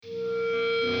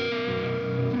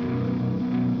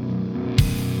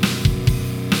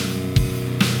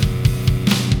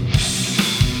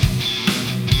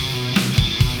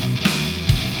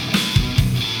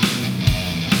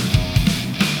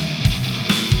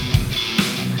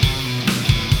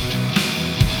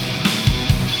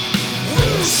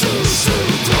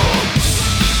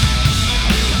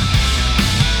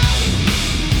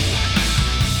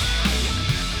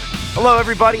Hello,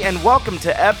 everybody, and welcome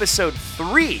to episode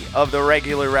 3 of the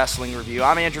Regular Wrestling Review.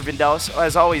 I'm Andrew Vindelis,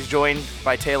 as always joined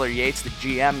by Taylor Yates, the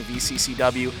GM of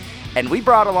ECCW, and we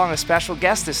brought along a special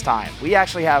guest this time. We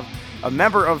actually have a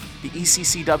member of the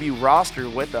ECCW roster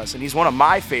with us, and he's one of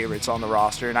my favorites on the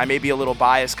roster, and I may be a little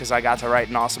biased because I got to write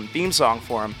an awesome theme song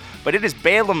for him, but it is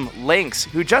BAYLUM LYNX,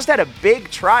 who just had a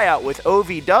big tryout with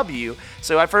OVW,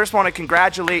 so I first want to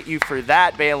congratulate you for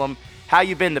that, BAYLUM. How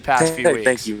you been the past few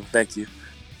weeks? Thank you.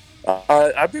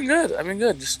 I've been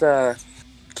good. Just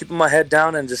keeping my head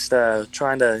down and just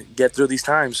trying to get through these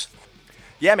times.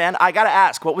 Yeah, man. I gotta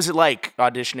ask, what was it like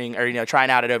auditioning or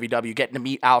trying out at OVW, getting to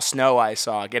meet Al Snow? I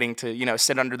saw getting to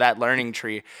sit under that learning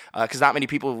tree because not many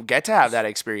people get to have that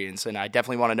experience, and I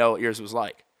definitely want to know what yours was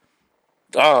like.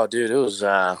 Oh, dude, it was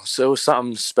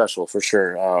something special for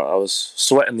sure. I was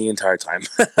sweating the entire time.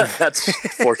 That's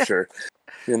for sure.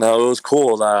 It was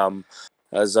cool.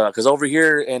 Because over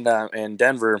here in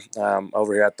Denver,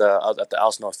 over here at the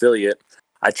Al Snow affiliate,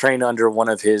 I trained under one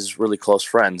of his really close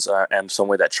friends, and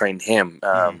someone that trained him,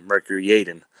 Mercury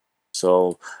Yaden.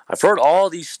 So I've heard all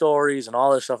these stories and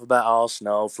all this stuff about Al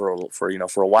Snow for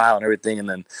a while and everything, and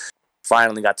then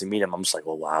finally got to meet him. I'm just like,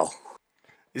 well, wow.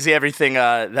 Is he everything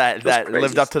that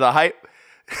lived up to the hype?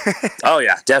 Oh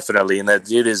yeah, definitely. And that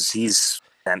dude he's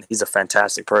a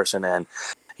fantastic person, and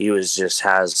he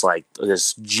has like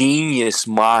this genius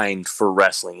mind for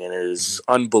wrestling, and it is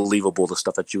unbelievable the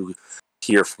stuff that you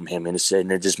hear from him, and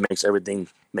it just makes everything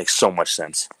make so much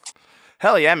sense.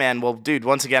 Hell yeah, man. Well, dude,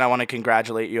 once again, I want to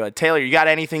congratulate you. Taylor, you got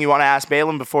anything you want to ask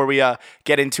BAYLUM before we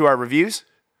get into our reviews?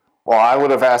 Well, I would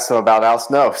have asked him about Al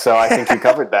Snow, so I think you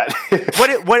covered that.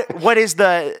 What is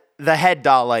the head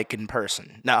doll like in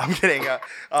person? No, I'm kidding.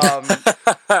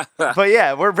 But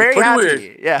yeah, we're very happy.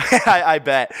 Weird. Yeah, I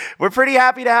bet. We're pretty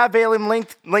happy to have BAYLUM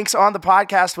LYNX on the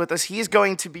podcast with us. He's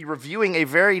going to be reviewing a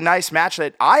very nice match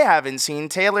that I haven't seen.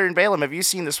 Taylor and BAYLUM, have you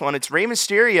seen this one? It's Rey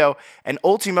Mysterio and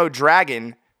Ultimo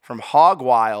Dragon from Hog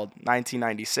Wild,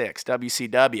 1996,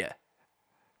 WCW.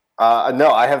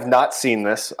 No, I have not seen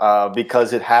this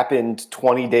because it happened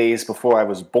 20 days before I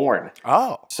was born.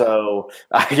 Oh. So,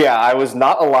 I was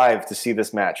not alive to see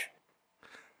this match.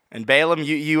 And BAYLUM,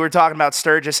 you were talking about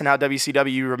Sturgis and how WCW,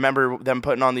 you remember them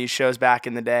putting on these shows back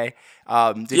in the day.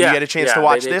 Did you get a chance to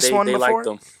watch this one before? Liked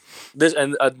them.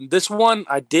 This one,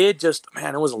 I did it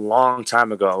was a long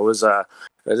time ago. It was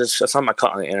it's something I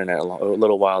caught on the internet a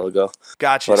little while ago.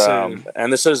 Gotcha. But,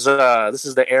 and this is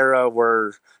the era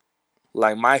where,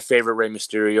 like, my favorite Rey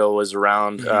Mysterio was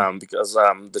around because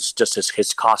this just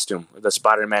his costume, the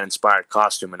Spider-Man inspired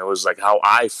costume, and it was like how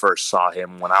I first saw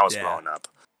him when I was growing up,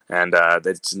 and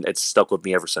it's stuck with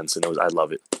me ever since, and I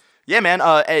love it. Yeah, man.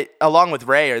 Along with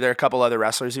Rey, are there a couple other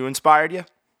wrestlers who inspired you?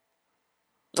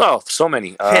 Oh, so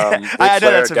many. I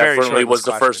know that's a very definitely was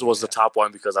the first, was the top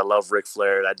one because I love Ric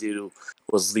Flair. That dude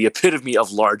was the epitome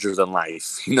of larger than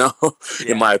life,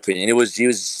 in my opinion. He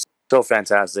was so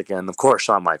fantastic, and of course,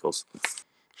 Shawn Michaels.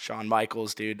 Shawn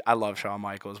Michaels, dude. I love Shawn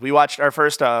Michaels. We watched our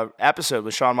first episode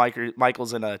with Shawn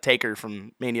Michaels and a Taker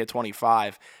from Mania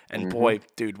 25, and boy,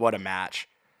 dude, what a match.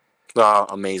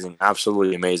 Amazing.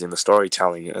 Absolutely amazing. The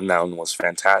storytelling in that one was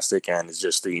fantastic, and it's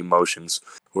just the emotions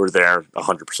were there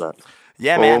 100%.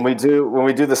 Yeah, man. When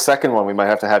we do the second one, we might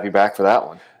have to have you back for that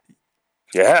one.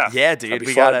 Yeah, dude.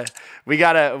 We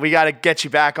gotta get you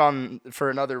back on for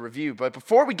another review. But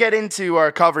before we get into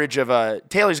our coverage of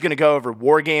Taylor's gonna go over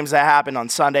War Games that happened on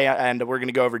Sunday, and we're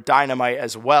gonna go over Dynamite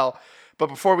as well. But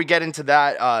before we get into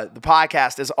that, the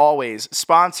podcast, as always,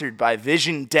 sponsored by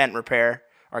Vision Dent Repair,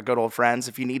 our good old friends.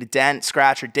 If you need a dent,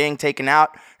 scratch, or ding taken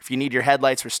out, if you need your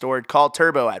headlights restored, call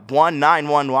Turbo at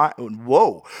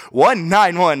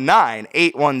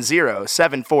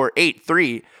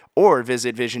 1-919-810-7483 or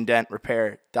visit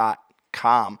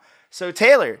visiondentrepair.com. So,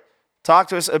 Taylor, talk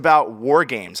to us about War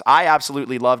Games. I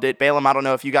absolutely loved it. BAYLUM, I don't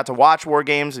know if you got to watch War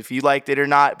Games, if you liked it or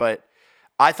not, but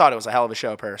I thought it was a hell of a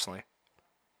show, personally.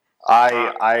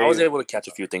 I was able to catch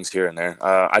a few things here and there.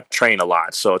 I train a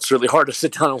lot, so it's really hard to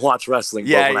sit down and watch wrestling.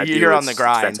 Yeah, but when you're on the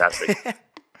grind. It's fantastic.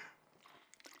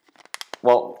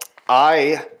 Well,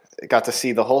 I got to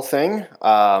see the whole thing.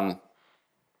 I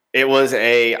thought it was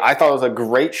a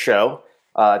great show,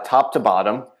 top to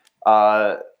bottom.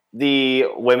 The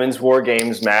women's War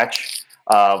Games match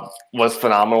was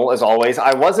phenomenal, as always.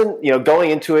 I wasn't, going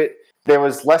into it, there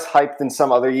was less hype than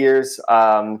some other years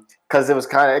because it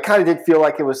kind of did feel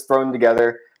like it was thrown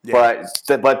together. Yeah.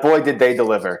 But boy, did they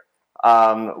deliver.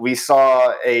 We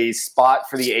saw a spot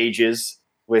for the ages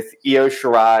with Io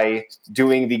Shirai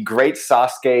doing the great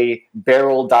Sasuke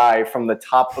barrel dive from the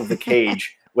top of the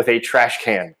cage with a trash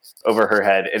can over her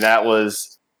head. And that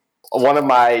was one of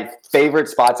my favorite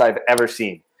spots I've ever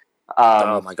seen.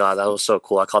 Oh my god, that was so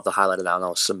cool! I caught the highlight of that, and that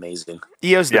was amazing.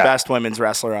 Io's the best women's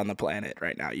wrestler on the planet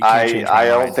right now. You can't change my I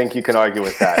mind. don't think you can argue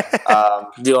with that.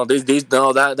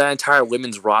 That entire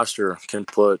women's roster can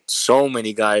put so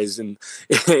many guys in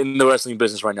the wrestling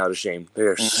business right now to shame. They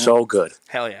are so good.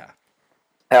 Hell yeah.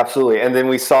 Absolutely. And then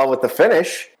we saw with the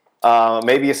finish,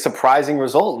 maybe a surprising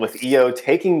result with Io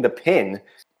taking the pin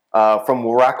from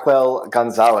Raquel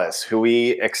Gonzalez, who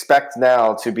we expect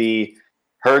now to be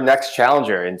her next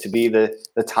challenger and to be the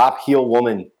top heel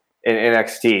woman in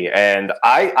NXT. And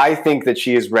I think that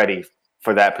she is ready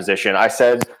for that position. I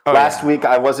said last week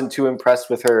I wasn't too impressed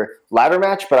with her ladder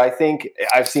match, but I think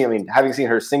having seen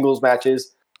her singles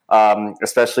matches,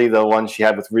 especially the one she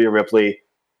had with Rhea Ripley,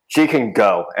 she can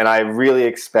go. And I really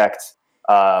expect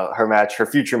her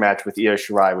future match with Io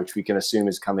Shirai, which we can assume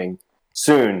is coming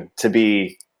soon, to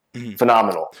be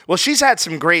phenomenal. Well, she's had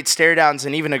some great stare downs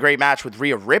and even a great match with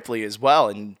Rhea Ripley as well,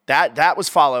 and that was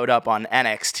followed up on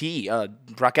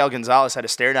NXT. Raquel Gonzalez had a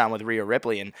stare down with Rhea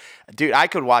Ripley, and dude, I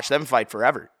could watch them fight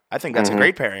forever. I think that's a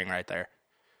great pairing right there.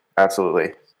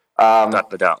 Absolutely.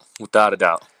 Without a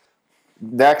doubt.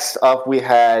 Next up, we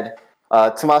had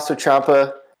Tommaso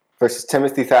Ciampa versus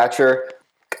Timothy Thatcher.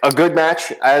 A good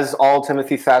match, as all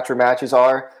Timothy Thatcher matches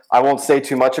are. I won't say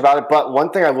too much about it, but one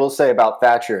thing I will say about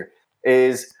Thatcher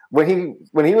is when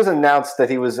he was announced that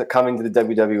he was coming to the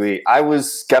WWE, I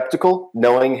was skeptical,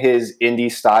 knowing his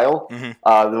indie style.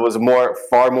 There was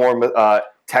far more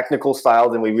technical style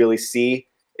than we really see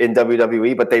in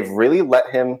WWE, but they've really let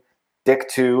him stick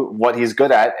to what he's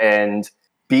good at and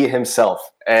be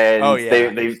himself. And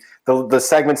the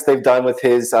segments they've done with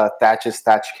his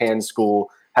Thatch Can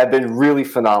School have been really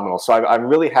phenomenal. So I'm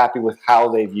really happy with how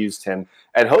they've used him.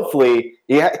 And hopefully,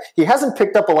 he hasn't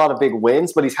picked up a lot of big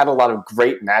wins, but he's had a lot of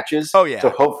great matches. Oh, yeah. So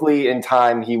hopefully in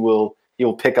time he'll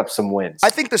pick up some wins. I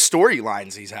think the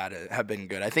storylines he's had have been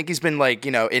good. I think he's been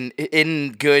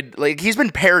in good, he's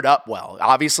been paired up well.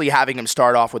 Obviously having him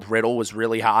start off with Riddle was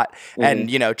really hot. And,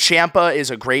 Ciampa is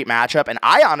a great matchup. And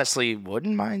I honestly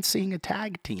wouldn't mind seeing a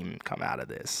tag team come out of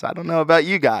this. I don't know about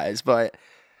you guys, but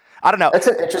I don't know. That's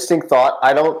an interesting thought.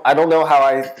 I don't know how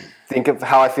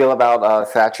I feel about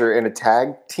Thatcher in a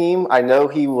tag team. I know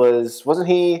he was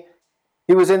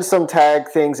in some tag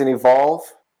things in Evolve,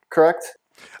 correct?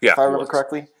 Yeah, if I remember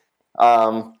correctly.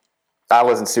 I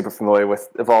wasn't super familiar with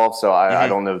Evolve, so I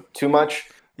don't know too much.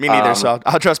 Me neither, so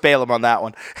I'll trust BAYLUM on that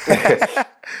one.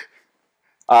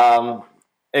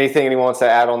 Anything anyone wants to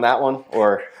add on that one?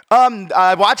 Or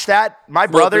I watched that. My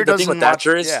brother the doesn't thing with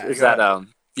Thatcher watch, is that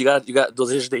you got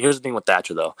here's the thing with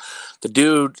Thatcher though. The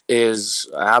dude is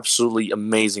an absolutely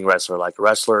amazing wrestler, like a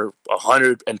wrestler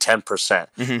 110%.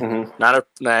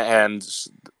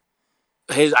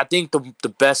 I think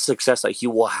the best success that he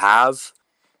will have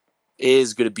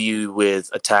is going to be with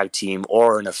a tag team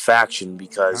or in a faction,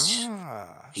 because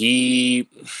he,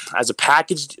 as a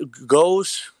package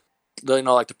goes,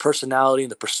 like the personality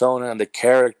and the persona and the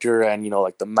character and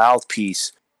like the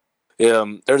mouthpiece,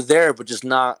 they're there, but just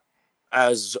not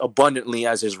as abundantly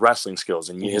as his wrestling skills,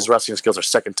 and his wrestling skills are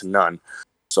second to none.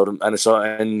 You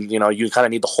kind of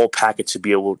need the whole package to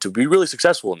be able to be really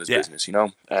successful in this business, and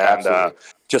I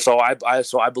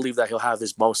believe that he'll have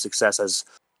his most success as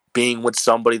being with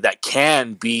somebody that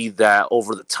can be that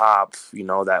over the top,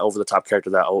 character,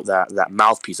 that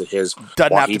mouthpiece of his.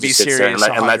 Doesn't have to be serious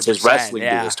and lets his wrestling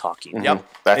do his talking. Yep,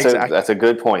 that's a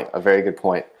good point. A very good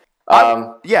point.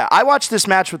 I watched this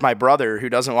match with my brother who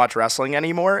doesn't watch wrestling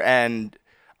anymore, and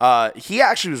he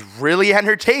actually was really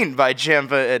entertained by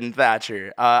Ciampa and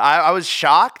Thatcher. I was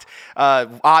shocked.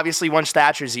 Obviously, once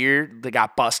Thatcher's ear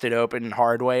got busted open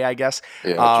hard way, I guess.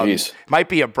 Yeah, jeez. Might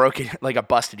be a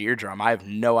busted eardrum. I have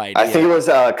no idea. I think it was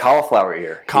cauliflower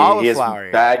ear. He has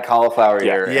bad cauliflower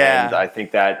ear, and I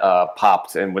think that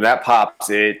popped. And when that pops,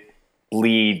 it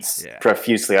bleeds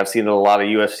profusely. I've seen it in a lot of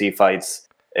UFC fights.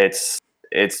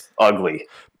 It's ugly.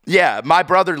 Yeah, my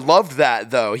brother loved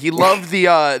that, though. He loved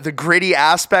the gritty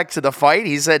aspect to the fight.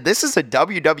 He said, "This is a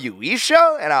WWE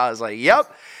show?" And I was like, "Yep."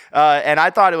 And I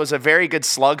thought it was a very good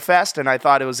slugfest, and I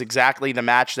thought it was exactly the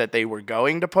match that they were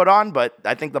going to put on, but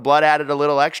I think the blood added a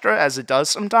little extra, as it does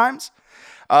sometimes.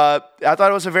 I thought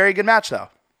it was a very good match, though.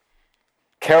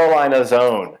 Carolina's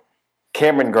own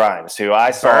Cameron Grimes, who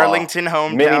I saw Burlington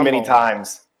hometown many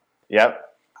times. Yep.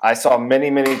 I saw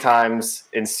many times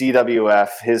in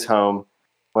CWF, his home,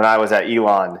 when I was at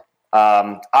Elon.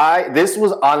 This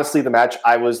was honestly the match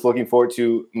I was looking forward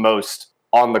to most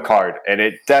on the card, and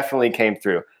it definitely came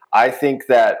through. I think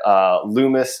that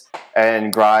Loomis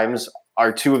and Grimes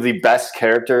are two of the best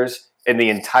characters in the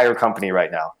entire company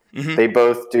right now. They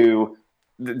both do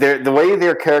the way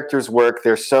their characters work.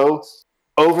 They're so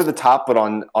over the top, but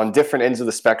on different ends of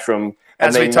the spectrum.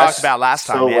 As we talked about last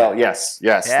time. So well, yes,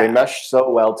 they meshed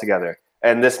so well together,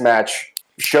 and this match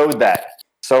showed that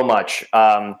so much.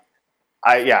 I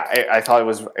thought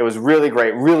it was really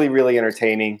great, really really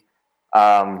entertaining,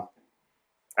 and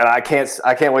I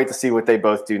can't wait to see what they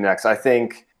both do next. I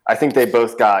think they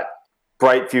both got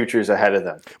bright futures ahead of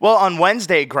them. Well, on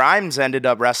Wednesday, Grimes ended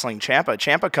up wrestling Ciampa.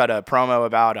 Ciampa cut a promo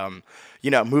about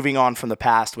moving on from the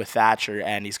past with Thatcher,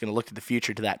 and he's going to look to the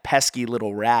future to that pesky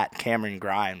little rat, Cameron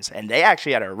Grimes. And they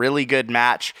actually had a really good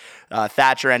match.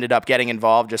 Thatcher ended up getting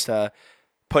involved just to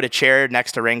put a chair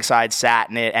next to ringside, sat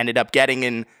in it, ended up getting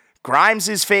in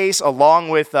Grimes' face along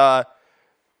with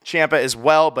Ciampa as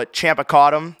well, but Ciampa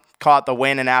caught the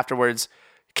win, and afterwards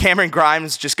Cameron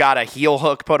Grimes just got a heel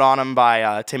hook put on him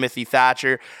by Timothy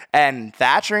Thatcher. And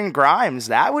Thatcher and Grimes,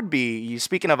 that would be,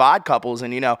 speaking of odd couples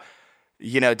and,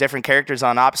 different characters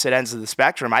on opposite ends of the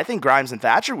spectrum, I think Grimes and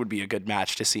Thatcher would be a good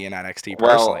match to see in NXT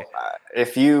personally. Well,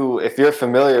 if you're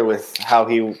familiar with how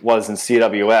he was in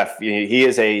CWF, he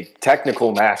is a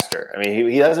technical master. I mean,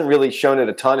 he hasn't really shown it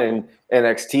a ton in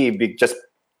NXT just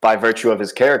by virtue of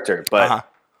his character, but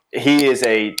he is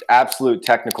a absolute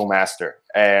technical master.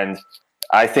 And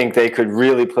I think they could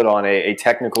really put on a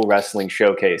technical wrestling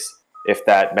showcase if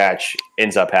that match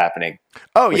ends up happening.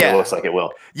 Oh, yeah. It looks like it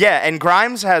will. Yeah, and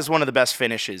Grimes has one of the best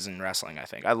finishes in wrestling, I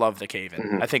think. I love the cave-in.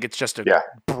 Mm-hmm. I think it's just a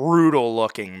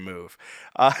brutal-looking move.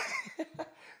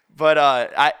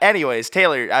 Anyways,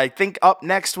 Taylor, I think up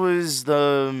next was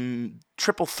the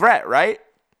triple threat, right?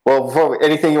 Well,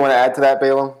 anything you want to add to that,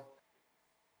 Baylum?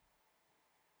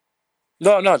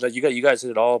 No, you guys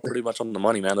hit it all pretty much on the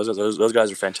money, man. Those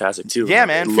guys are fantastic too. Yeah,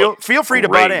 man. Feel free to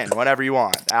butt in whenever you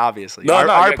want. Obviously,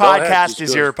 our podcast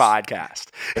is your podcast.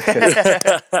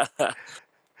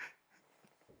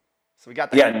 So we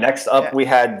got that. Next up, we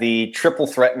had the triple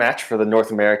threat match for the North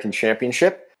American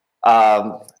Championship.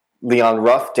 Leon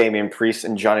Ruff, Damian Priest,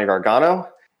 and Johnny Gargano.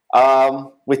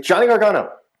 With Johnny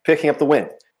Gargano picking up the win,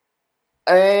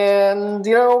 and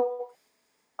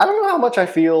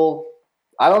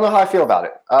I don't know how I feel about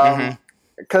it.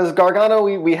 Because Gargano,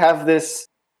 we have this.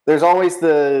 There's always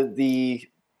the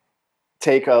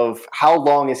take of how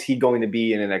long is he going to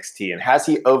be in NXT, and has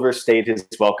he overstayed his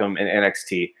welcome in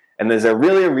NXT? And is there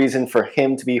really a reason for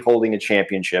him to be holding a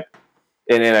championship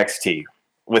in NXT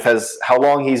with how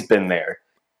long he's been there?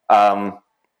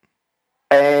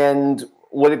 And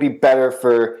would it be better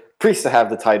for Priest to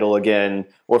have the title again,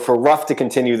 or for Ruff to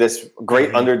continue this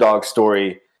great underdog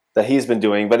story that he's been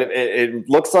doing? But it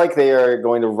looks like they are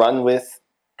going to run with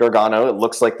Gargano. It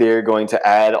looks like they're going to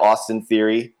add Austin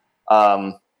Theory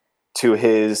to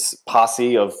his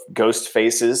posse of ghost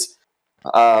faces.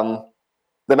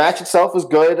 The match itself was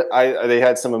good. They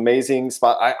had some amazing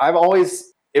spots. I'm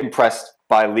always impressed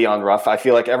by Leon Ruff. I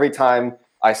feel like every time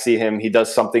I see him, he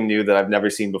does something new that I've never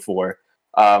seen before.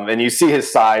 And you see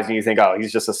his size and you think, oh,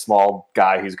 he's just a small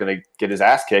guy who's going to get his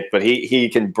ass kicked. But he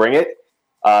can bring it.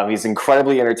 He's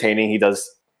incredibly entertaining. He does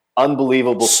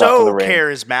unbelievable stuff in the ring. So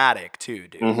charismatic, too,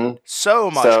 dude. Mm-hmm. So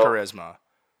much charisma.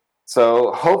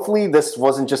 So hopefully this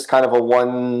wasn't just kind of a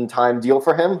one-time deal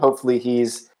for him. Hopefully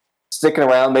he's sticking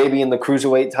around, maybe in the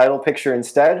Cruiserweight title picture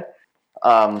instead.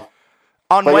 On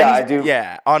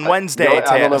Wednesday,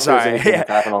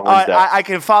 I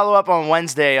can follow up on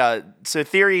Wednesday. So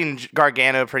Theory and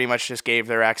Gargano pretty much just gave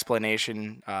their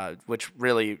explanation, which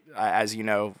really, as you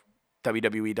know,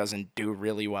 WWE doesn't do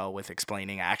really well with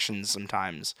explaining actions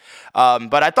sometimes.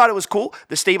 But I thought it was cool.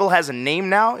 The stable has a name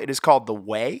now. It is called The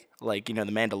Way, like, the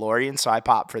Mandalorian, so I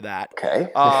pop for that.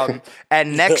 Okay.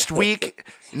 And next week,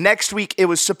 it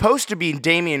was supposed to be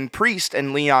Damian Priest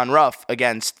and Leon Ruff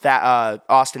against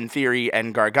Austin Theory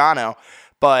and Gargano,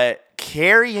 but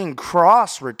Karrion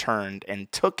Kross returned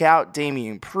and took out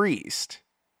Damian Priest.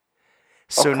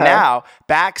 So now,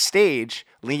 backstage,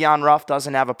 Leon Ruff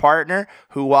doesn't have a partner.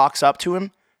 Who walks up to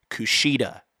him?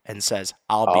 Kushida, and says,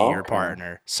 I'll be your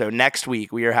partner. So next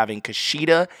week, we are having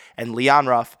Kushida and Leon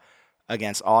Ruff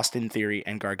against Austin Theory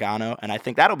and Gargano, and I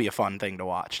think that'll be a fun thing to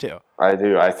watch, too. I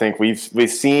do. I think we've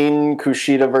seen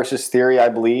Kushida versus Theory, I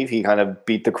believe. He kind of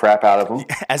beat the crap out of him.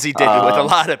 As he did with a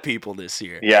lot of people this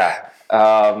year. Yeah.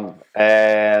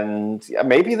 And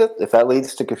maybe if that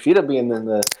leads to Kushida being in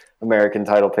the American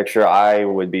title picture, I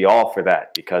would be all for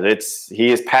that, because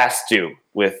he is past due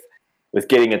with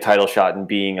getting a title shot and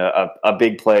being a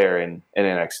big player in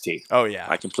NXT. Oh, yeah.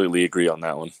 I completely agree on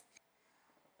that one.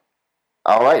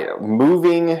 All right,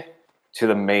 moving to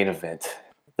the main event,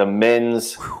 the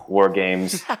men's War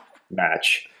Games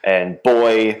match. And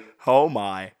boy, oh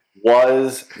my,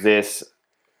 was this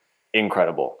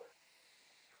incredible.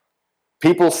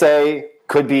 People say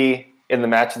could be in the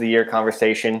match of the year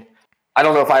conversation. I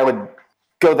don't know if I would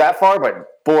go that far,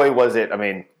 but boy, was it, I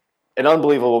mean, an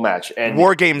unbelievable match. And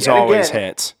War Games always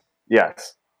hits.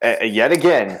 Yes. Yet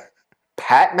again,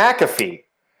 Pat McAfee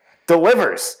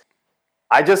delivers.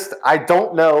 I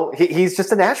don't know. He's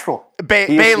just a natural.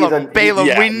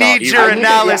 BAYLUM, we need your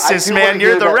analysis, man.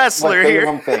 You're the wrestler here.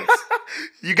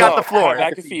 You got the floor.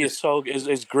 Pat McAfee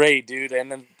is great, dude.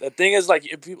 And then the thing is,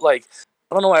 like, if people like,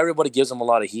 I don't know why everybody gives him a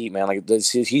lot of heat, man. Like,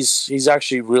 he's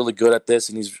actually really good at this,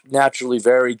 and he's naturally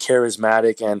very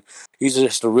charismatic, and he's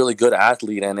just a really good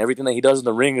athlete. And everything that he does in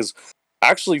the ring is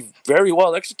actually very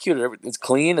well executed. It's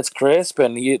clean, it's crisp,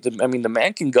 and the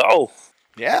man can go.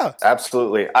 Yeah,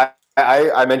 absolutely.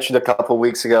 I mentioned a couple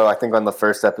weeks ago, I think on the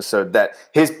first episode, that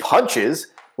his punches,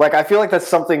 like, I feel like that's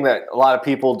something that a lot of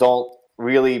people don't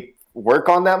really work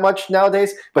on that much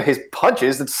nowadays. But his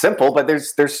punches, it's simple, but they're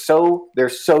so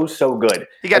good.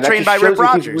 He got trained by Rip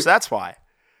Rogers. That's why.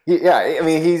 Yeah, I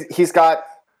mean, he's got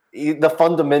the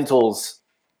fundamentals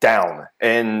down,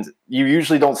 and you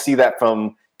usually don't see that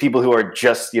from people who are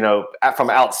just, from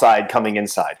outside coming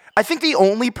inside. I think the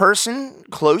only person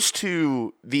close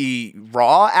to the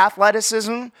raw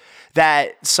athleticism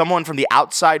that someone from the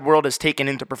outside world has taken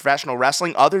into professional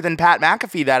wrestling, other than Pat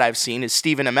McAfee, that I've seen, is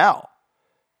Stephen Amell.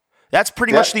 That's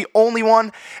pretty much the only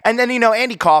one. And then,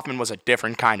 Andy Kaufman was a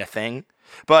different kind of thing.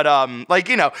 But,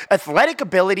 athletic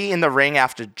ability in the ring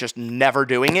after just never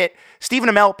doing it, Stephen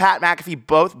Amell, Pat McAfee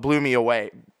both blew me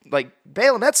away. Like,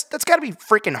 BAYLUM, that's got to be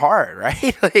freaking hard,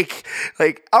 right?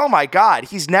 like, oh my God,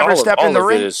 he's never stepped in the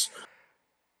ring.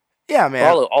 Yeah,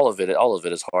 man. All of it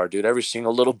is hard, dude. Every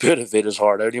single little bit of it is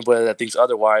hard. Anybody that thinks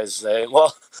otherwise,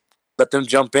 let them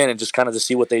jump in and just kind of to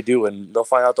see what they do, and they'll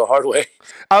find out the hard way.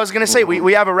 I was gonna say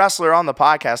we have a wrestler on the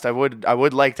podcast. I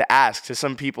would like to ask to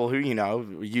some people who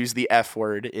use the F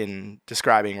word in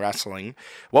describing wrestling.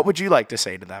 What would you like to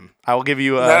say to them? I will give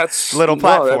you a little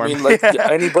platform.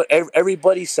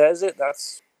 Everybody says it.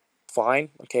 That's fine.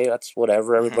 Okay, that's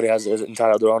whatever. Everybody is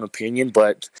entitled to their own opinion.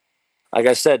 But like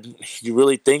I said, you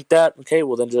really think that? Okay,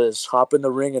 well then just hop in the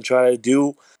ring and try to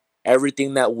do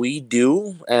everything that we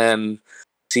do and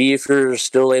see if you're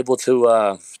still able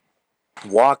to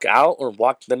walk out or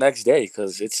walk the next day,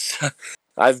 because it's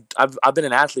I've been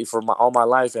an athlete for all my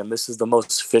life, and this is the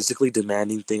most physically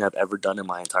demanding thing I've ever done in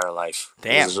my entire life.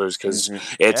 Damn, because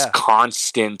it's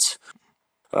constant.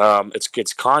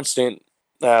 It's constant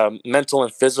mental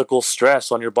and physical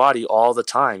stress on your body all the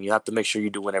time. You have to make sure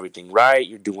you're doing everything right.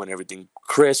 You're doing everything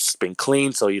crisp and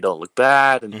clean so you don't look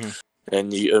bad,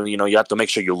 and you have to make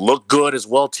sure you look good as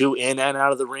well too, in and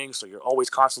out of the ring. So you're always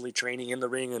constantly training in the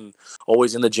ring and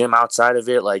always in the gym outside of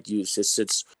it. Like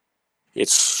it's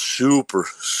super,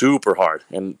 super hard.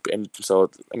 And so,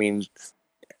 I mean,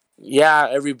 yeah,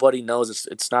 everybody knows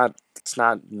it's not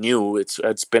new.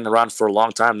 It's been around for a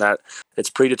long time, that it's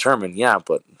predetermined. Yeah,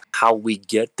 but how we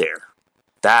get there,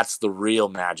 that's the real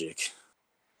magic.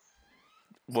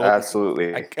 Well,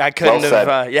 absolutely. I couldn't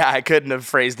I couldn't have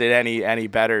phrased it any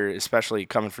better, especially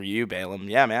coming from you, BAYLUM.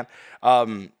 Yeah, man.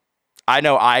 I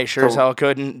know I sure as hell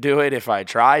couldn't do it if I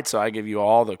tried, so I give you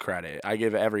all the credit. I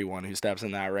give everyone who steps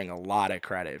in that ring a lot of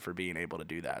credit for being able to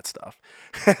do that stuff.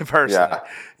 Personally.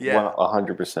 Yeah.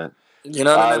 100%. And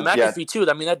McAfee too.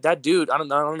 I mean, that dude, I don't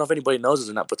know if anybody knows this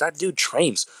or not, but that dude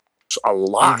trains a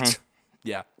lot. Mm-hmm.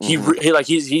 Yeah, he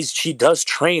does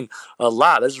train a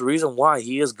lot. There's a reason why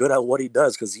he is good at what he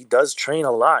does, because he does train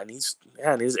a lot, and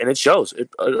and it shows.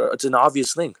 It's an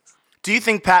obvious thing. Do you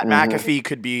think Pat McAfee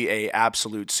could be a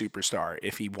absolute superstar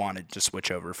if he wanted to switch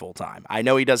over full time? I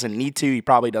know he doesn't need to. He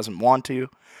probably doesn't want to.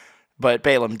 But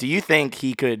BAYLUM, do you think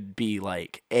he could be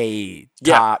like a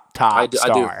top star? I do.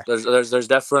 There's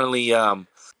definitely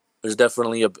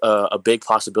a big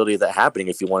possibility of that happening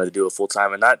if he wanted to do it full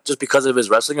time, and not just because of his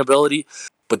wrestling ability,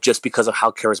 but just because of how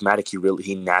charismatic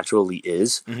he naturally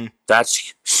is. Mm-hmm.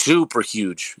 That's super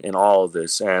huge in all of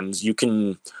this. And you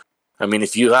can, I mean,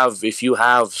 if you have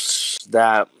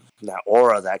that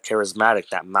aura, that charismatic,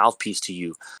 that mouthpiece to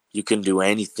you, you can do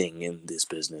anything in this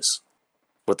business,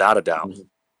 without a doubt.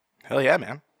 Hell yeah,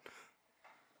 man.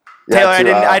 Taylor,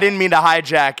 I didn't mean to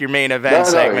hijack your main event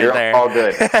segment you're there. All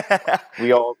good.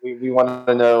 we want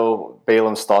to know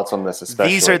BAYLUM's thoughts on this,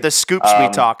 especially. These are the scoops we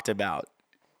talked about.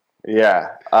 Yeah,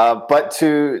 but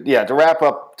to wrap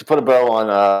up, to put a bow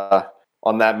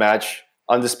on that match,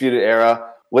 Undisputed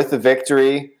Era with the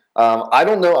victory. I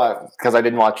don't know because I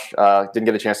didn't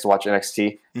get a chance to watch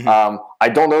NXT. Mm-hmm. I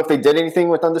don't know if they did anything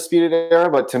with Undisputed Era,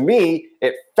 but to me,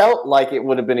 it felt like it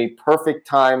would have been a perfect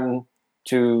time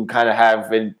to kind of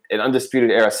have an Undisputed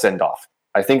Era send-off.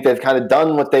 I think they've kind of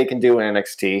done what they can do in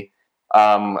NXT.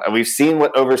 We've seen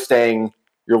what overstaying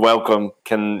your welcome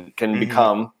can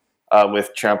become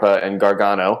with Ciampa and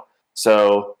Gargano.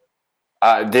 So,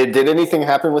 did anything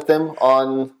happen with them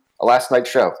on last night's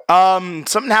show?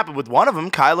 Something happened with one of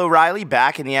them, Kyle O'Reilly,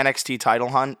 back in the NXT title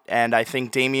hunt, and I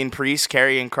think Damian Priest,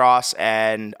 Karrion Kross,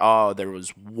 and there was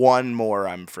one more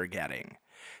I'm forgetting.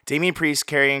 Damian Priest,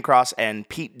 Karrion Kross, and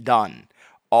Pete Dunne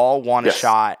all won a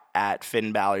shot at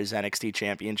Finn Balor's NXT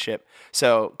championship.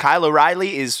 So Kyle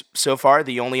O'Reilly is so far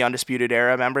the only Undisputed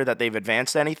Era member that they've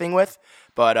advanced anything with.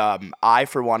 But I,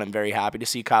 for one, am very happy to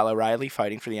see Kyle O'Reilly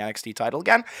fighting for the NXT title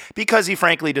again because he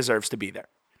frankly deserves to be there.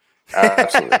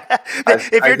 Absolutely.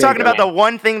 If you're talking about the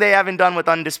one thing they haven't done with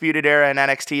Undisputed Era and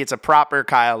NXT, it's a proper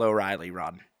Kyle O'Reilly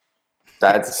run.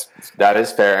 That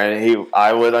is fair, and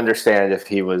I would understand if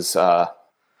he was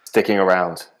sticking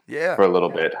around for a little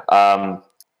bit.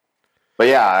 But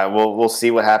yeah, we'll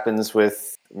see what happens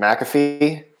with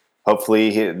McAfee.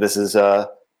 Hopefully, this is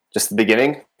just the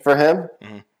beginning for him.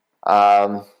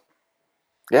 Mm-hmm.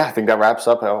 Yeah, I think that wraps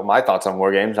up my thoughts on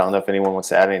War Games. I don't know if anyone wants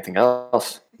to add anything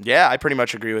else. Yeah, I pretty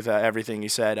much agree with everything you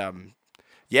said.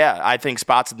 Yeah, I think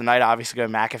spots of the night obviously go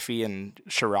McAfee and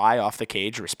Shirai off the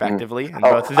cage, respectively. And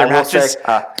both of their matches. Say,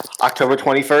 October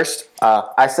 21st,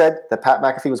 I said that Pat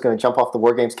McAfee was going to jump off the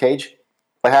War Games cage.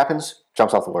 What happens?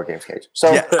 Jumps off the War Games cage.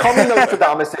 So call me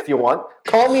Nostradamus if you want.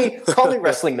 Call me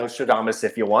Wrestling Nostradamus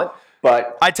if you want.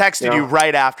 But I texted you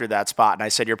right after that spot, and I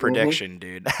said your prediction,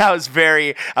 dude. I was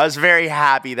very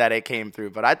happy that it came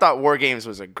through. But I thought War Games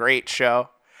was a great show.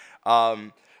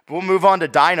 We'll move on to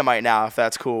Dynamite now, if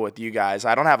that's cool with you guys.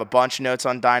 I don't have a bunch of notes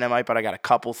on Dynamite, but I got a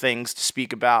couple things to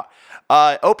speak about.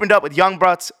 Opened up with Young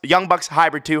Bucks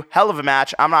Hybrid 2. Hell of a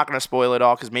match. I'm not going to spoil it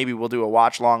all because maybe we'll do a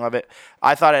watch-long of it.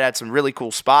 I thought it had some really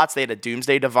cool spots. They had a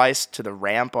Doomsday device to the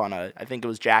ramp on I think it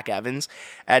was Jack Evans,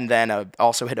 and then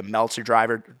also hit a Meltzer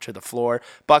driver to the floor.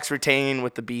 Bucks retain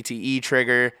with the BTE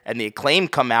trigger, and the Acclaim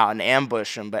come out and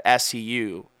ambush him, but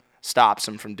SCU stops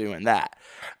him from doing that.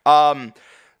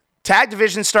 Tag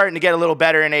division's starting to get a little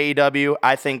better in AEW.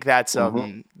 I think that's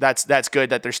good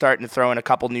that they're starting to throw in a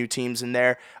couple new teams in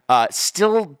there.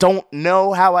 Still don't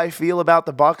know how I feel about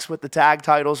the Bucks with the tag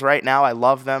titles right now. I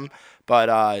love them, but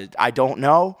I don't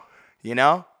know. You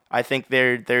know, I think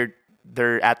they're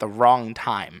at the wrong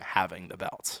time having the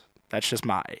belts. That's just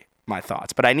my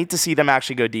thoughts. But I need to see them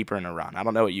actually go deeper in a run. I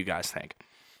don't know what you guys think.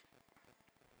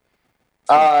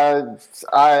 I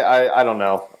don't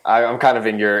know. I'm kind of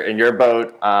in your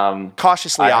boat.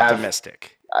 Cautiously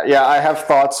optimistic. I have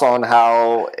thoughts on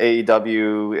how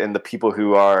AEW and the people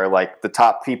who are like the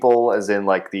top people, as in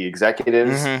like the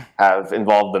executives, have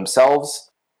involved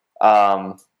themselves.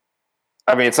 I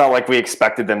mean, it's not like we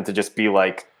expected them to just be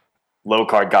like low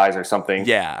card guys or something.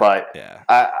 Yeah. But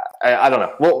yeah. I don't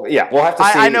know. Well, yeah, we'll have to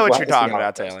see. I know what you're talking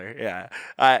about, Taylor. Yeah.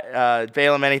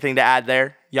 BAYLUM, anything to add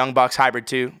there? Young Bucks Hybrid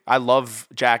 2. I love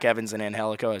Jack Evans and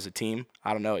Angelico as a team.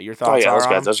 I don't know what your thoughts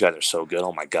are. Those guys are so good.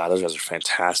 Oh my god, those guys are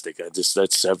fantastic.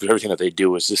 That's everything that they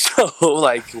do is just so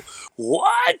like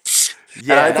what?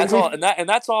 Yeah, and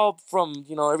that's all from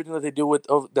everything that they do with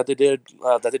that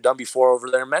they've done before over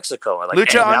there in Mexico. Like,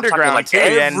 Lucha Underground too,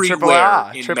 and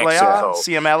AAA,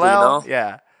 CMLL,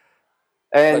 yeah.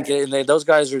 And those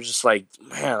guys are just like,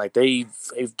 man, like they've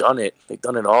done it. They've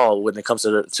done it all when it comes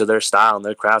to their style and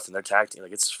their craft and their tacting.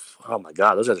 Like it's, oh my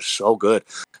god, those guys are so good.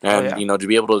 And to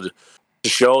be able to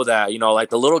show that like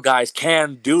the little guys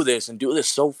can do this and do this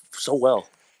so well.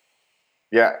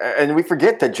 Yeah, and we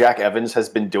forget that Jack Evans has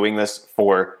been doing this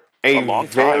for a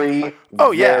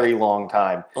very long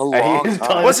time. A long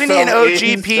time. Wasn't he an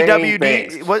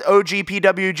OGPWD? What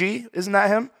OGPWG? Isn't that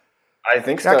him? I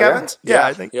think Jack so. Evans? Yeah,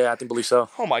 I think. Yeah, I believe so.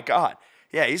 Oh my god.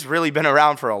 Yeah, he's really been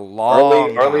around for a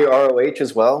long early ROH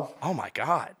as well. Oh my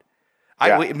god.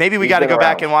 Maybe we got to go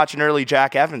back and watch an early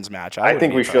Jack Evans match. I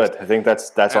think we should. I think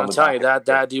that's on the. I'm telling you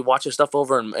that you watch his stuff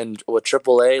over and with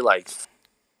AAA, like,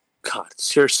 God,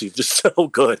 seriously, just so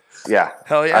good. Yeah,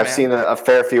 hell yeah. I've seen a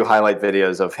fair few highlight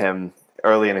videos of him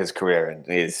early in his career, and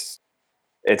he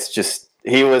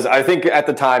was. I think at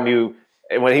the time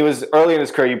when he was early in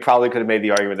his career, you probably could have made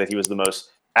the argument that he was the most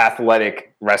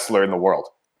athletic wrestler in the world.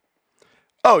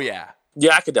 Oh yeah,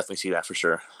 yeah, I could definitely see that for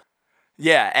sure.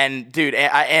 Yeah, and dude,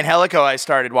 Angelico, I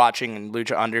started watching in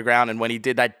Lucha Underground, and when he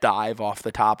did that dive off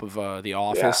the top of the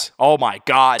office, oh my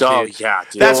god, dude. Oh yeah,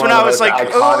 dude. That's when I was like,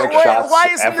 why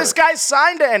isn't this guy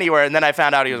signed to anywhere? And then I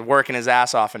found out he was working his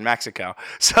ass off in Mexico.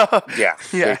 So yeah,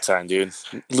 big time, dude.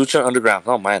 Lucha Underground,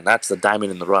 oh man, that's the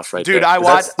diamond in the rough right there. Dude, I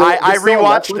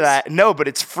rewatched that. No, but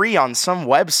it's free on some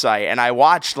website, and I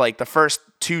watched like the first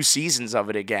 2 seasons of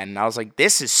it again, and I was like,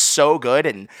 this is so good.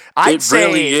 And I'd say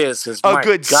really is, a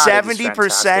good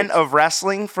 70% of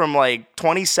wrestling from like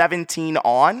 2017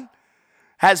 on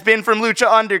has been from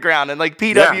Lucha Underground and like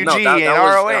PWG and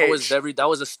ROH. That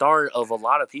was the start of a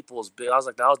lot of people's. I was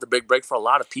like, that was the big break for a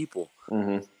lot of people.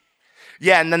 Mm-hmm.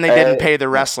 Yeah, and then they didn't pay the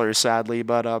wrestlers, sadly,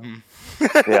 but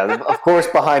yeah, of course,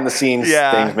 behind the scenes,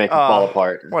 things make it fall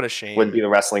apart. What a shame. Wouldn't be the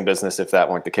wrestling business if that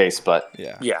weren't the case, but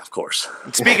yeah, of course.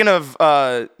 Speaking of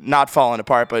not falling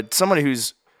apart, but someone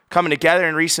who's coming together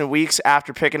in recent weeks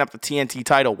after picking up the TNT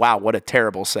title. Wow, what a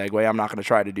terrible segue. I'm not going to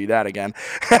try to do that again.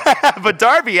 But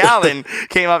Darby Allin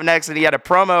came up next, and he had a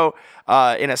promo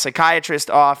in a psychiatrist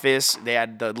office. They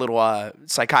had the little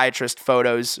psychiatrist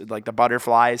photos, like the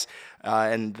butterflies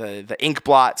and the ink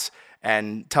blots,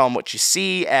 and tell him what you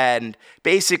see. And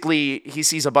basically, he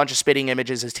sees a bunch of spitting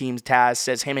images. His team Taz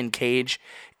says him and Cage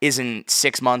isn't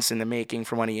 6 months in the making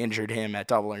from when he injured him at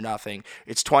Double or Nothing.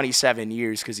 It's 27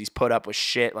 years because he's put up with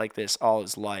shit like this all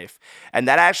his life. And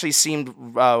that actually seemed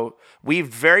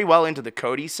weaved very well into the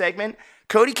Cody segment.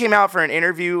 Cody came out for an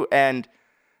interview, and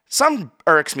something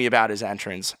irks me about his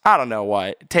entrance. I don't know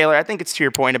what. Taylor, I think it's to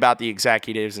your point about the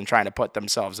executives and trying to put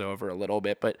themselves over a little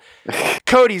bit, but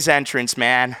Cody's entrance,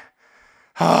 man.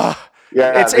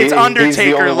 It's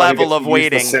Undertaker level of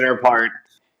waiting. The center part.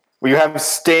 You have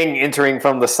Sting entering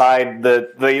from the side, the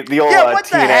old what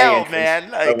the TNA hell,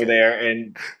 man? over there,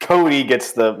 and Cody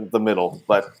gets the middle.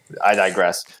 But I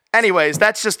digress. Anyways,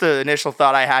 that's just the initial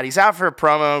thought I had. He's out for a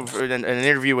promo, for an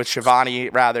interview with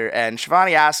Shivani, rather, and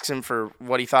Shivani asks him for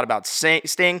what he thought about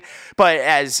Sting. But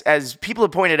as people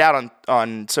have pointed out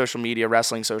on social media,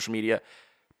 wrestling social media,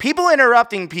 people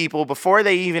interrupting people before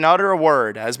they even utter a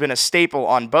word has been a staple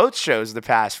on both shows the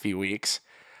past few weeks.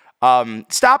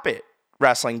 Stop it,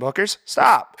 wrestling bookers.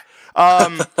 Stop.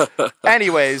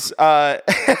 Anyways,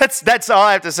 that's all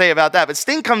I have to say about that. But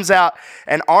Sting comes out,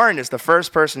 and Arn is the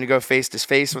first person to go face to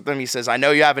face with him. He says, "I know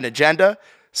you have an agenda."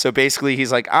 So basically,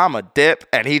 he's like, "I'm a dip,"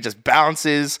 and he just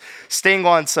bounces. Sting's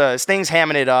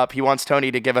hamming it up. He wants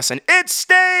Tony to give us an "It's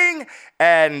Sting,"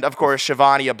 and of course,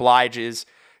 Shivani obliges.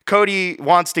 Cody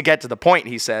wants to get to the point,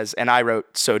 he says, and I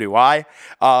wrote, "So do I."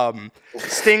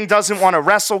 Sting doesn't want to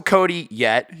wrestle Cody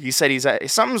yet. He said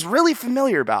something's really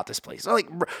familiar about this place. Like,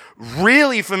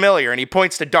 really familiar. And he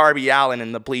points to Darby Allin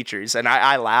in the bleachers. And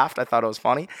I laughed. I thought it was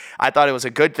funny. I thought it was a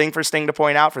good thing for Sting to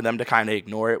point out. For them to kind of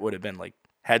ignore it would have been like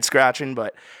head scratching.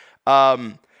 But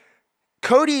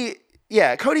Cody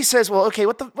says, "Well, okay,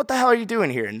 what the hell are you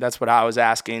doing here?" And that's what I was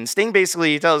asking. Sting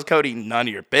basically tells Cody, "None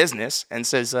of your business," and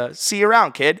says, "See you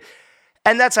around, kid."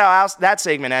 And that's how that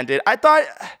segment ended. I thought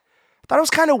it was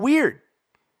kind of weird.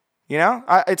 You know,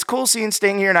 it's cool seeing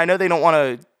Sting here, and I know they don't want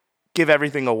to give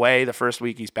everything away the first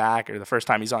week he's back or the first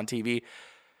time he's on TV.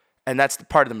 And that's the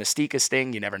part of the mystique of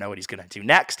Sting. You never know what he's going to do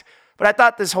next. But I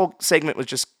thought this whole segment was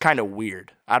just kind of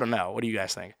weird. I don't know. What do you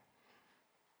guys think?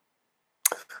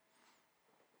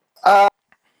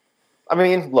 I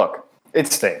mean, look,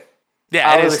 it's Sting. Yeah,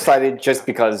 I was excited just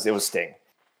because it was Sting.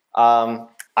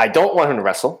 I don't want him to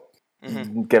wrestle,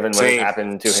 given what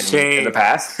happened to him in the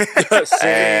past. Caleb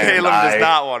does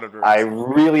not want him to wrestle. I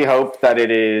really hope that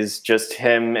it is just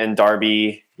him and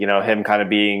Darby, him kind of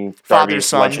being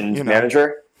Darby's legend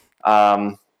manager.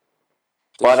 But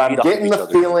I'm getting the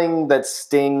feeling that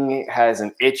Sting has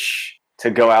an itch to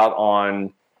go out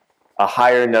on a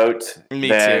higher note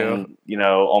than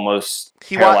almost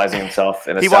paralyzing himself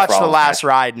in a He watched The Last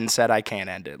Ride and said, "I can't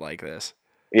end it like this."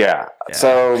 Yeah.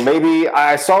 So maybe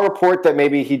I saw a report that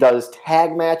maybe he does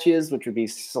tag matches, which would be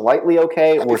slightly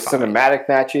okay, or cinematic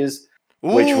matches,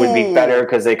 which would be better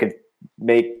because they could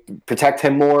protect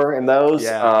him more in those.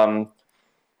 Yeah.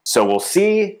 So we'll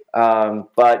see.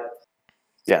 But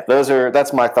yeah,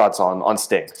 that's my thoughts on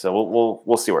Sting. So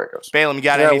we'll see where it goes. Baylum, you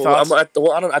got any thoughts? I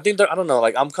don't know.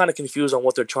 Like, I'm kind of confused on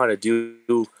what they're trying to do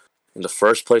in the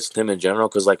first place with him in general.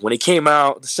 Because like when he came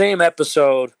out, the same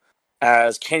episode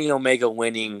as Kenny Omega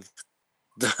winning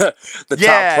the top prize.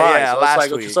 Yeah,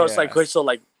 last week. So it's like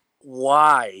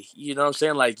why? You know what I'm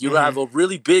saying? Like you have a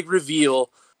really big reveal,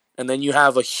 and then you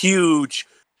have a huge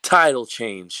title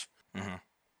change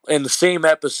in the same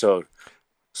episode.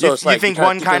 So it's like, you think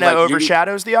one kind of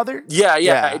overshadows the other?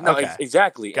 Yeah. No, okay.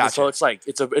 Exactly. Gotcha. And so it's like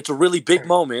it's a really big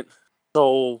moment.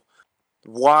 So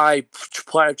why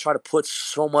try to put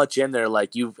so much in there?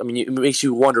 Like it makes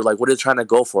you wonder, like, what are they trying to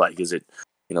go for? Like, is it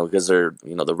because they're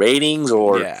the ratings,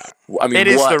 or I mean, it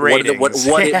is the ratings. What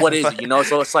is it?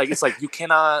 So it's like you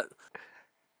cannot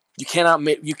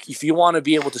make if you want to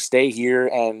be able to stay here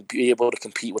and be able to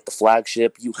compete with the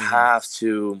flagship, you have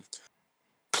to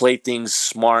play things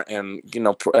smart and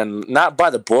and not by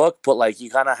the book, but like you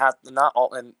kind of have to not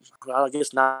all, and I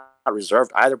guess not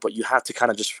reserved either, but you have to kind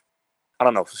of just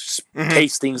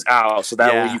pace things out so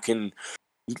that way you can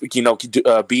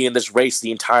be in this race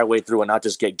the entire way through and not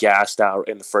just get gassed out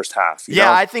in the first half. You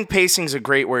know? I think pacing's a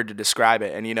great word to describe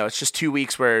it. And, it's just 2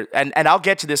 weeks where, and I'll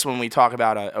get to this when we talk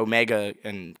about Omega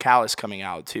and Callis coming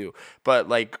out too, but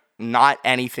like not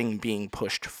anything being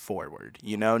pushed forward,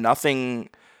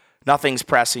 Nothing's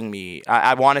pressing me.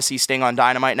 I want to see Sting on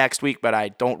Dynamite next week, but I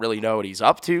don't really know what he's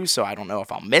up to, so I don't know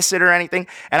if I'll miss it or anything.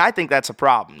 And I think that's a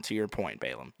problem. To your point,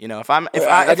 Baylum. If I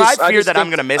fear that I'm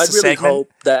going to miss a segment, I really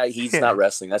hope that he's not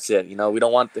wrestling. That's it. We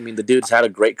don't want. I mean, the dude's had a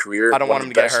great career. I don't want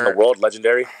him to get hurt. In the world,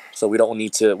 legendary. So we don't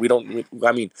need to.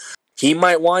 I mean, he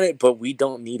might want it, but we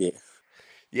don't need it.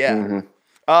 Yeah. Mm-hmm.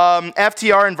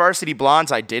 FTR and Varsity Blondes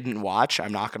I didn't watch,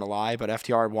 I'm not going to lie, but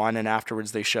FTR won, and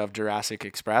afterwards they shoved Jurassic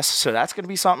Express, so that's going to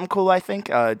be something cool, I think.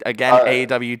 Again,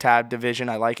 AEW Tab Division,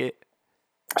 I like it.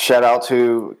 Shout out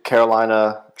to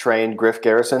Carolina-trained Griff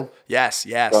Garrison. Yes.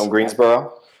 From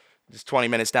Greensboro. Just 20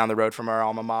 minutes down the road from our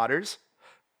alma maters.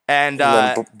 And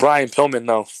Brian Pillman,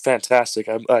 though, fantastic.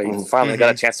 I finally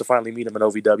got a chance to finally meet him at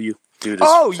OVW. Dude,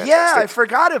 fantastic. Yeah, I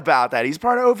forgot about that. He's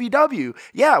part of OVW.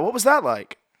 Yeah, what was that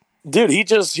like? Dude,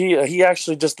 he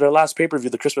actually just their last pay-per-view,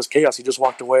 the Christmas Chaos, he just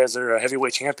walked away as their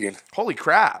heavyweight champion. Holy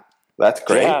crap. That's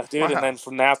great. Yeah, dude, wow. And then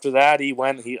from after that, he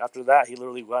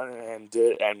literally went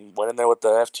and went in there with the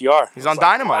FTR. He's on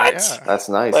Dynamite. Yeah. That's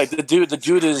nice. Like the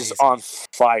dude is on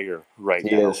fire right now.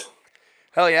 He is.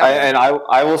 Hell yeah.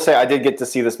 I will say I did get to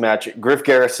see this match. Griff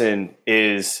Garrison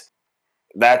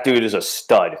that dude is a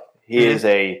stud. He is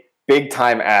a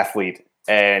big-time athlete,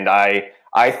 and I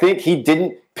think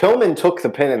Pillman took the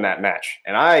pin in that match.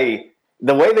 And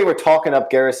the way they were talking up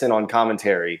Garrison on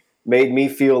commentary made me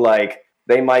feel like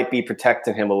they might be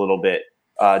protecting him a little bit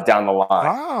down the line.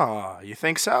 Oh, you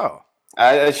think so?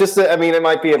 It's just, it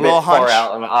might be a bit far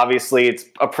out. I mean, obviously, it's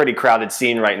a pretty crowded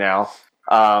scene right now.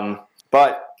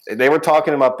 But they were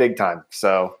talking him up big time.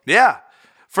 So yeah.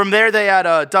 From there, they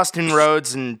had Dustin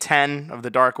Rhodes and 10 of the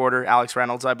Dark Order, Alex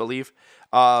Reynolds, I believe.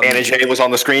 Anna Jay was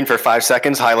on the screen for 5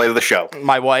 seconds, highlight of the show.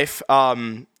 My wife.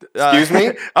 Excuse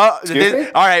me? Excuse me?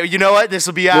 All right, you know what? This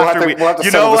will be after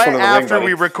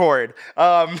we record.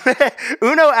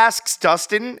 Uno asks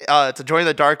Dustin to join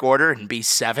the Dark Order and be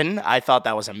 7. I thought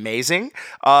that was amazing.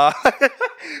 A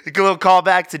little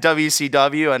callback to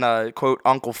WCW and quote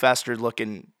Uncle Fester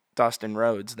looking Dustin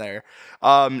Rhodes there.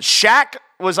 Shaq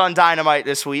was on Dynamite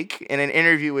this week in an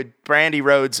interview with Brandy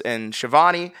Rhodes and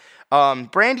Shivani.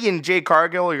 Brandy and Jade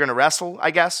Cargill are going to wrestle,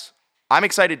 I guess. I'm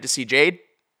excited to see Jade.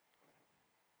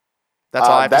 That's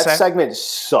all I have to say. That segment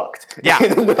sucked. Yeah,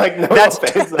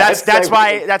 that's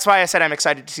why I said I'm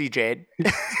excited to see Jade.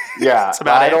 Yeah,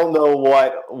 I don't know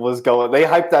what was going. They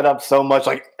hyped that up so much,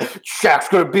 like Shaq's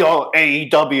going to be on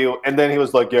AEW, and then he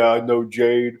was like, "Yeah, I know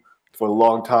Jade for a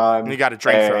long time." And he got a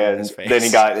drink thrown in his face. Then he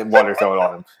got water thrown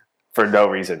on him for no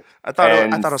reason. I thought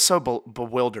it was so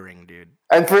bewildering, dude.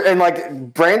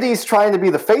 And Brandy's trying to be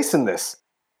the face in this.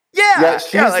 Yeah,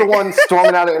 she's the one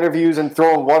storming out of interviews and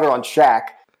throwing water on Shaq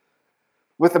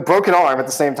with a broken arm at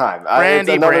the same time. It's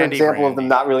another example of them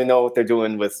not really know what they're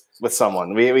doing with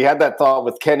someone. We had that thought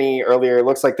with Kenny earlier. It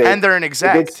looks like and they're an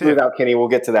exec they did smooth out Kenny. We'll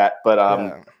get to that, but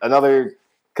another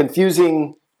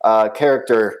confusing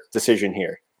character decision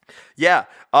here. Yeah,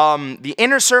 the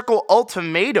Inner Circle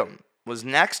Ultimatum was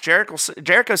next. Jericho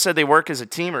said they work as a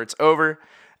team or it's over.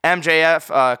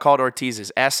 MJF called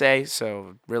Ortiz's essay,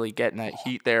 so really getting that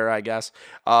heat there, I guess.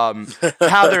 How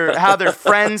they're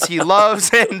friends, he loves,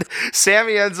 and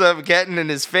Sammy ends up getting in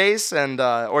his face, and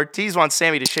Ortiz wants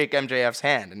Sammy to shake MJF's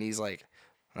hand, and he's like,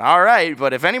 all right,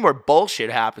 but if any more bullshit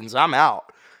happens, I'm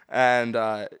out. And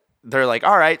they're like,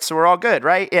 all right, so we're all good,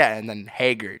 right? Yeah, and then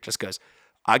Hager just goes,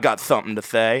 I got something to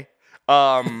say.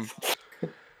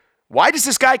 Why does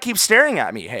this guy keep staring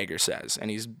at me, Hager says.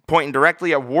 And he's pointing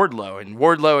directly at Wardlow. And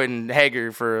Wardlow and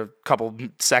Hager, for a couple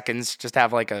seconds, just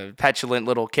have like a petulant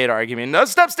little kid argument. No,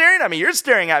 stop staring at me. You're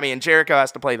staring at me. And Jericho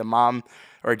has to play the mom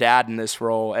or dad in this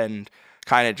role and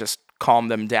kind of just calm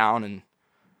them down. And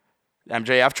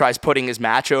MJF tries putting his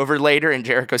match over later, and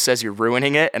Jericho says, you're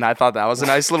ruining it. And I thought that was a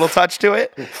nice little touch to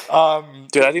it.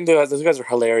 Dude, I think those guys are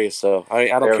hilarious, so I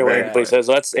don't care what anybody says.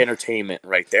 That's entertainment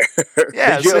right there.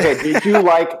 Yeah. Did you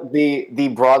like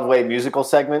the Broadway musical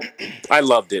segment? I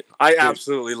loved it. I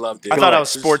absolutely loved it. I thought it was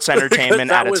sports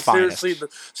entertainment at its finest. That was seriously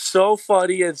so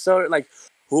funny and so, like,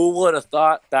 who would have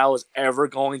thought that was ever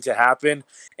going to happen?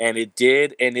 And it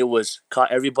did, and it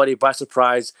caught everybody by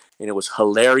surprise, and it was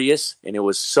hilarious, and it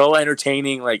was so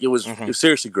entertaining. Like, it was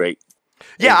seriously great.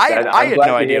 Yeah, I had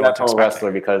no idea what to expect.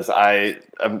 Wrestler because I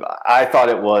thought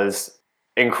it was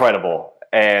incredible,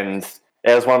 and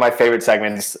It was one of my favorite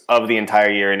segments of the entire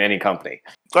year in any company.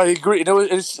 I agree.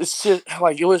 It's just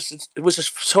like it was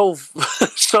just so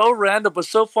so random, but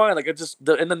so fun. Like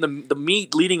and then the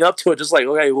meat leading up to it, just like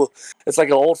okay, well, it's like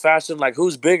an old fashioned like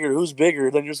who's bigger?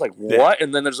 And then you're just like what?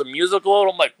 And then there's a musical, and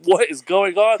I'm like, what is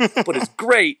going on? But it's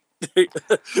great.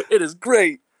 It is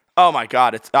great. Oh my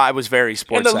god, I was very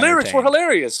sports. And the lyrics were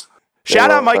hilarious.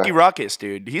 Shout out Mikey Ruckus,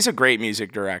 dude. He's a great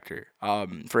music director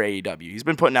for AEW. He's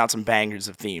been putting out some bangers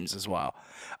of themes as well.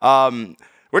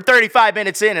 We're 35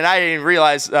 minutes in, and I didn't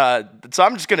realize, so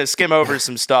I'm just going to skim over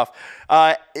some stuff.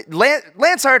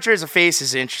 Lance Archer as a face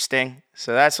is interesting,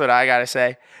 so that's what I got to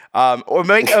say.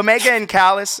 Omega and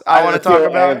Callis, I want to talk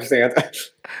about. I understand.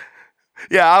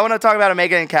 Yeah, I want to talk about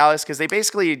Omega and Callis because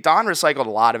Don recycled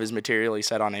a lot of his material he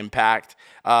said on Impact.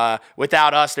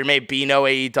 Without us, there may be no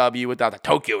AEW. Without the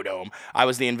Tokyo Dome, I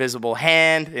was the invisible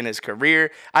hand in his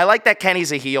career. I like that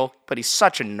Kenny's a heel, but he's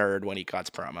such a nerd when he cuts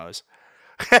promos.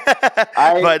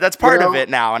 But that's part of it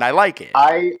now, and I like it.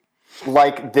 I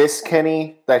like this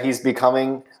Kenny that he's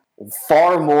becoming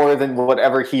far more than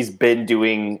whatever he's been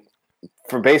doing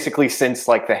for basically since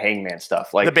like the Hangman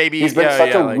stuff. Like the baby, he's been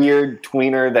such a weird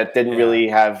tweener that didn't really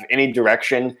have any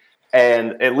direction.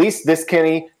 And at least this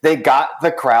Kenny, they got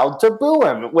the crowd to boo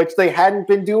him, which they hadn't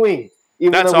been doing.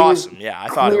 Even That's though awesome. He was I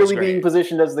thought it was clearly great. being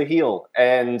positioned as the heel,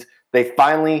 and they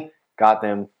finally got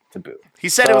them to boo. He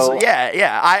said it was,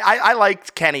 I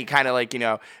liked Kenny kind of like,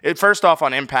 first off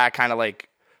on Impact, kind of like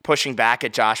pushing back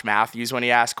at Josh Matthews when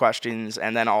he asked questions,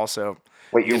 and then also.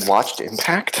 Wait, you watched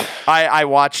Impact? I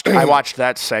watched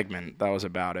that segment. That was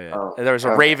about it. There was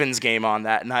a Ravens game on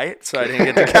that night, so I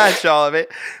didn't get to catch all of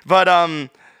it. But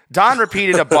Don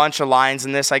repeated a bunch of lines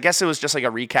in this. I guess it was just like a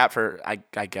recap for,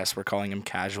 I guess we're calling them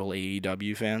casual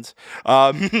AEW fans.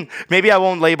 Maybe I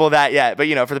won't label that yet, but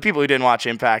for the people who didn't watch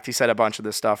Impact, he said a bunch of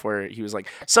this stuff where he was like,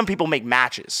 some people make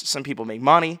matches, some people make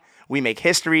money, we make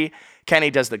history. Kenny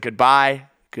does the goodbye,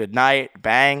 good night,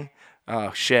 bang.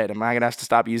 Oh shit! Am I gonna have to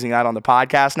stop using that on the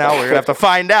podcast now? We're gonna have to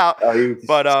find out.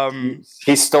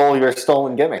 He stole your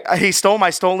stolen gimmick. He stole my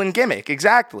stolen gimmick,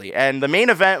 exactly. And the main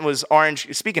event was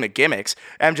Orange. Speaking of gimmicks,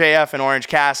 MJF and Orange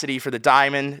Cassidy for the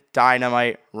Diamond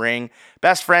Dynamite ring.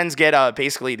 Best friends get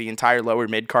basically the entire lower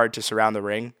mid card to surround the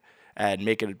ring and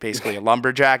make it basically a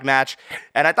lumberjack match.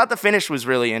 And I thought the finish was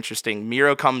really interesting.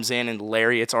 Miro comes in and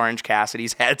lariats Orange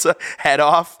Cassidy's head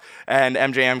off, and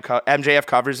MJF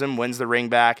covers him, wins the ring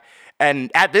back.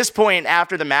 And at this point,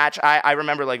 after the match, I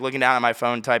remember like looking down at my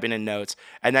phone, typing in notes,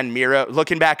 and then Miro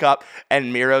looking back up,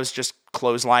 and Miro's just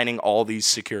clotheslining all these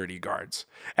security guards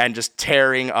and just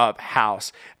tearing up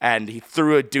house. And he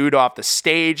threw a dude off the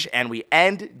stage, and we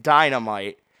end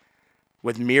Dynamite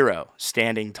with Miro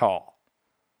standing tall.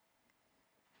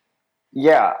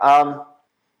 Yeah,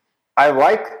 I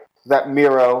like that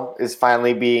Miro is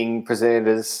finally being presented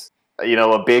as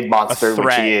a big monster,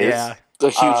 which he is. Yeah. A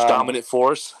huge dominant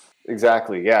force.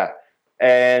 Exactly, yeah.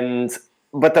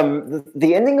 But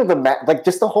the ending of the match, like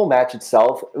just the whole match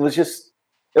itself, it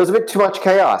was a bit too much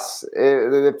chaos.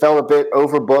 It felt a bit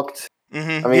overbooked.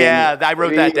 Mm-hmm. I mean, I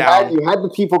wrote that down. You had the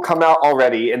people come out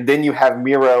already, and then you have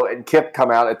Miro and Kip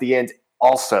come out at the end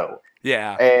also.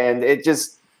 Yeah. And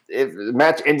the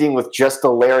match ending with just a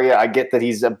lariat. I get that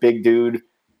he's a big dude,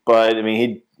 but I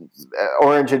mean,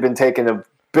 Orange had been taking a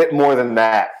bit more than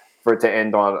that for it to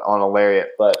end on a lariat,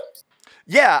 but.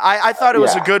 Yeah, I thought it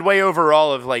was a good way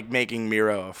overall of like making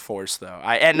Miro a force, though.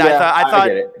 I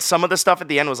thought some of the stuff at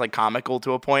the end was like comical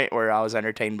to a point where I was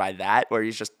entertained by that, where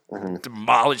he's just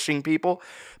demolishing people.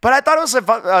 But I thought it was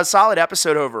a solid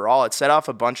episode overall. It set off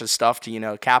a bunch of stuff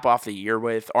to cap off the year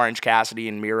with Orange Cassidy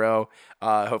and Miro.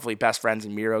 Hopefully, Best Friends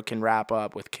and Miro can wrap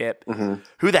up with Kip. Mm-hmm.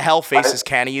 Who the hell faces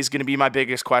Kenny is going to be my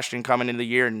biggest question coming into the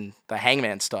year, and the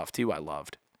Hangman stuff too. I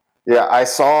loved. Yeah, I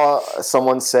saw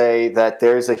someone say that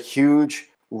there's a huge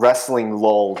wrestling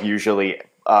lull usually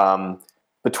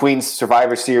between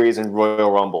Survivor Series and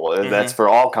Royal Rumble. Mm-hmm. That's for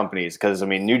all companies because, I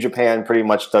mean, New Japan pretty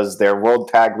much does their World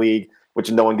Tag League,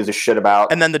 which no one gives a shit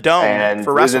about. And then the Dome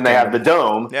for wrestling. And then they have the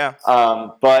Dome. Yeah.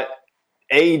 But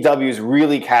AEW is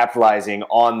really capitalizing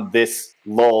on this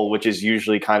lull, which is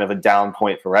usually kind of a down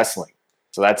point for wrestling.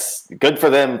 So that's good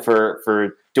for them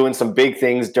for doing some big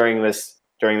things during this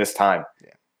time. Yeah.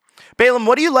 BAYLUM,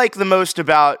 what do you like the most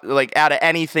about, like, out of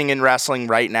anything in wrestling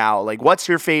right now? Like, what's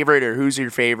your favorite or who's your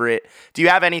favorite? Do you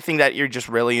have anything that you're just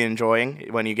really enjoying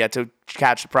when you get to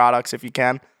catch the products if you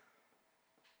can?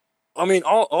 I mean,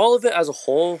 all of it as a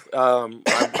whole,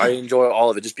 I enjoy all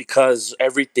of it just because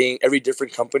every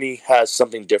different company has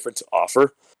something different to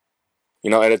offer.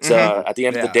 And it's at the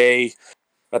end of the day,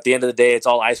 at the end of the day, it's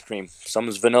all ice cream.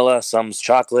 Some's vanilla, some's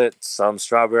chocolate, some's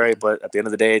strawberry, but at the end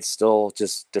of the day, it's still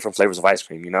just different flavors of ice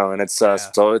cream, And it's so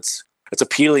it's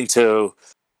appealing to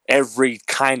every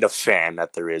kind of fan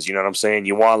that there is. You know what I'm saying?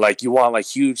 You want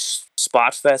huge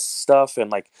spot fest stuff and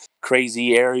like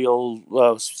crazy aerial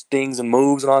things and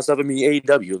moves and all that stuff. I mean,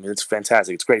 AEW. I mean, it's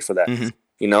fantastic. It's great for that. Mm-hmm.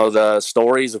 The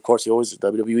stories, of course,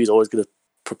 WWE is always going to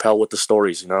propel with the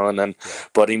stories, and then,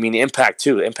 but I mean, Impact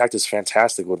too. Impact is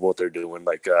fantastic with what they're doing.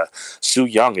 Like Sue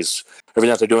Young is everything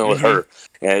that they're doing with her,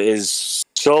 and it is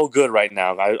so good right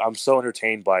now. I'm so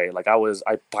entertained by it. Like I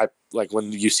like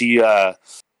when you see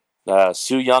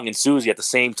Sue Young and Susie at the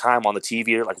same time on the TV,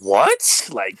 you're like, what?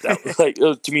 Like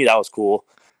that, to me that was cool.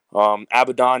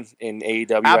 Abaddon in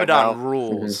AEW. Abaddon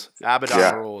rules.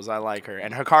 Abaddon rules. I like her,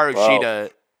 and Hikaru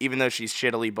Shida, even though she's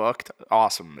shittily booked,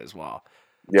 awesome as well.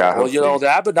 Yeah, well,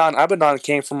 the Abaddon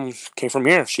came from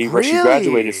here. She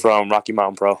graduated from Rocky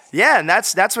Mountain Pro. Yeah, and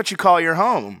that's what you call your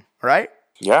home, right?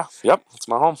 Yeah, yep, it's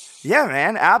my home. Yeah,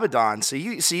 man, Abaddon. So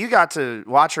you got to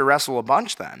watch her wrestle a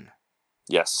bunch then.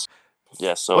 Yes.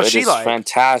 So it is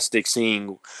fantastic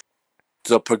seeing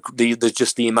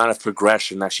the amount of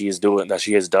progression that she has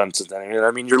done since then.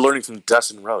 I mean, you're learning from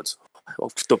Dustin Rhodes. One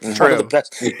of the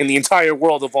best in the entire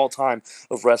world of all time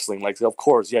of wrestling. Like, of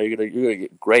course, you're gonna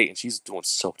get great, and she's doing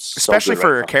so especially good for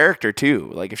right her now. character too.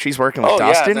 Like if she's working with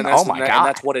Dustin, God, and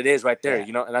that's what it is right there.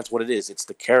 And that's what it is. It's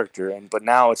the character, but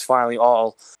now it's finally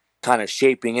all kind of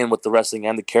shaping in with the wrestling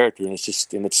and the character, and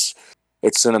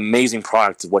it's an amazing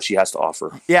product of what she has to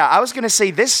offer. Yeah, I was gonna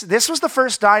say this was the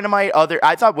first Dynamite.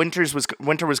 I thought Winter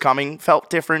was coming felt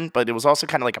different, but it was also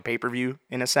kind of like a pay-per-view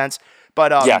in a sense.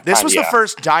 But this was the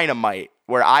first Dynamite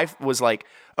where I was like,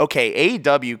 okay,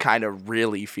 AEW kind of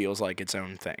really feels like its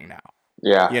own thing now.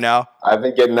 Yeah, I've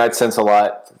been getting that sense a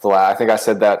lot. I think I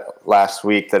said that last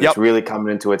week that it's really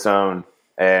coming into its own,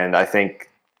 and I think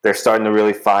they're starting to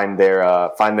really find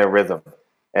their rhythm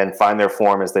and find their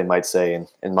form, as they might say,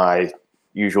 in my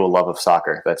usual love of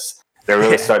soccer. They're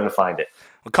really starting to find it.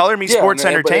 Well, color me sports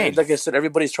entertained. Like I said,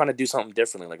 everybody's trying to do something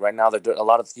differently. Like right now, they're doing a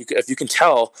lot of. If you can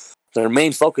tell, their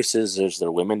main focus is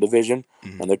their women division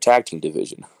and their tag team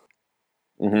division.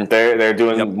 Mm-hmm. They're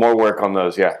doing more work on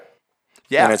those. Yeah.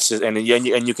 And it's just, and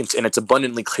it's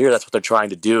abundantly clear that's what they're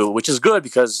trying to do, which is good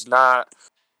because not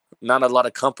a lot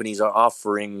of companies are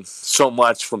offering so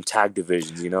much from tag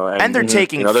divisions, and they're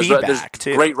taking feedback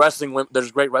too. Great wrestling.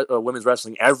 There's great women's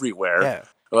wrestling everywhere. Yeah.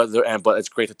 But it's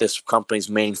great that this company's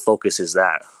main focus is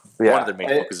that. Yeah. One of their main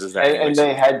focuses is that. And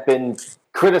they had been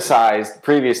criticized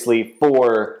previously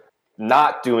for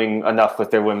not doing enough with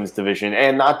their women's division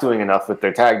and not doing enough with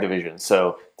their tag division.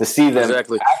 So to see them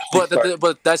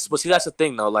but that's the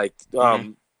thing though. Like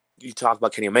you talk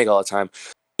about Kenny Omega all the time.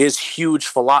 His huge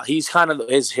he's kind of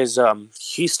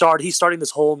he's starting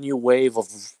this whole new wave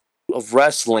of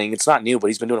wrestling. It's not new, but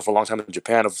he's been doing it for a long time in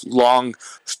Japan, of long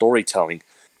storytelling,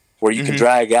 where you can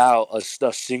drag out a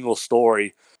single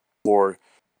story for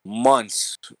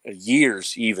months,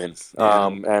 years, even.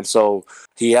 And so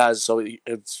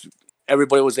it's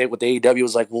everybody was with AEW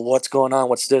was like, well, what's going on?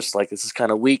 What's this? Like, this is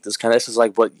kind of weak. This is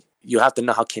like, but you have to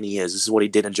know how Kenny is. This is what he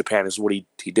did in Japan. This is what he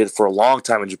did for a long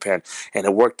time in Japan. And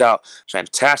it worked out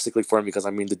fantastically for him because, I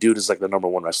mean, the dude is like the number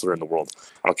one wrestler in the world.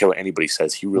 I don't care what anybody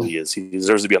says. He really is. He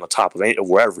deserves to be on the top of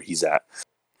wherever he's at.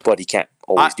 But he can't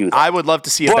always do that. I would love to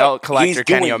see a belt collector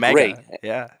Kenny Omega. Great.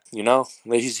 Yeah.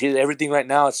 He's everything right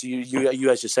now. It's you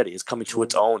guys just said it. It's coming to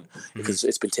its own because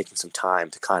it's been taking some time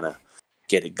to kind of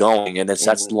get it going. And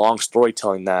that's long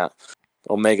storytelling that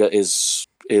Omega is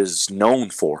known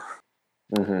for.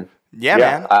 Mm-hmm. Yeah,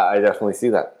 man. I definitely see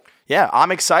that. Yeah,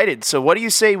 I'm excited. So what do you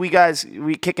say we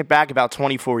kick it back about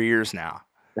 24 years now?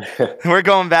 We're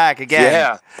going back again.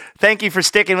 Yeah. Thank you for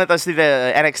sticking with us through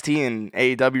the NXT and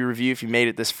AEW review if you made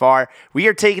it this far. We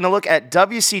are taking a look at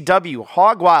WCW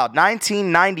Hog Wild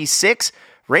 1996,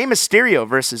 Rey Mysterio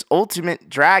versus Ultimate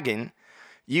Dragon.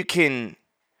 You can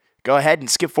go ahead and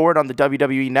skip forward on the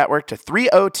WWE Network to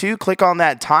 3:02. Click on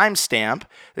that timestamp.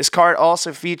 This card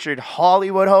also featured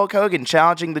Hollywood Hulk Hogan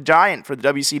challenging the Giant for the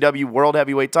WCW World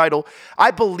Heavyweight title. I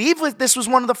believe this was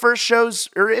one of the first shows,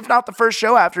 or if not the first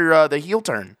show after the heel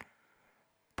turn.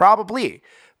 Probably,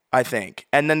 I think.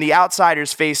 And then the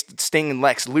Outsiders faced Sting and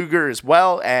Lex Luger as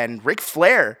well, and Ric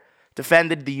Flair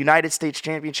defended the United States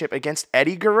Championship against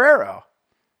Eddie Guerrero.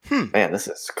 Man, this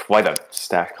is quite a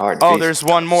stacked card. Oh, there's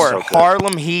one more. So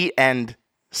Harlem Heat and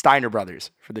Steiner Brothers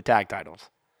for the tag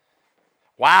titles.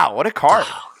 Wow, what a card.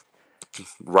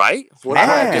 Right?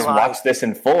 I just watch this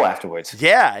in full afterwards.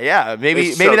 Yeah.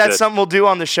 Maybe that's something we'll do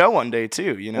on the show one day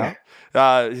too,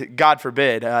 God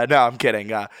forbid. No, I'm kidding.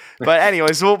 But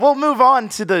anyways, we'll move on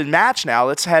to the match now.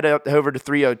 Let's head over to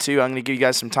 302. I'm going to give you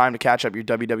guys some time to catch up your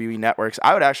WWE networks.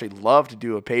 I would actually love to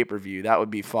do a pay-per-view. That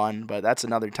would be fun, but that's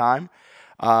another time.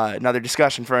 Another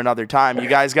discussion for another time. You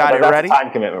guys got it ready? That's a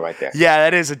time commitment right there. Yeah,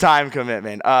 that is a time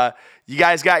commitment. You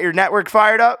guys got your network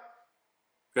fired up?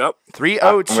 Yep.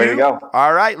 302. I'm ready to go.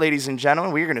 All right, ladies and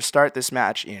gentlemen, we're going to start this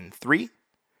match in 3,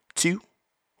 2,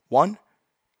 1,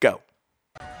 go.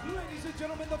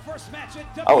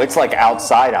 Oh, it's like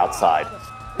outside.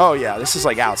 Oh, yeah, this is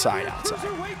like outside.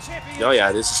 Oh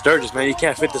yeah, this is Sturgis, man. You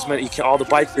can't fit this many. All the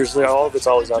bikers, all of it's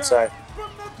always outside.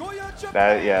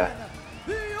 Yeah.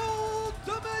 The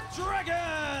Ultimate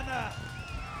Dragon.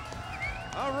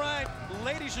 All right,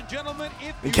 ladies and gentlemen.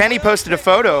 And Kenny posted a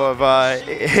photo of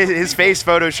his face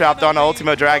photoshopped on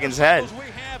Ultimo Dragon's head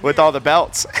with all the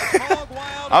belts.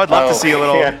 I would love to see a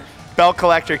little belt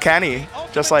collector Kenny,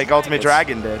 just like Ultimate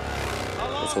Dragon did.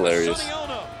 That's hilarious.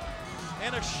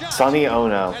 Sonny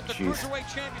Ono. Jeez.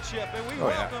 Oh,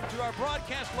 yeah.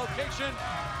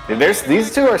 Dude,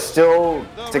 these two are still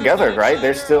together, right?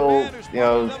 They're still,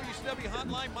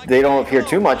 they don't appear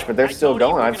too much, but they're still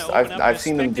going. I've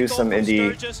seen them do some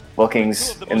indie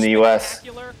bookings in the U.S.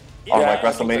 on like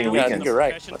WrestleMania weekends.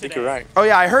 I think you're right. Oh,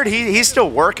 yeah, I heard he's still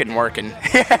working.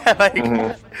 Yeah, like,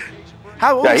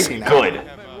 how old is he now? Good.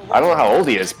 I don't know how old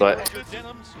he is, but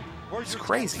It's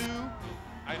crazy.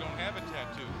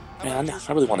 Man,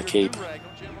 I really want a cape.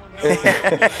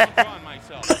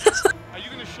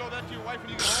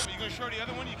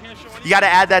 You got to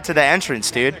add that to the entrance,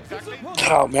 dude.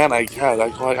 Oh man, I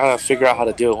gotta figure out how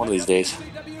to do it one of these days.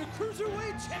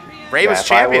 Rey was if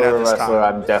champion I at were a this wrestler,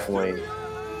 time. I'm definitely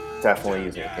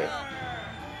using a cape.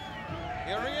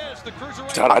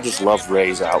 God, I just love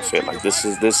Rey's outfit. Like this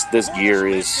gear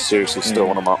is seriously still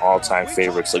one of my all-time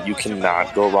favorites. Like you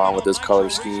cannot go wrong with this color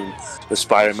scheme, the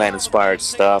Spider-Man inspired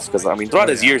stuff. Because I mean, throughout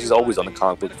his years, he's always on the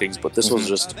comic book things, but this was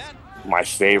just my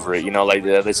favorite. Like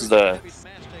this is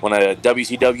when a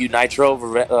WCW Nitro,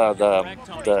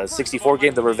 the 64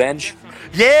 game, The Revenge.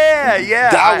 Yeah.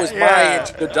 That was my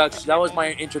introduction. That was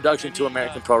my introduction to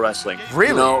American pro wrestling.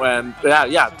 Really? And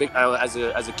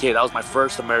as a kid, that was my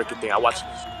first American thing. I watched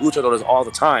luchadores all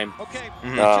the time,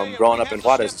 growing up in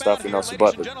Juarez and stuff. So,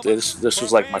 but this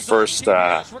was like my first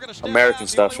American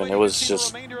stuff, and it was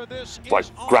just like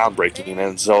groundbreaking.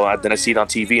 And so then I see it on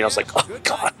TV, and I was like, oh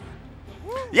god.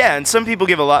 Yeah, and some people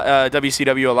give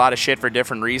WCW a lot of shit for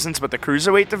different reasons, but the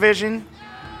Cruiserweight division,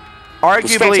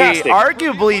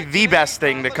 arguably the best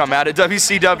thing to come out of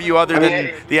WCW other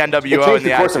than the NWO and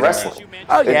the course of wrestling.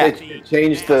 Oh, yeah. It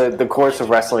changed the course of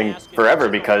wrestling forever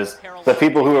because the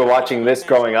people who were watching this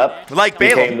growing up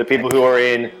became the people who were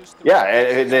in,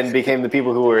 and then became the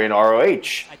people who were in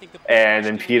ROH and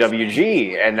in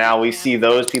PWG, and now we see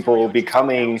those people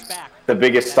becoming the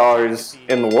biggest stars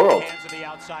in the world.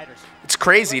 It's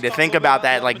crazy to think about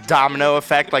that, like, domino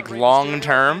effect, like, long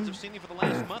term.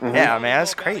 Yeah, man,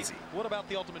 that's crazy. What about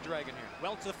the Ultimate Dragon here?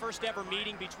 Well, it's the first ever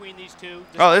meeting between these two.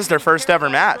 Oh, this is their first ever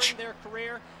match.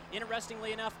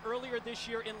 Interestingly enough, earlier this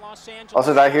year in Los Angeles.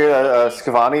 Also, did I hear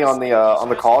Scavani on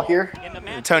the call here?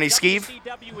 Tony Skeeve.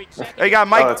 Oh, you got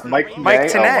Mike. Oh, it's Mike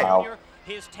Tenay. Oh, wow.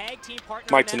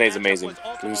 Mike Tenay's amazing.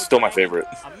 He's still my favorite.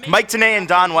 Mike Tenay and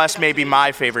Don West may be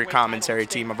my favorite commentary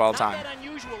team of all time,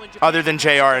 other than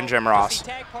JR and Jim Ross.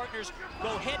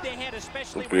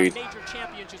 Agreed.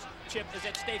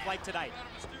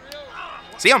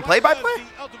 Is he on play-by-play?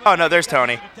 Oh, no, there's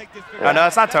Tony. Oh, no,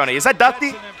 it's not Tony. Is that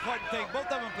Dusty?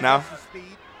 No.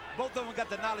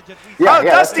 Yeah,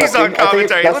 Dusty's on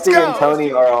commentary. Let's Dusty go. and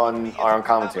Tony are on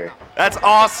commentary. That's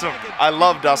awesome. I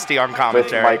love Dusty on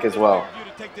commentary. With Mike as well.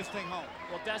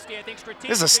 This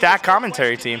is a stacked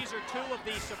commentary team. These are two of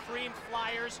the supreme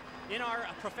flyers in our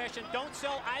profession. Don't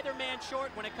sell either man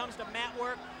short when it comes to mat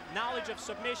work. Knowledge of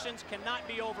submissions cannot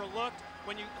be overlooked.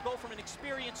 When you go from an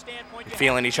experience standpoint,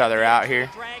 feeling each other out here.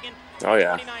 Oh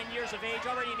yeah. 29 years of age,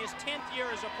 already in his 10th year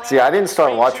as a pro. See, I didn't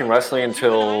start watching wrestling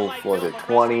until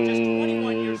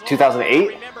 2008?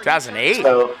 2008?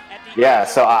 So, yeah,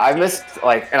 so I missed,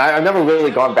 and I've never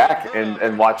really gone back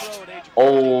and watched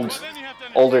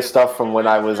older stuff from when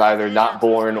I was either not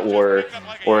born or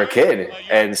a kid.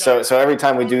 And so every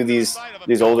time we do these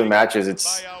older matches,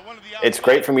 it's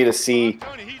great for me to see,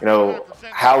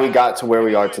 how we got to where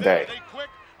we are today.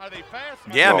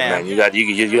 Yeah, man. You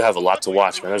have a lot to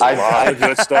watch, man. There's a lot of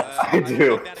good stuff. I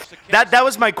do. That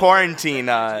was my quarantine,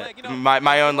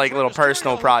 my own little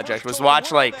personal project, was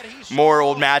watch more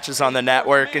old matches on the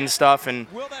network and stuff. And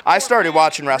I started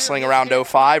watching wrestling around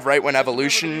 2005, right when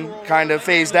Evolution kind of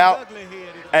phased out.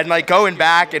 And like going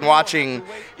back and watching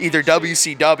either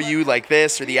WCW like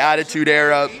this or the Attitude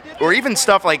Era, or even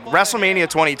stuff like WrestleMania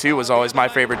 22 was always my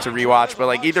favorite to rewatch. But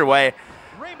like either way,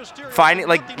 finding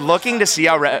like looking to see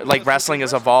how like wrestling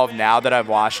has evolved now that I've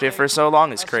watched it for so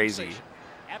long is crazy.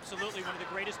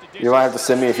 You might have to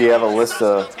send me, if you have a list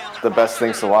of the best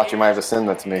things to watch, you might have to send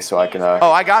that to me so I can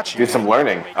Oh, I got you. do some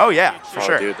learning. Oh yeah, for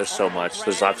sure. Dude, there's so much.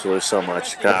 There's absolutely so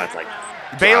much. God, like.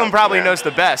 BAYLUM probably man. knows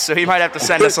the best, so he might have to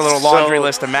send us a little laundry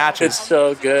list of matches. It's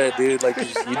so good, dude. Like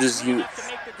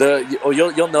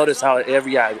you'll notice how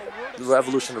every the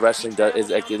evolution of wrestling does is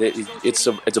like it's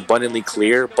abundantly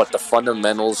clear, but the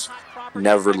fundamentals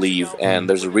never leave, and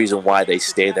there's a reason why they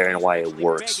stay there and why it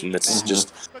works. And it's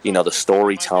just the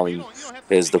storytelling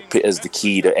is the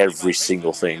key to every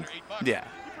single thing. Yeah.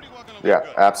 Yeah,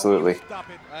 absolutely.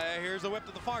 Here's the whip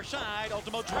to the far side.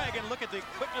 Ultimo Dragon, look at the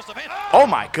quickness of it. Oh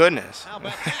my goodness.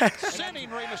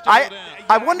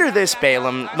 I wonder this,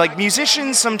 BAYLUM. Like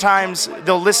musicians sometimes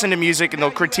they'll listen to music and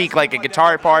they'll critique like a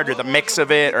guitar part or the mix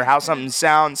of it or how something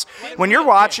sounds. When you're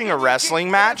watching a wrestling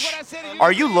match,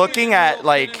 are you looking at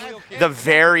like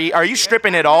are you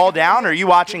stripping it all down, or are you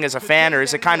watching as a fan, or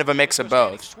is it kind of a mix of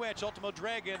both?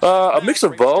 A mix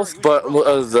of both, but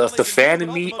the fan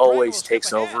in me always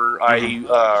takes over. I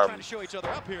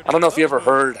don't know if you ever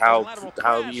heard how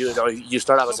you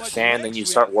start out as a fan, then you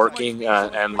start working,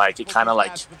 and like it kind of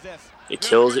like it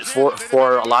kills it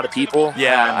for a lot of people.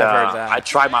 Yeah, and, I've heard that. I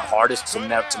try my hardest to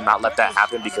not let that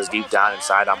happen, because deep down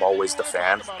inside I'm always the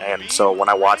fan, and so when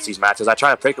I watch these matches, I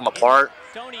try to pick them apart.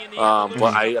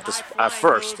 But at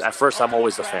first I'm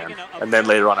always the fan, and then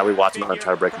later on I rewatch them and I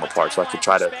try to break them apart, so I could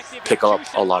try to pick up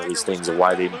a lot of these things and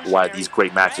why these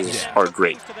great matches are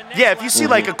great. Yeah, if you see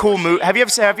like a cool move, have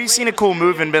you seen a cool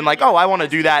move and been like, oh, I want to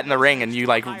do that in the ring, and you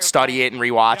like study it and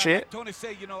rewatch it? I'm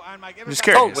just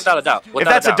curious. Oh, without a doubt. If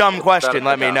that's a dumb question,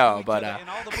 let me know. But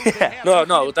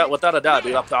no, without a doubt,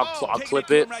 dude. I'll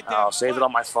clip it, I'll save it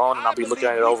on my phone, and I'll be looking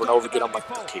at it over and over again. I'm like,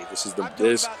 okay, this is the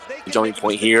jumping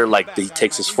point here. Like he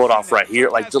takes his foot off right here,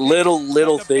 like the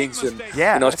little things, and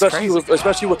especially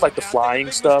with like the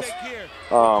flying stuff.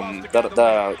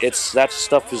 That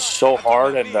stuff is so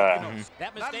hard, and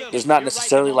there's not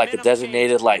necessarily like a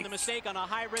designated like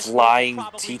flying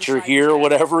teacher here or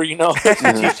whatever,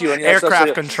 to teach you any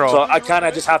aircraft control. So I kind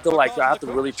of just have to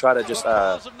really try to just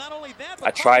I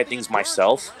try things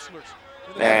myself,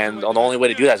 and the only way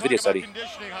to do that is video study.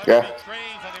 Yeah,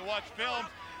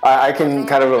 I can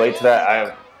kind of relate to that.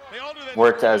 I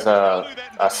worked as a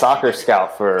soccer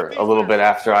scout for a little bit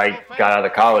after I got out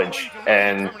of college,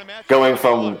 and going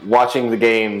from watching the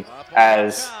game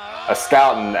as a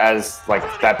scout and as like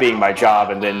that being my job,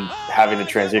 and then having to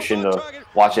transition to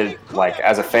watch it like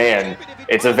as a fan,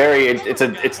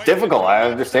 it's difficult. I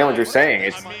understand what you're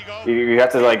saying. You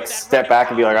have to like step back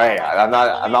and be like, hey, I'm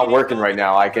not working right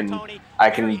now. I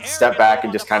can step back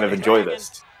and just kind of enjoy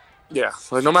this. Yeah,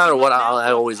 like no matter what,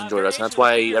 I always enjoy wrestling. That's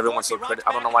why everyone's so critical.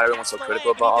 I don't know why everyone's so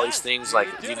critical about all these things. Like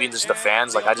even just the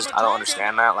fans, like I don't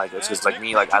understand that. Like it's just like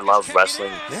me. Like I love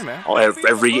wrestling. Yeah, man.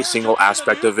 Every single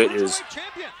aspect of it is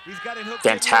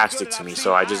fantastic to me.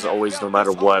 So I just always, no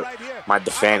matter what,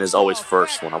 the fan is always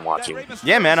first when I'm watching.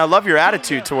 Yeah, man. I love your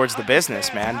attitude towards the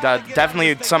business, man.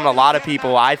 Definitely something a lot of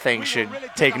people I think should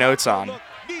take notes on.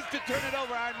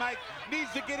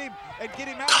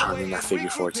 I mean, that figure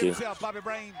four too.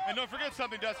 And don't forget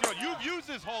something, Dusty. You've used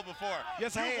this hole before.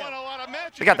 Yes, I have. Won a lot of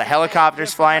matches. They got the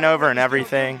helicopters flying over and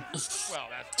everything.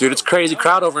 Dude, it's crazy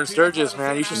crowd over in Sturgis,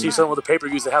 man. You should see some of the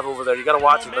pay-per-views they have over there. You gotta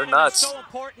watch them. They're nuts.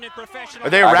 Are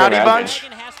they a rowdy bunch?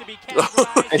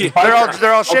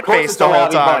 They're all shit-faced the whole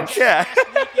time. Yeah.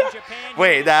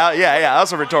 Wait, that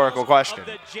was a rhetorical question.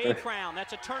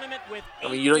 I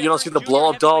mean, you don't see the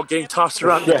blow-up doll getting tossed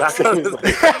around the back of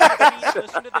the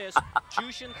Listen to this.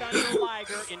 Jushin Thunder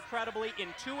Liger, incredibly, in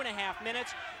 2.5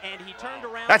 minutes, and he turned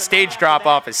around. That stage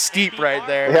drop-off is steep right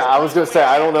there. Yeah, I was going to say,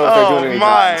 I don't know if they're doing any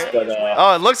drops,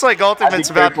 but it looks like Ultimate's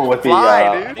about to with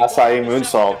fly, dude. Acai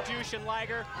moonsault. Jushin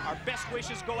Liger, our best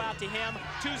wishes go out to him.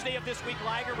 Tuesday of this week,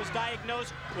 Liger was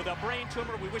diagnosed with a brain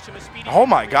tumor. We wish him a speedy. Oh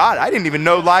my God, I didn't even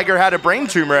know Liger had a brain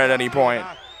tumor at any point.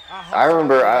 I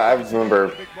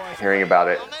remember hearing about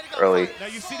it early.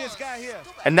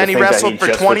 And then he wrestled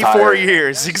for 24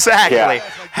 years. Exactly. Yeah.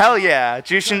 Hell yeah.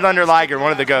 Jushin Thunder Liger,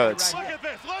 one of the GOATs.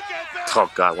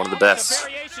 Oh, God, one of the best.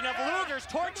 It's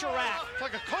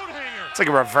like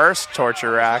a reverse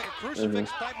torture rack. Mm-hmm.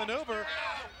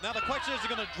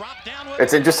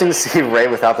 It's interesting to see Rey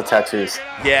without the tattoos.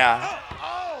 Yeah.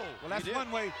 Well, that's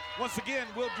one way. Once again,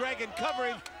 Will Dragon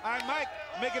covering. Iron Mike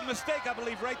making a mistake, I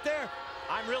believe, right there.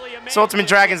 So Ultimate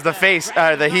Dragon's the face,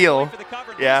 the heel.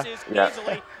 Yeah.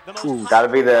 Got to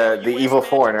be the evil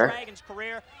foreigner.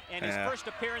 And his first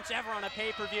appearance ever on a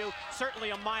pay-per-view, certainly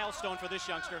a milestone for this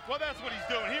youngster. Well, that's what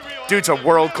he's doing. Dude's a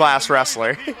world-class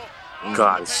wrestler.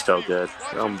 God, he's so good.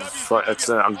 I'm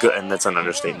good, and that's an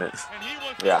understatement.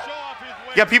 Yeah.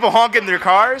 You got people honking their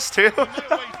cars, too.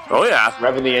 Oh, yeah.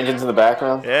 Revving the engines in the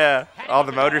background. Yeah, all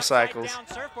the motorcycles.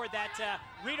 Surfboard that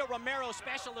Rito Romero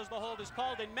special, as the hold is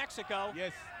called in Mexico.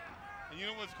 Yes. And you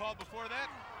know what's called before that?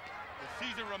 The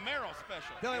Cesar Romero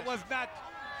special. No, it was not.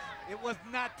 It was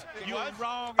not. You were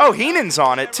wrong. Oh, Heenan's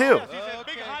on it, too. He said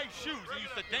big high shoes. He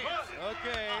used to dance.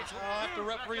 Okay, I'll have to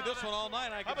referee this one all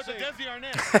night. How about the Desi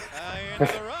Arnett?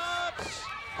 Interrupts.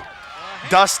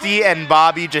 Dusty and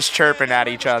Bobby just chirping at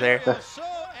each other. So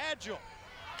agile.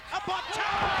 Up on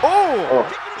top. Oh,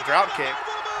 drop kick.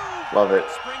 Love it.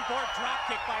 Springboard drop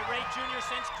kick by Ray Jr.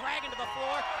 sends Dragon to the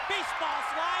floor. Baseball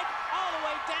slide all the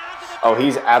way down to the. Oh,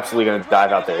 he's absolutely going to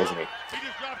dive out there, isn't he? He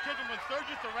just dropped kicked him with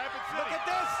Sturgis to Rapid City. Look at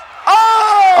this.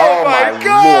 Oh my my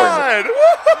God!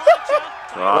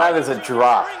 That is a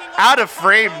drop. Out of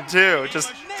frame, too.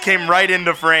 Just came right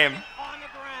into frame. On the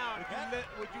ground.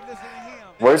 Would you listen to him?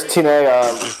 Where's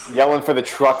Tine yelling for the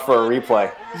truck for a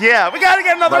replay? Yeah, we got to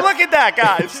get another look at that,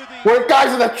 guys. Where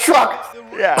guys in the truck?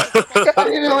 Yeah. I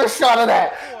need another shot of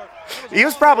that. He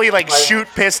was probably like shoot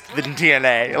pissed than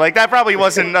TNA. Like that probably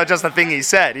wasn't just a thing he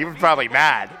said. He was probably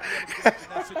mad.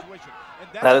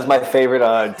 That is my favorite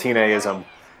Tine-ism.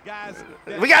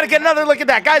 We got to get another look at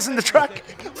that. Guys in the truck.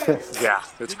 Yeah,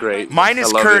 it's great. Mine is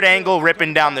I love Kurt it. Angle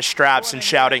ripping down the straps and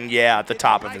shouting "yeah" at the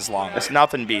top of his lungs.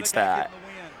 Nothing beats that.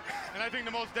 And I think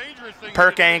the most dangerous thing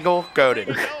Perk Angle, goated.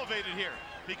 is elevated here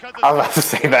because I was about to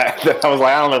say that. I was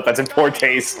like, I don't know if that's in poor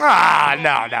taste. Ah,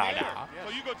 no.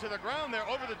 So you go to the ground there,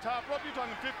 over the top rope, you're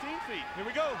talking 15 feet. Here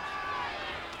we go.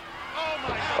 Oh my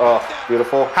God. Oh,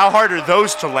 beautiful. How hard are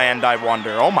those to land, I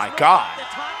wonder? Oh my God. The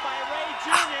top by Ray Jr.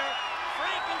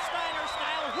 Frankensteiner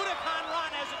style Huracan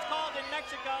run, as it's called in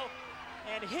Mexico.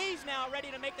 And he's now ready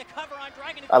to make the cover on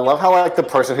Dragon. I love how like the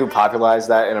person who popularized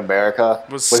that in America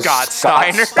Was Scott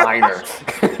Steiner.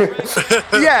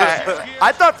 Yeah,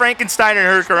 I thought Frankenstein and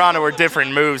Hurricanrana were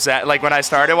different moves like when I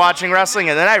started watching wrestling,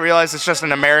 and then I realized it's just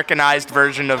an Americanized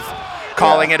version of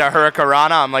calling it a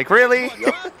Hurricanrana. I'm like, really?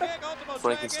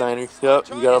 Frankensteiner. Yep,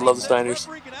 you gotta love the Steiners.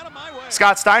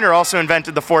 Scott Steiner also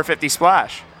invented the 450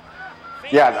 splash.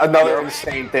 Yeah, another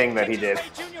insane thing that he did.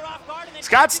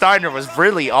 Scott Steiner was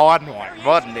really on one,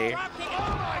 wasn't he?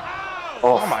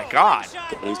 Oh my God.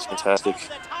 He's fantastic.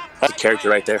 That's a character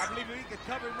right there.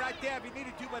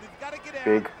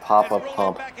 Big pop-up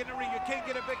pump.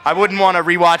 I wouldn't want to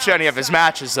rewatch any of his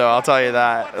matches, though, I'll tell you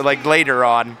that. Like later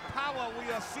on.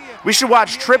 We should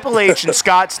watch Triple H and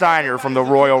Scott Steiner from the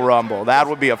Royal Rumble. That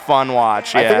would be a fun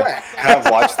watch, I think yeah. I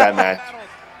have watched that match.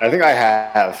 I think I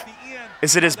have.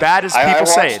 Is it as bad as I people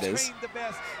say watched- it is?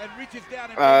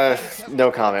 No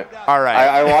comment. All right.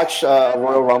 I watched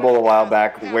Royal Rumble a while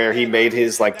back where he made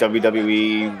his like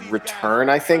WWE return,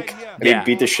 I think. And Yeah. he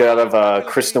beat the shit out of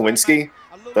Chris Nowinski,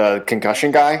 the concussion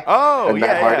guy. Oh, and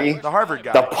Matt yeah, Hardy. the Harvard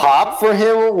guy. The pop for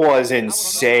him was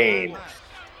insane.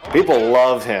 People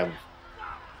loved him.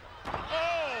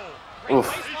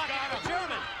 Oof. He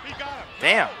got him.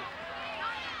 Damn.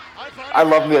 I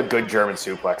love me a good German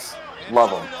suplex.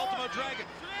 Love him.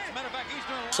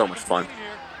 So much fun.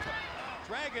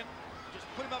 Dragon just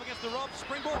put him up against the rope.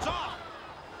 Springboard's off.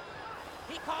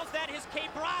 He calls that his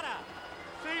quebrada.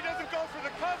 See, he doesn't go for the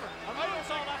cover.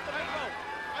 Moonsault off the big rope.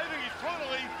 I think he's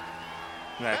totally.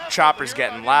 That chopper's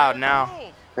getting loud now.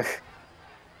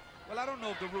 Well, I don't know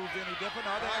if the rules any different.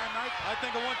 Are they? I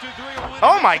think a 1, 2, 3. A win.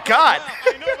 Oh my God.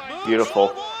 Beautiful.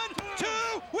 1, 2,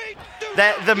 we do.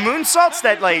 That the moonsaults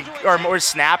that like are more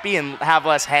snappy and have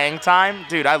less hang time,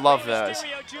 dude, I love those.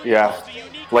 Yeah.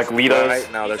 Like Lita's.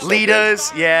 Right now, they're so Lita's,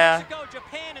 yeah. Mexico,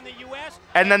 Japan, and the US.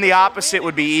 And then the opposite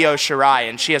would be Io Shirai,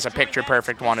 and she has a picture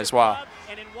perfect one as well.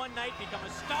 And in one night become a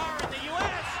star in the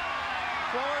US.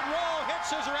 Forward roll, head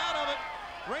scissor out of it.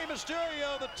 Rey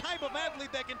Mysterio, the type of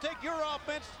athlete that can take your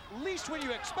offense, least when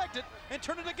you expect it, and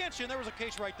turn it against you. And there was a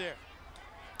case right there.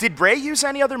 Did Ray use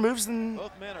any other moves than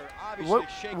Both men are obviously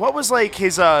shaking. what was like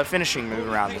his finishing move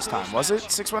around this time? Was it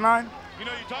 619? You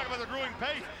know, you talk about the growing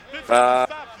pace. This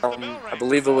stops at the bell I ring.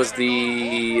 believe it was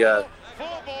the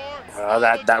Full bore.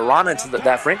 that run into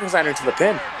that Frankensteiner into the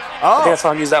pin. I think Oh, I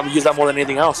saw him use that more than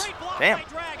anything else. Great block Damn. by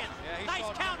Dragon. Nice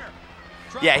counter.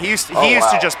 yeah, he used Oh, to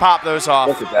wow. just pop those off.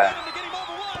 Look at that. To get him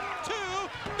over. 1,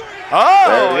 2, 3.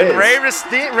 Oh, There it and Ray, is.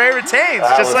 Ray retains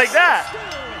That just was- like that.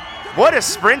 What a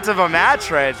sprint of a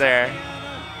match right there.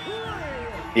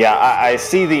 Yeah, I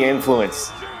see the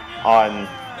influence on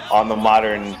on the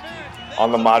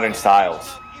modern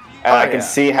styles. And I can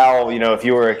see how, if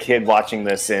you were a kid watching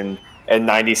this in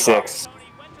 '96,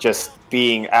 just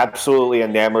being absolutely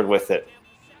enamored with it.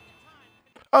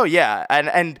 Oh yeah,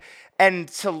 and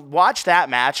to watch that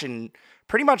match and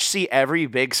pretty much see every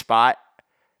big spot,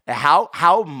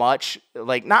 how much,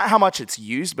 like, not how much it's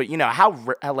used, but how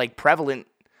like prevalent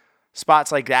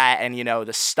spots like that, and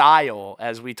the style,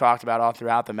 as we talked about all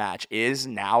throughout the match, is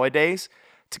nowadays.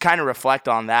 To kind of reflect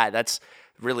on that, that's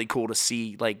really cool to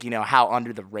see, like, how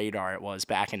under the radar it was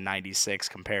back in '96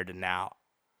 compared to now.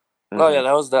 Oh yeah,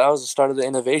 that was the start of the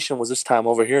innovation. Was this time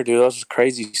over here, dude? That was just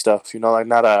crazy stuff. Like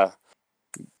not a.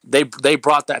 They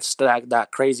brought that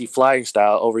crazy flying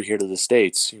style over here to the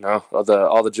States. All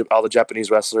the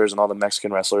Japanese wrestlers and all the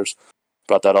Mexican wrestlers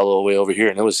brought that all the way over here,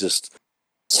 and it was just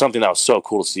something that was so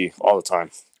cool to see all the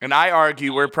time. And I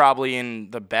argue we're probably in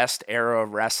the best era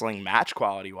of wrestling, match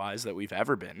quality wise, that we've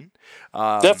ever been.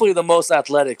 Definitely the most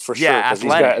athletic for sure. Yeah,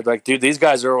 athletic. These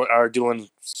guys are doing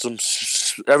some.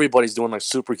 Everybody's doing like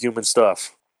superhuman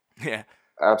stuff. Yeah,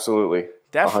 absolutely,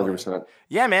 definitely, 100%.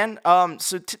 Yeah, man.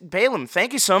 So BAYLUM,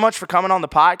 thank you so much for coming on the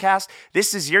podcast.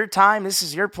 This is your time. This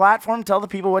is your platform. Tell the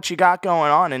people what you got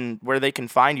going on and where they can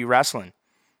find you wrestling.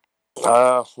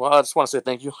 Well, I just want to say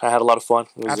thank you. I had a lot of fun.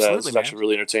 It was man. actually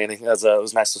really entertaining. It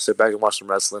was nice to sit back and watch some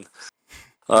wrestling.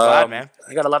 Glad, man.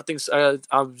 I got a lot of things.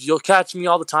 You'll catch me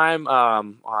all the time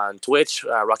on Twitch,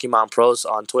 Rocky Mountain Pros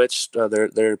on Twitch.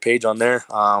 Their page on there.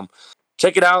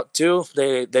 Check it out too.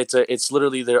 It's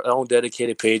literally their own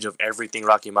dedicated page of everything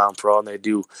Rocky Mountain Pro, and they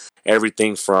do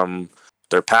everything from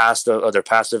their past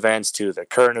events to their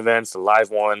current events, the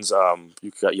live ones.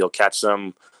 You'll catch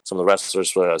some of the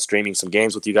wrestlers streaming some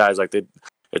games with you guys. Like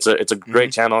it's a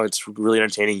great channel. It's really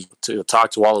entertaining to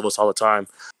talk to all of us all the time.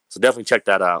 So definitely check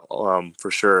that out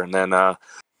for sure. And then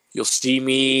you'll see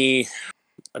me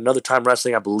another time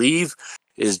wrestling, I believe,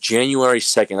 is January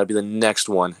 2nd. That'll be the next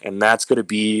one, and that's going to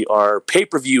be our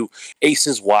pay-per-view,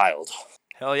 Aces Wild.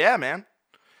 Hell yeah, man.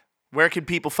 Where can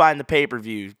people find the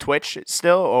pay-per-view? Twitch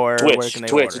still, or Twitch, where can they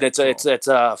Twitch. order? It's a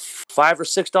 $5 or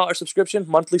 $6 subscription,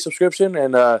 monthly subscription,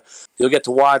 and you'll get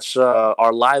to watch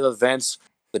our live events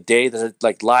the day that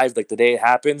the day it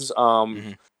happens.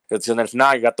 And then if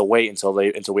not, you got to wait until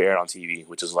we air it on TV,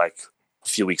 which is like a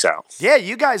few weeks out. Yeah,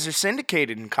 you guys are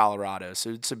syndicated in Colorado,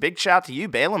 so it's a big shout to you,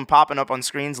 BAYLUM, popping up on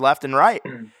screens left and right.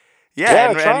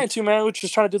 Yeah, trying to, man. We're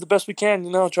just trying to do the best we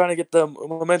can, trying to get the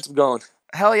momentum going.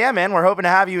 Hell yeah, man. We're hoping to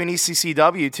have you in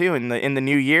ECCW, too, in the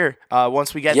new year,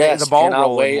 once we get the ball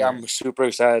rolling. I'm super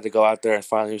excited to go out there and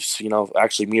finally,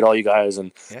 actually meet all you guys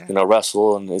and,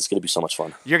 wrestle, and it's going to be so much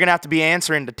fun. You're going to have to be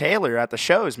answering to Taylor at the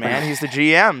shows, man. He's the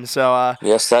GM, so...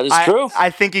 yes, that is true. I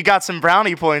think you got some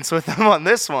brownie points with him on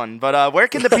this one, but where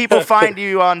can the people find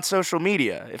you on social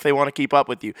media if they want to keep up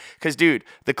with you? Because, dude,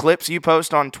 the clips you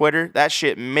post on Twitter, that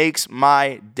shit makes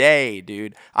my day,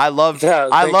 dude. I love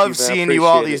seeing you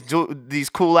all these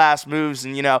cool ass moves,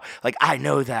 and I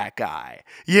know that guy.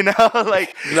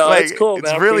 It's cool.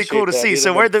 It's really cool to see.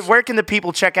 So where can the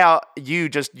people check out you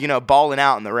just balling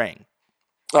out in the ring?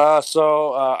 I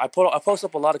post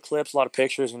up a lot of clips, a lot of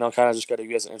pictures. Kind of just got to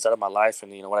get inside of my life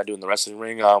and what I do in the wrestling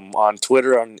ring. On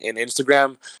Twitter and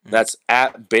Instagram, that's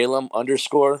at BAYLUM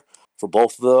 _ for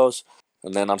both of those.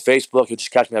 And then on Facebook, you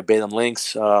just catch me at BAYLUM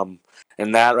LYNX.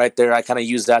 And that right there, I kind of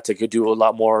use that to do a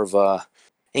lot more of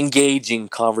engaging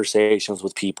conversations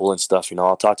with people and stuff.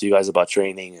 I'll talk to you guys about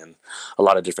training and a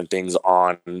lot of different things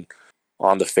on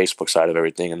the Facebook side of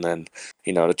everything. And then,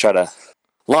 to try to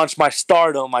launch my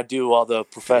stardom, I do all the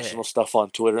professional stuff on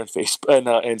Twitter and Facebook and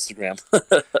Instagram.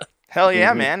 Hell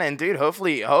yeah, man. And dude,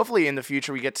 hopefully in the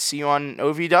future we get to see you on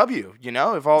OVW,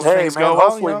 if all the things go well.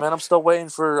 Hopefully, man. I'm still waiting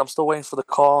for the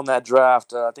call on that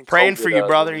draft. I think praying for you,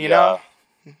 brother,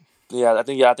 Yeah, I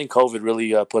think COVID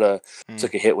really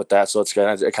took a hit with that, so it's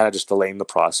kind of just delaying the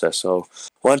process. So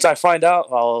once I find out,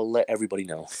 I'll let everybody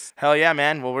know. Hell yeah,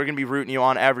 man. Well, we're going to be rooting you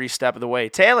on every step of the way.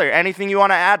 Taylor, anything you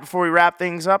want to add before we wrap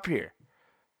things up here?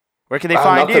 Where can they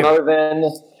find you? Nothing other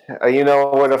than, you know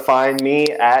where to find me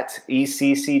at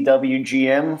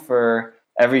ECCWGM for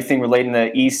everything relating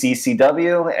to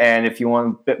ECCW. And if you want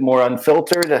a bit more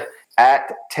unfiltered,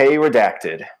 at Tay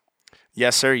Redacted.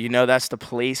 Yes, sir. That's the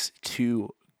place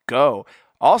to go.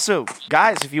 Also,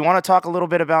 guys, if you want to talk a little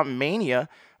bit about Mania,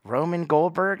 Roman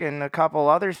Goldberg and a couple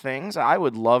other things, I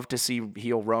would love to see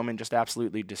heel Roman just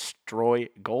absolutely destroy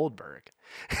Goldberg.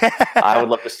 I would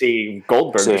love to see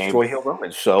Goldberg destroy heel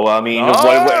Roman. So, I mean...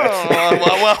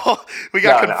 well, we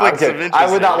got conflicts of interest. I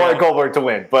would not want Goldberg to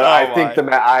win, but I think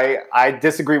I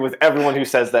disagree with everyone who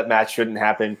says that match shouldn't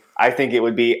happen. I think it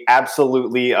would be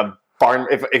absolutely a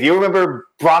If you remember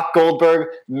Brock Goldberg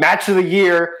match of the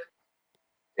year,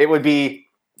 it would be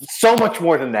so much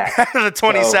more than that. The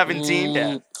 2017.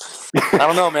 Yeah. I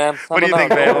don't know, man. What do you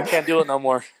think, man? I can't do it no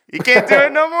more. You can't do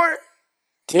it no more?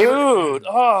 Dude,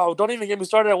 don't even get me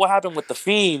started at what happened with the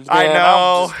Fiend, man. I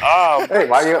know. Hey,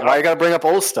 why you gotta bring up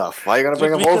old stuff? Why you gotta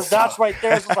bring up old Because stuff? that's right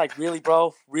there. It's just like, really,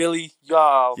 bro? Really?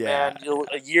 Man.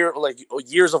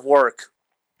 Years of work.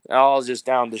 All just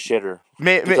down the shitter.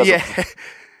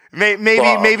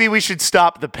 Maybe we should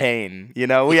stop the pain. We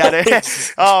had to.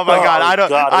 Oh my God! I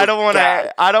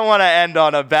don't want to end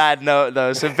on a bad note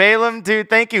though. So BAYLUM, dude,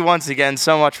 thank you once again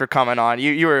so much for coming on.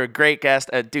 You were a great guest,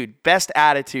 dude. Best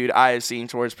attitude I have seen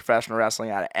towards professional wrestling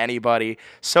out of anybody.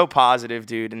 So positive,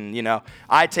 dude. And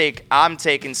I'm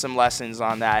taking some lessons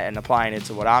on that and applying it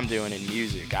to what I'm doing in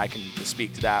music. I can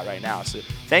speak to that right now. So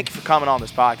thank you for coming on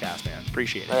this podcast, man.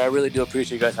 Appreciate it. I really do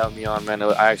appreciate you guys having me on, man.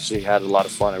 I actually had a lot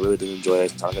of fun. I really did enjoy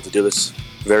it. I got to do this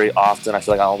very often. I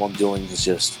feel like all I'm doing is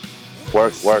just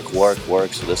work. So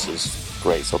this is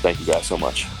great. So thank you guys so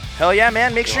much. Hell yeah,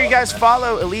 man. Make sure you guys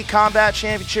follow Elite Combat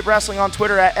Championship Wrestling on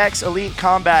Twitter at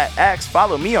 @EliteCombatX.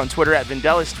 Follow me on Twitter at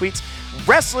Vindelis Tweets.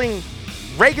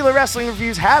 Regular Wrestling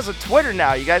Reviews has a Twitter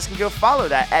now. You guys can go follow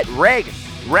that at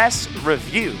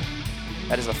RegResReview.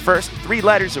 That is the first 3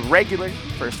 letters of regular,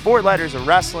 first 4 letters of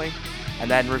wrestling, and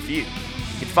then review.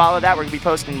 You can follow that. We're going to be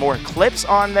posting more clips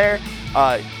on there.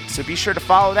 So be sure to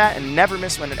follow that and never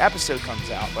miss when an episode comes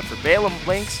out. But for BAYLUM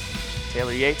LYNX,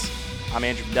 Taylor Yates, I'm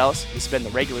Andrew Vindelis. This has been the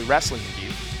Regular Wrestling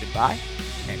Review. Goodbye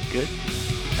and good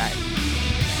night.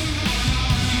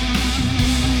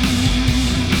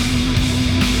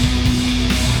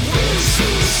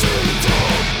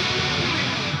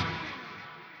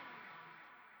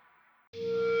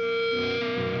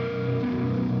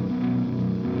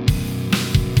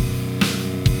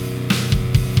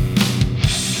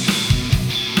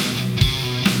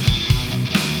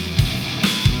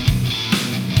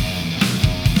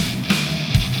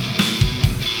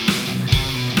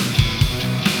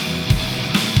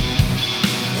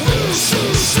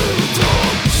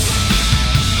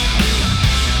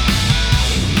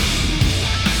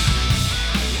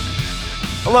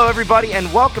 Hello, everybody,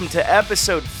 and welcome to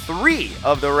episode 3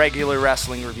 of the Regular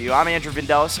Wrestling Review. I'm Andrew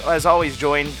Vindelis, as always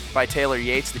joined by Taylor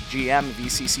Yates, the GM of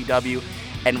ECCW,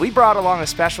 and we brought along a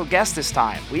special guest this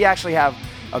time. We actually have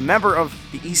a member of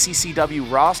the ECCW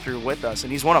roster with us,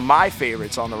 and he's one of my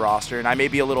favorites on the roster, and I may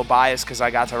be a little biased because I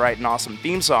got to write an awesome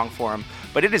theme song for him,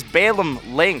 but it is BAYLUM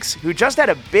LYNX, who just had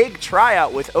a big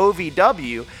tryout with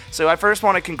OVW, so I first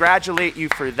want to congratulate you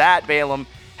for that, BAYLUM.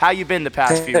 How you been the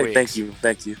past few weeks?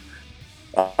 Thank you.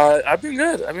 I've been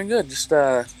good. Just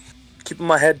keeping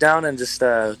my head down and just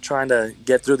trying to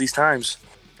get through these times.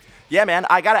 Yeah, man.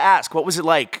 I gotta ask, what was it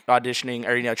like auditioning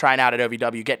or trying out at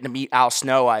OVW, getting to meet Al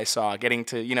Snow? I saw getting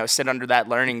to sit under that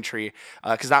learning tree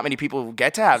because not many people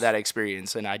get to have that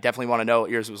experience, and I definitely want to know what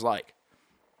yours was like.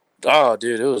 Oh,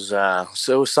 dude, it was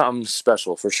something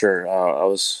special for sure. I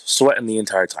was sweating the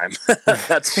entire time.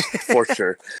 That's for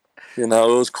sure. It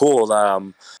was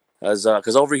cool.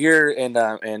 Because over here in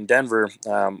Denver,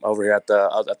 over here at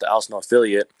the Al Snow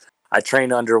affiliate, I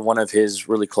trained under one of his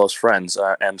really close friends,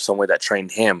 and someone that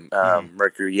trained him,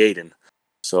 Mercury Yaden.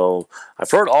 So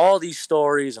I've heard all these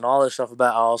stories and all this stuff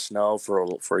about Al Snow for a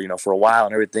while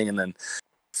and everything, and then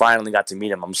finally got to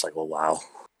meet him. I'm just like, well, wow.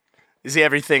 Is he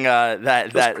everything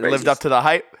that lived up to the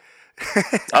hype?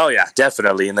 Oh yeah,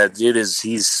 definitely. And that dude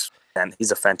he's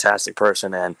a fantastic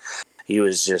person, and he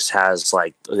has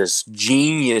like this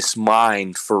genius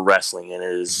mind for wrestling, and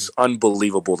it is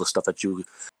unbelievable the stuff that you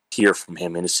hear from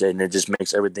him, and it just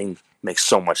makes everything make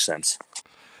so much sense.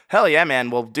 Hell yeah, man.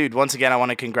 Well, dude, once again, I want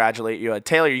to congratulate you.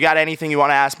 Taylor, you got anything you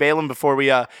want to ask BAYLUM before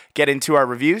we get into our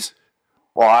reviews?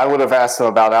 Well, I would have asked him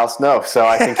about Al Snow, so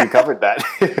I think you covered that.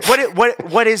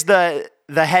 What is the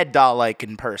head doll like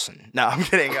in person? No, I'm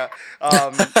kidding.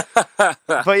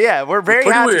 But yeah, we're very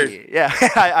happy. Weird. Yeah,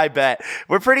 I bet.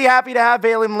 We're pretty happy to have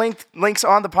BAYLUM LYNX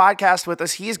on the podcast with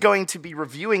us. He's going to be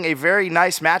reviewing a very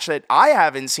nice match that I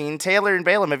haven't seen. Taylor and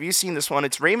BAYLUM, have you seen this one?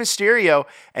 It's Rey Mysterio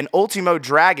and Ultimo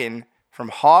Dragon from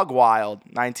Hog Wild,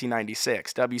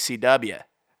 1996, WCW.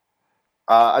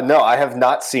 No, I have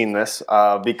not seen this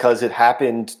because it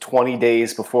happened 20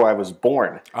 days before I was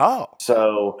born. Oh.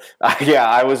 So, yeah,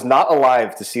 I was not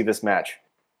alive to see this match.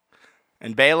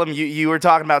 And BAYLUM, you were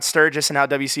talking about Sturgis and how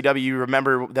WCW, you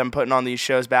remember them putting on these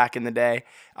shows back in the day.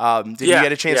 Did you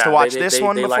get a chance to watch this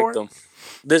one before? Liked them.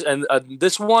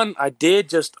 This one, I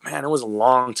did it was a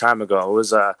long time ago. It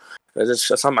was it's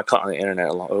something I caught on the internet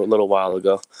a little while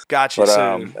ago. Gotcha.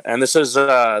 But, and this is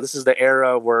the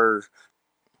era where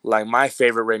like my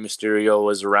favorite Rey Mysterio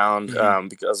was around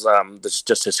because this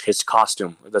just his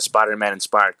costume, the Spider-Man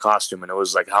inspired costume, and it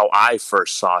was like how I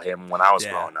first saw him when I was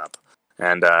growing up,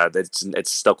 and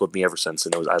it's stuck with me ever since,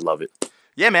 and I love it.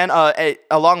 Yeah, man.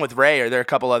 Along with Ray, are there a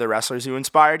couple other wrestlers who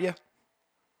inspired you?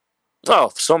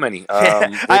 Oh, so many. I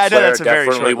know that's a very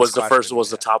definitely short was the question, first, was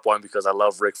the top one because I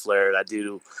love Ric Flair. That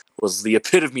dude was the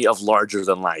epitome of larger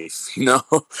than life,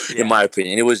 in my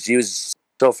opinion. He was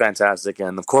so fantastic,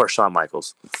 and of course, Shawn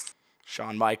Michaels.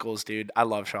 Shawn Michaels, dude. I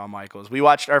love Shawn Michaels. We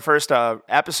watched our first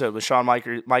episode with Shawn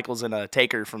Michaels and a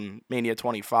Taker from Mania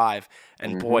 25,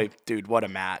 and boy, dude, what a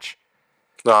match.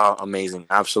 Oh, amazing.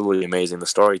 Absolutely amazing. The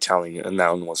storytelling in that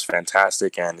one was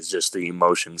fantastic, and it's just the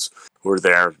emotions were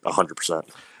there 100%.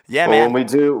 Yeah, well,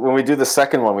 man. When we do the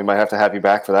second one, we might have to have you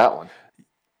back for that one.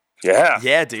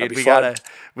 Yeah, dude. We gotta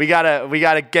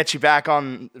get you back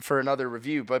on for another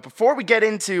review. But before we get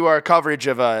into our coverage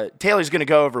of Taylor's gonna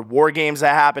go over War Games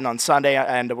that happened on Sunday,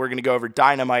 and we're gonna go over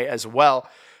Dynamite as well.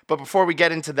 But before we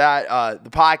get into that, the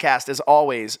podcast, as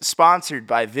always, sponsored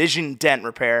by Vision Dent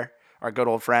Repair, our good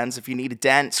old friends. If you need a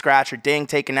dent, scratch, or ding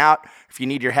taken out, if you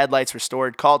need your headlights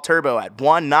restored, call Turbo at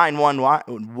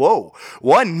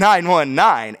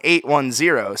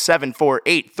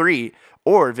 1919-810-7483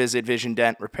 or visit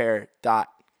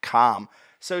visiondentrepair.com.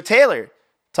 So, Taylor,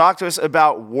 talk to us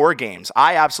about War Games.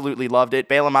 I absolutely loved it.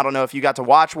 BAYLUM, I don't know if you got to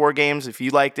watch War Games, if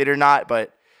you liked it or not,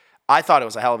 but I thought it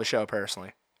was a hell of a show,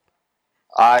 personally.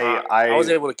 I was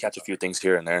able to catch a few things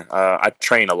here and there. I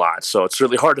train a lot, so it's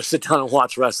really hard to sit down and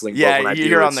watch wrestling. Yeah, but when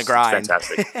you're on the grind. It's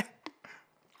fantastic.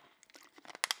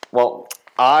 Well,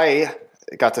 I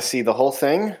got to see the whole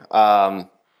thing. I thought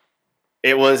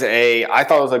it was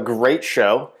a great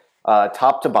show,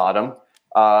 top to bottom.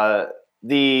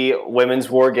 The women's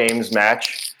War Games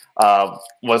match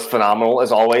was phenomenal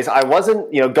as always. I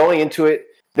wasn't, going into it,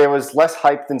 there was less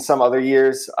hype than some other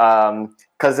years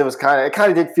because it kind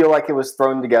of did feel like it was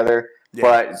thrown together.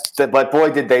 Yeah. But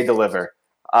boy, did they deliver.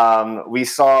 We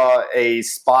saw a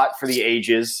spot for the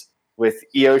ages with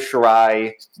Io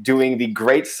Shirai doing the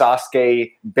great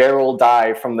Sasuke barrel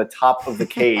dive from the top of the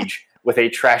cage with a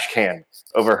trash can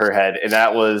over her head, and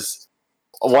that was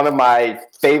one of my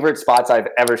favorite spots I've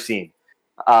ever seen.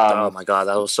 Oh my god,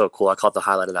 that was so cool! I caught the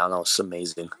highlight of that, and that was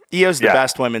amazing. Io's the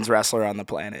best women's wrestler on the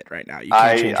planet right now. You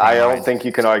can't change my I mind. don't think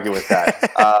you can argue with that.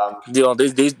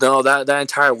 That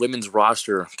entire women's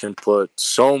roster can put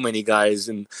so many guys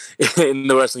in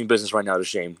the wrestling business right now to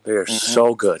shame. They are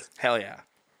so good. Hell yeah,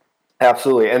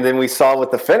 absolutely. And then we saw with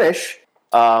the finish,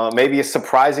 maybe a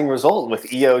surprising result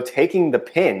with Io taking the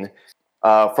pin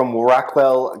from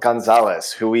Raquel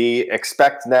Gonzalez, who we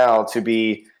expect now to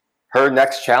be her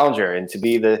next challenger and to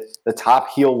be the top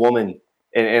heel woman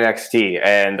in NXT.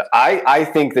 And I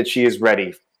think that she is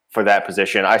ready for that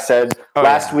position. I said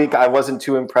last week I wasn't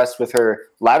too impressed with her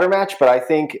ladder match, but I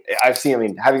think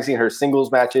having seen her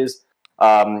singles matches,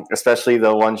 especially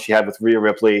the one she had with Rhea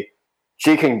Ripley,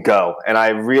 she can go. And I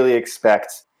really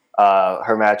expect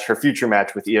her future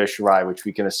match with Io Shirai, which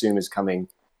we can assume is coming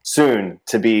soon,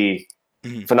 to be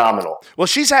phenomenal. Well,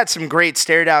 she's had some great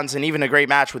stare downs and even a great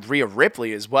match with Rhea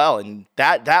Ripley as well, and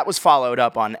that was followed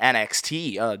up on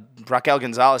NXT. Raquel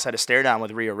Gonzalez had a stare down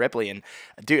with Rhea Ripley, and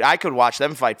dude, I could watch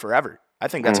them fight forever. I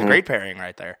think that's a great pairing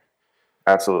right there.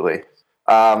 Absolutely.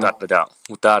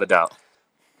 Without a doubt.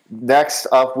 Next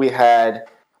up, we had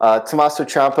Tommaso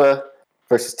Ciampa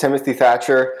versus Timothy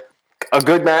Thatcher. A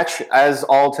good match, as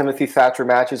all Timothy Thatcher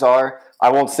matches are. I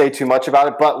won't say too much about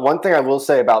it, but one thing I will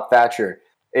say about Thatcher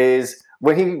is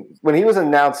when he was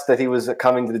announced that he was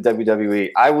coming to the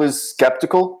WWE, I was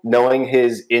skeptical, knowing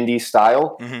his indie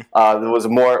style. There was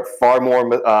far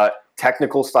more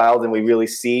technical style than we really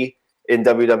see in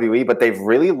WWE, but they've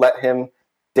really let him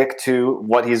stick to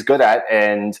what he's good at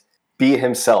and be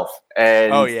himself.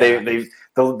 And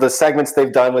the segments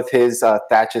they've done with his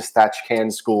Thatch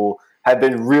Can School have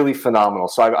been really phenomenal.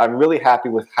 So I'm really happy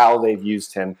with how they've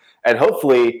used him. And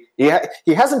hopefully, he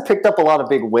hasn't picked up a lot of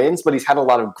big wins, but he's had a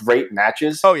lot of great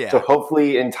matches. Oh yeah. So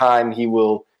hopefully, in time, he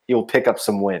will pick up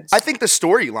some wins. I think the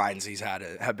storylines he's had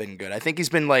have been good. I think he's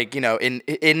been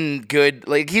in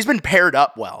good, he's been paired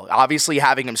up well. Obviously,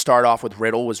 having him start off with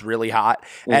Riddle was really hot,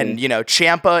 and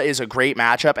Ciampa is a great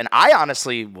matchup. And I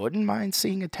honestly wouldn't mind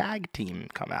seeing a tag team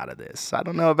come out of this. I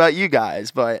don't know about you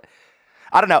guys, but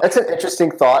I don't know. That's an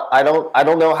interesting thought. I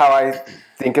don't know how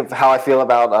I feel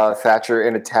about Thatcher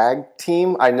in a tag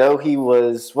team. I know he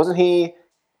was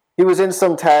in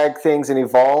some tag things in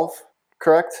Evolve,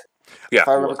 correct? Yeah, if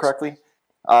I remember correctly.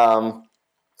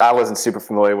 I wasn't super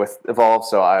familiar with Evolve,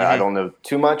 so I don't know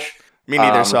too much. Me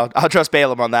neither. So I'll trust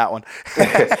BAYLUM on that one.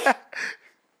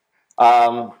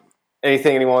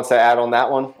 Anything anyone wants to add on that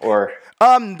one, or?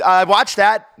 I watched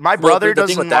that. My brother the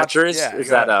doesn't thing with Thatcher watch. is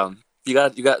that you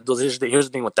got here's the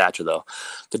thing with Thatcher though.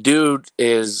 The dude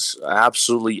is an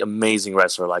absolutely amazing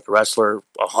wrestler, like a wrestler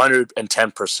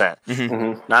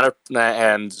 110%. Not a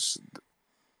and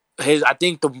I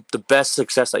think the best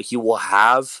success that he will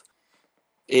have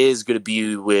is going to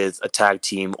be with a tag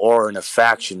team or in a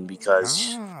faction,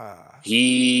 because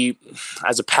he,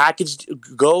 as a package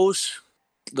goes,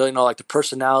 like the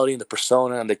personality and the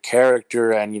persona and the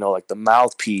character and like the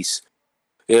mouthpiece,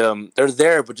 they're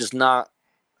there, but just not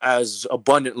as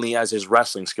abundantly as his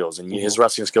wrestling skills, and his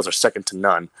wrestling skills are second to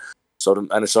none. So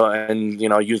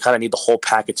you kind of need the whole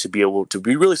package to be able to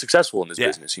be really successful in this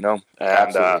business, and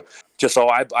just so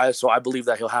I believe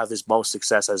that he'll have his most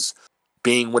success as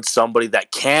being with somebody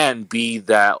that can be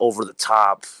that over the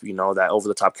top, that over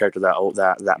the top character,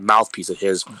 that mouthpiece of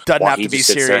his. Doesn't have to be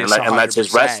serious and lets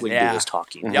his wrestling do his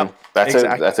talking. Yep,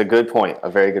 that's a good point. A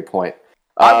very good point.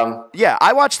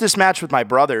 I watched this match with my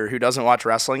brother who doesn't watch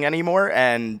wrestling anymore,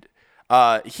 and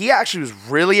he actually was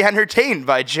really entertained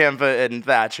by Ciampa and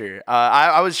Thatcher.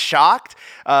 I was shocked.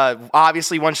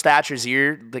 Obviously, once Thatcher's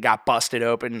ear they got busted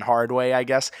open hard way, I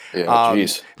guess. Yeah,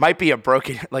 might be a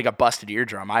busted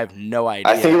eardrum. I have no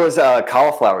idea. I think it was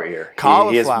cauliflower ear.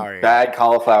 He has bad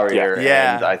cauliflower ear,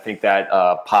 and I think that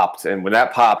popped. And when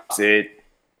that pops, it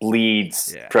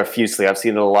bleeds profusely. I've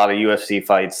seen it in a lot of UFC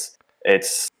fights.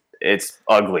 It's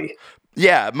ugly.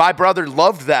 Yeah, my brother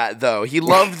loved that, though. He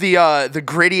loved the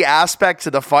gritty aspect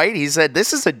to the fight. He said,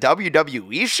 "This is a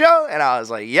WWE show?" And I was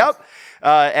like, "Yep."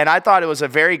 And I thought it was a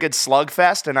very good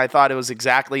slugfest, and I thought it was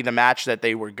exactly the match that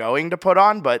they were going to put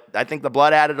on, but I think the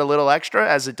blood added a little extra,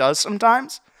 as it does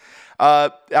sometimes.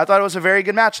 I thought it was a very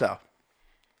good match, though.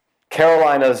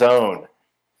 Carolina's own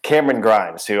Cameron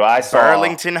Grimes, who I saw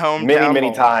Burlington hometown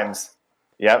many times.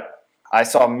 Yep. I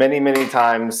saw many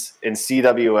times in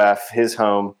CWF, his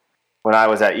home, when I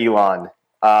was at Elon.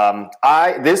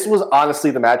 This was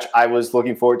honestly the match I was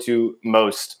looking forward to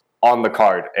most on the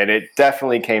card, and it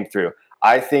definitely came through.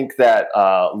 I think that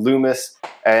Loomis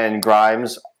and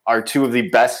Grimes are two of the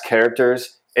best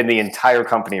characters in the entire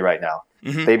company right now.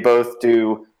 They both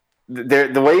do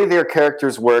the way their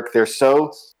characters work. They're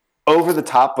so over the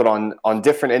top, but on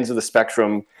different ends of the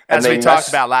spectrum. As we talked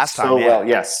about last time. Well,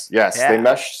 yes. They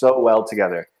mesh so well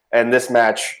together, and this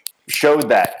match showed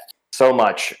that so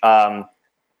much.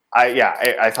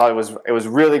 I thought it was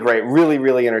really great,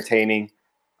 really entertaining,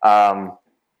 and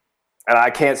I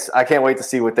can't wait to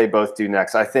see what they both do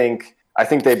next. I think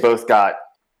they both got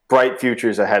bright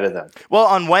futures ahead of them. Well,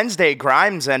 on Wednesday,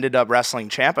 Grimes ended up wrestling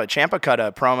Ciampa. Ciampa cut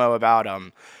a promo about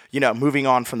moving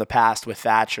on from the past with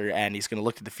Thatcher, and he's going to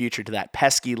look to the future to that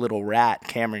pesky little rat,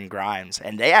 Cameron Grimes.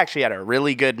 And they actually had a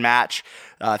really good match.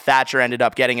 Thatcher ended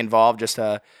up getting involved just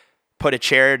to put a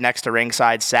chair next to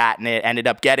ringside, sat in it, ended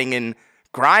up getting in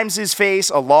Grimes' face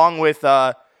along with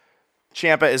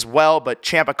Ciampa as well, but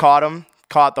Ciampa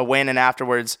caught the win, and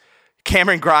afterwards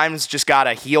Cameron Grimes just got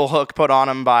a heel hook put on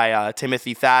him by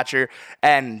Timothy Thatcher.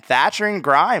 And Thatcher and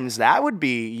Grimes, that would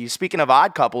be, speaking of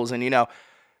odd couples and,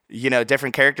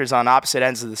 different characters on opposite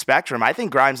ends of the spectrum, I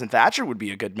think Grimes and Thatcher would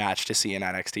be a good match to see in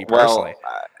NXT personally.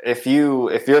 Well, if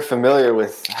you're familiar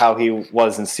with how he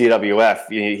was in CWF,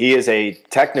 he is a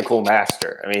technical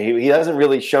master. I mean, he hasn't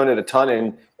really shown it a ton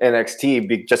in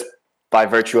NXT just by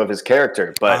virtue of his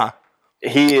character, but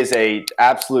he is a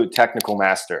absolute technical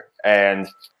master, and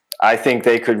I think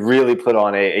they could really put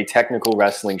on a technical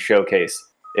wrestling showcase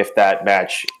if that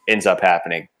match ends up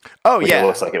happening. Oh, yeah. It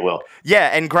looks like it will.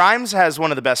 Yeah, and Grimes has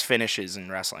one of the best finishes in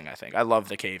wrestling, I think. I love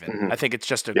the cave-in. I think it's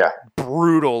just a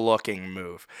brutal-looking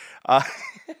move.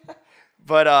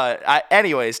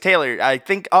 Anyways, Taylor, I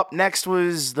think up next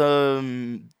was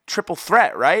the triple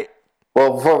threat, right?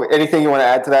 Well, anything you want to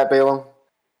add to that, Baylum?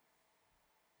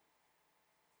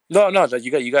 No,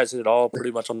 you guys hit it all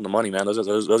pretty much on the money, man.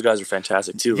 Those guys are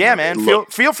fantastic too. Yeah, man.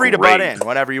 Feel free to butt in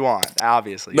whenever you want.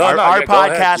 Obviously, our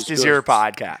podcast is your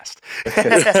podcast.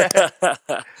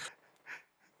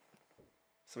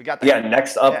 So we got that.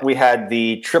 Next up, we had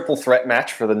the triple threat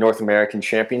match for the North American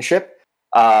Championship.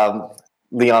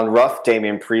 Leon Ruff,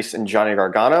 Damian Priest, and Johnny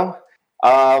Gargano.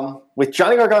 With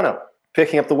Johnny Gargano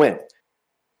picking up the win.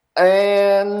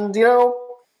 And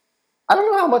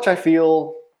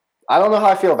I don't know how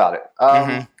I feel about it.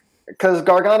 Because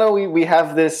Gargano, we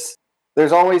have this.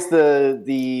 There's always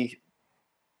the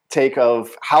take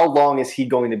of how long is he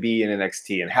going to be in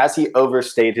NXT, and has he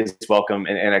overstayed his welcome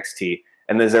in NXT?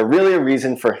 And there's really a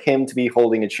reason for him to be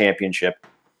holding a championship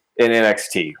in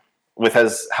NXT with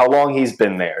how long he's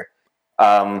been there.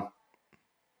 And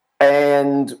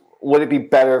would it be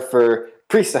better for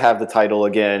Priest to have the title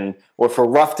again, or for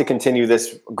Ruff to continue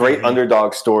this great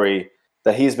underdog story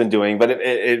that he's been doing. But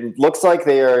it looks like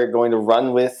they are going to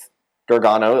run with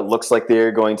Gargano. It looks like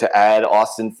they're going to add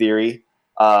Austin Theory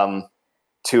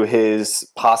to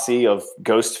his posse of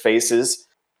ghost faces.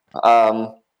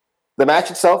 The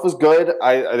match itself was good.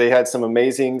 They had some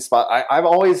amazing spots. I'm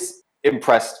always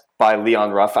impressed by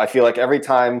Leon Ruff. I feel like every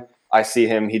time I see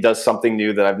him, he does something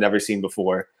new that I've never seen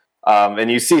before.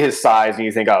 And you see his size and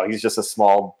you think, oh, he's just a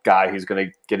small guy who's going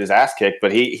to get his ass kicked.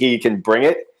 But he can bring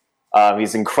it.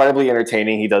 He's incredibly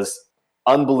entertaining. He does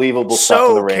unbelievable stuff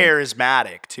in the ring. So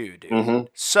charismatic, too, dude.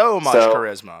 So much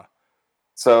charisma.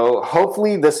 So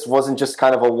hopefully this wasn't just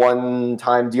kind of a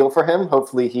one-time deal for him.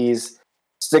 Hopefully he's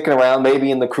sticking around,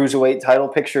 maybe in the Cruiserweight title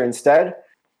picture instead.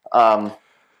 On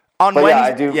Wednesday,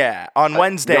 I don't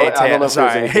know if there's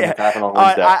anything that happened on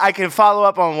Wednesday. I can follow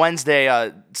up on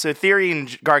Wednesday. So Theory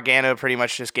and Gargano pretty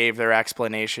much just gave their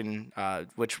explanation,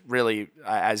 which really,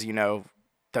 as you know,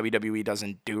 WWE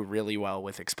doesn't do really well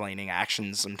with explaining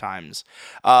actions sometimes.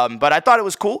 But I thought it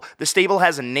was cool. The stable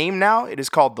has a name now. It is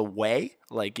called The Way,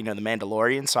 like, the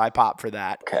Mandalorian, so I pop for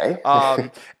that. Okay.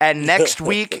 And next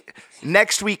week,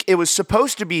 it was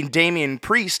supposed to be Damian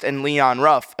Priest and Leon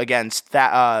Ruff against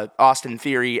Austin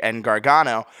Theory and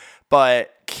Gargano,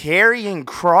 but Karrion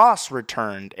Kross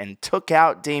returned and took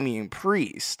out Damian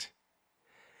Priest.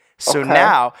 So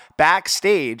now,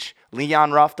 backstage,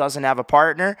 Leon Ruff doesn't have a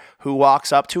partner. Who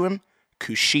walks up to him?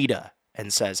 Kushida,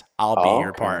 and says, I'll be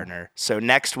your partner. So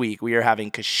next week, we are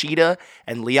having Kushida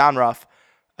and Leon Ruff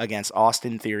against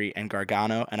Austin Theory and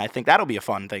Gargano, and I think that'll be a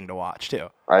fun thing to watch, too.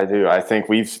 I do. I think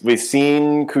we've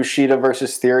seen Kushida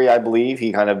versus Theory, I believe.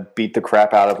 He kind of beat the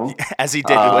crap out of him. As he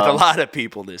did with a lot of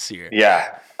people this year.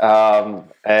 Yeah.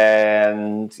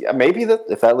 And maybe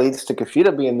if that leads to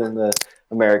Kushida being in the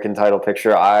American title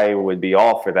picture, I would be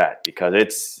all for that,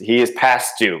 because he is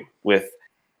past due with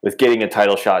getting a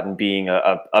title shot and being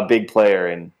a big player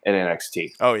in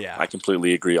NXT. Oh, yeah. I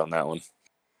completely agree on that one.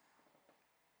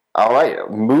 All right,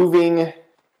 moving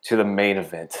to the main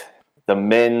event, the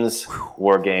men's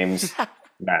War Games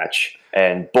match.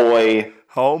 And boy,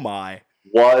 oh my,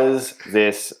 was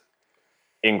this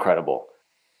incredible.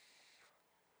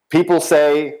 People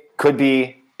say could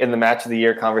be in the match of the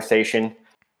year conversation.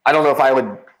 I don't know if I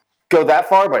would go that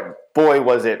far, but boy,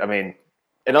 was it, an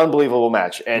unbelievable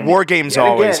match. And War Games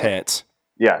always hits.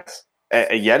 Yes.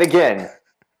 Yet again,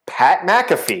 Pat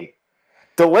McAfee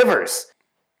delivers.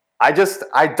 I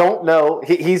don't know.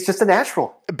 He's just a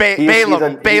natural.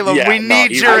 BAYLUM, we need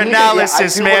your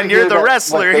analysis, man. You're the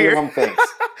wrestler here.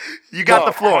 You got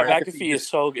the floor. Pat McAfee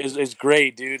is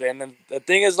great, dude. And then the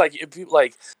thing is, if people I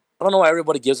don't know why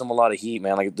everybody gives him a lot of heat,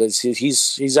 man.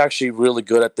 He's actually really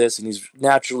good at this, and he's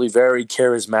naturally very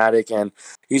charismatic, and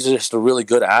he's just a really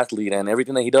good athlete. And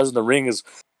everything that he does in the ring is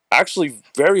actually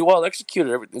very well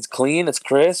executed. It's clean, it's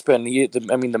crisp, and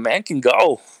the man can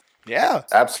go. Yeah,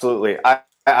 absolutely.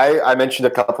 I mentioned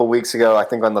a couple weeks ago, I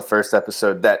think on the first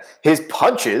episode, that his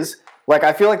punches,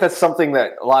 I feel like that's something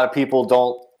that a lot of people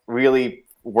don't really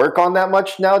work on that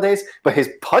much nowadays. But his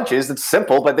punches, it's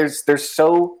simple, but they're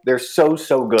so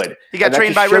good. He got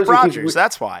trained by Rip Rogers.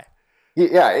 That's why.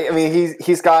 Yeah,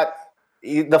 he's got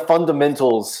the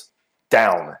fundamentals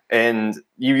down, and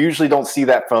you usually don't see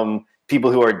that from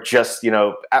people who are just,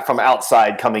 from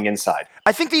outside coming inside.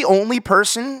 I think the only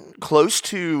person close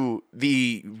to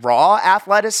the raw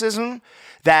athleticism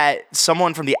that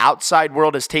someone from the outside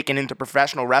world has taken into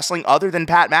professional wrestling, other than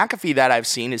Pat McAfee, that I've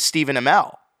seen, is Stephen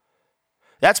Amell.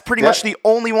 That's pretty much the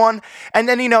only one. And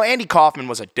then, Andy Kaufman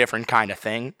was a different kind of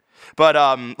thing. But,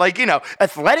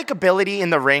 athletic ability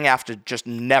in the ring after just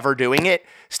never doing it,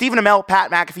 Stephen Amell,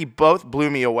 Pat McAfee both blew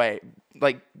me away.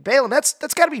 BAYLUM,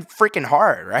 that's got to be freaking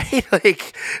hard, right?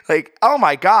 Oh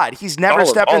my God, he's never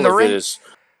stepped in the ring.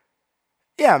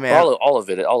 Yeah, man. All of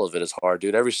it is hard,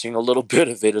 dude. Every single little bit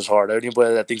of it is hard.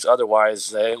 Anybody that thinks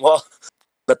otherwise,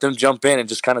 let them jump in and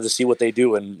just kind of to see what they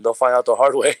do, and they'll find out the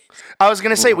hard way. I was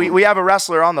gonna say we have a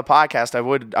wrestler on the podcast.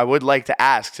 I would like to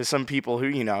ask to some people who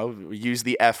use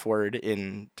the F word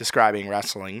in describing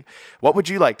wrestling. What would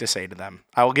you like to say to them?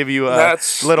 I will give you a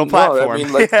little platform.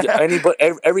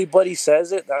 Everybody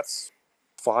says it. That's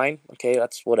fine. Okay,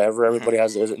 that's whatever. Everybody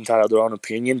is entitled to their own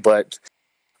opinion, but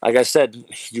like I said,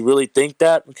 you really think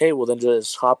that? Okay, well then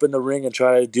just hop in the ring and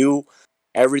try to do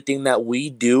everything that we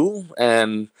do,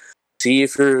 and see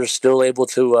if you're still able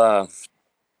to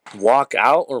walk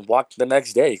out or walk the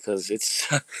next day. Because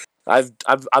it's, I've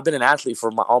been an athlete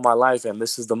for all my life, and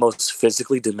this is the most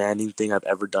physically demanding thing I've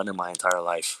ever done in my entire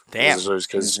life. Damn,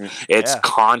 because it's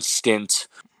constant.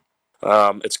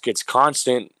 It's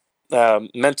constant.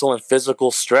 mental and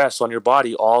physical stress on your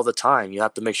body all the time. You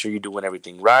have to make sure you're doing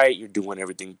everything right. You're doing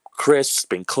everything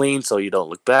crisp and clean so you don't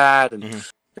look bad.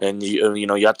 And you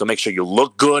know, you have to make sure you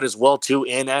look good as well too,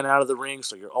 in and out of the ring.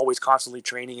 So you're always constantly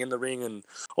training in the ring and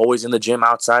always in the gym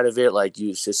outside of it. Like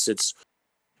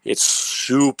it's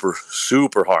super,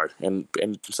 super hard. And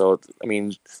so, I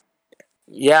mean,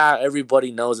 yeah,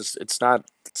 everybody knows it's not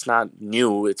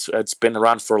new. It's been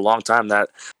around for a long time, that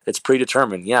it's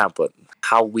predetermined. Yeah, but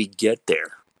how we get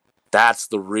there, that's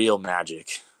the real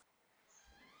magic.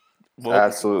 Well,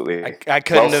 absolutely. I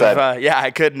couldn't have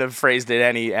I couldn't have phrased it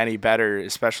any better,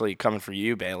 especially coming from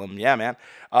you, BAYLUM. Yeah, man.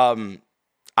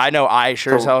 I know I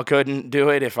sure as hell couldn't do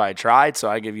it if I tried, so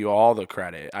I give you all the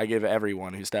credit. I give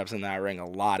everyone who steps in that ring a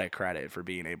lot of credit for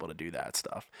being able to do that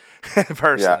stuff.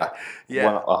 Personally.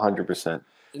 Yeah. 100%.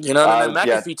 You know, and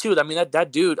McAfee too. I mean,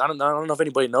 that dude, I don't know if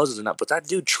anybody knows this or not, but that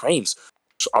dude trains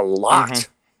a lot.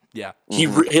 Yeah, he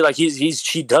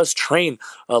does train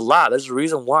a lot. There's a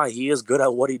reason why he is good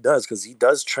at what he does, because he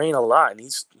does train a lot, and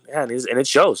and it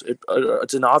shows.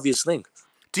 It's an obvious thing.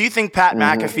 Do you think Pat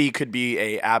McAfee could be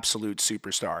a absolute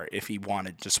superstar if he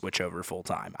wanted to switch over full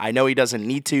time? I know he doesn't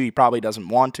need to. He probably doesn't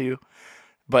want to.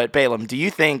 But BAYLUM, do you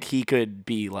think he could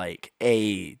be like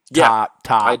a top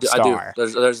star? I do.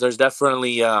 There's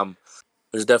definitely a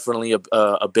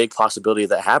big possibility of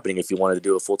that happening if he wanted to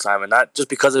do it full time, and not just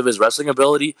because of his wrestling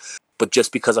ability, but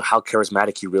just because of how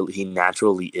charismatic he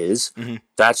naturally is.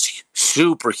 That's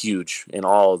super huge in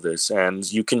all of this.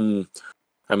 And you can,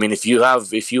 I mean, if you have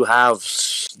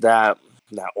that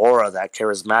aura, that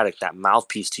charismatic, that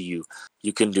mouthpiece to you,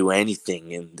 you can do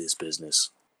anything in this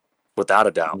business, without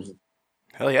a doubt.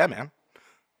 Hell yeah, man.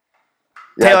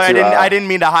 Yeah, Taylor, I didn't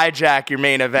mean to hijack your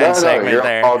main event segment you're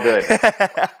there. All good.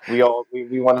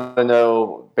 we want to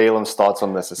know BAYLUM's thoughts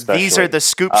on this, especially. These are the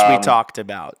scoops we talked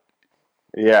about.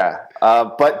 Yeah,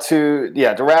 but to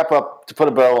wrap up, to put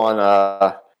a bow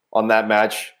on that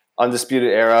match, Undisputed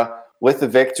Era with the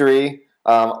victory.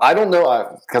 I don't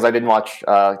know because I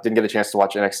didn't get a chance to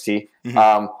watch NXT.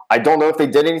 I don't know if they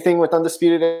did anything with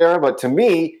Undisputed Era, but to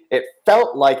me, it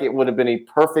felt like it would have been a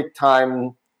perfect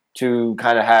time to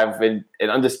kind of have an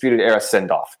Undisputed Era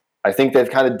send-off. I think they've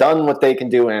kind of done what they can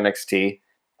do in NXT.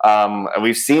 And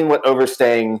we've seen what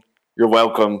overstaying your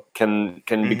welcome can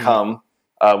become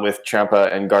with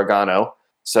Ciampa and Gargano.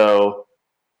 So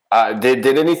did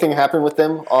anything happen with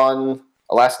them on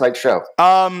last night's show?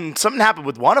 Something happened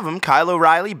with one of them, Kyle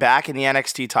O'Reilly, back in the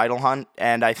NXT title hunt,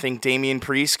 and I think Damian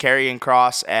Priest, Karrion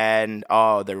Kross, and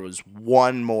there was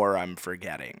one more I'm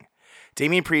forgetting.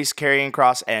 Damian Priest, Karrion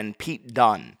Kross, and Pete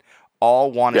Dunne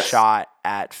all won a shot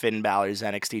at Finn Balor's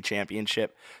NXT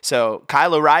Championship. So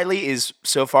Kyle O'Reilly is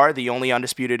so far the only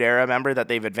Undisputed Era member that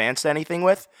they've advanced anything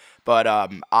with. But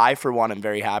I, for one, am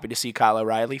very happy to see Kyle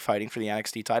O'Reilly fighting for the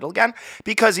NXT title again,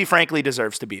 because he frankly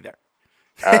deserves to be there.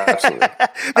 Absolutely.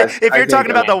 If you're talking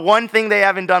about the one thing they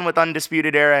haven't done with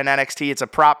Undisputed Era and NXT, it's a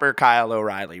proper Kyle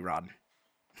O'Reilly run.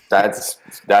 That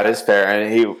is fair,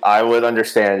 and I would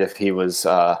understand if he was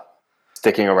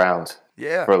sticking around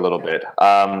for a little bit.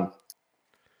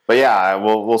 But yeah,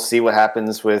 we'll see what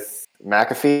happens with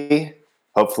McAfee.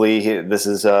 Hopefully, this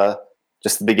is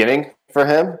just the beginning for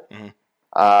him.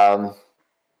 Yeah,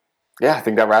 I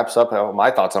think that wraps up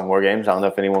my thoughts on War Games. I don't know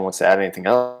if anyone wants to add anything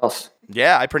else.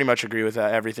 Yeah, I pretty much agree with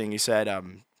everything you said.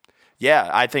 Yeah,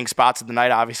 I think spots of the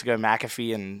night obviously go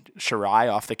McAfee and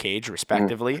Shirai off the cage,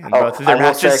 respectively, in both of their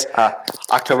matches. Say,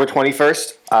 October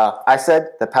 21st, I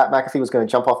said that Pat McAfee was going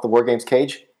to jump off the War Games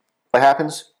cage. What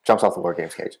happens? Jumps off the War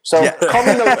Games cage. So call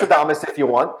me Nostradamus if you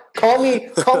want. Call me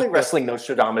Wrestling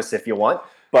Nostradamus if you want.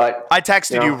 But I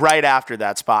texted you right after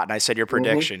that spot, and I said your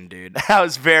prediction, dude. I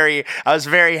was very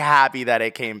happy that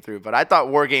it came through. But I thought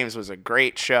War Games was a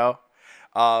great show.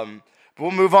 We'll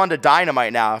move on to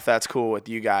Dynamite now, if that's cool with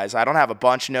you guys. I don't have a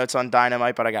bunch of notes on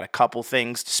Dynamite, but I got a couple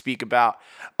things to speak about.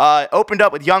 Opened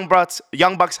up with Young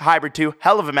Bucks Hybrid 2.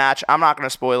 Hell of a match. I'm not going to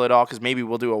spoil it all because maybe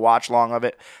we'll do a watch long of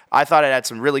it. I thought it had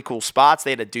some really cool spots.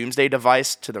 They had a Doomsday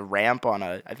device to the ramp on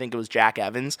I think it was Jack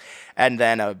Evans, and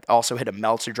then also hit a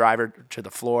Meltzer driver to the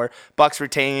floor. Bucks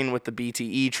retain with the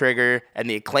BTE trigger, and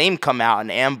the Acclaim come out and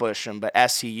ambush him, but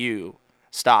SCU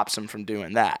stops him from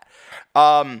doing that.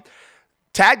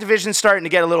 Tag division's starting to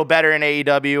get a little better in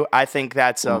AEW. I think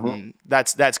that's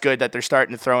good that they're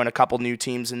starting to throw in a couple new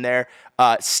teams in there.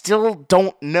 Still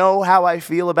don't know how I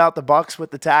feel about the Bucks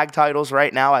with the tag titles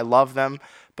right now. I love them,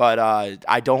 but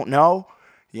I don't know.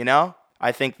 You know,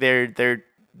 I think they're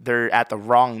at the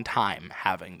wrong time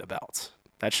having the belts.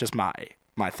 That's just my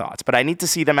thoughts. But I need to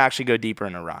see them actually go deeper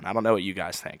in a run. I don't know what you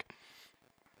guys think.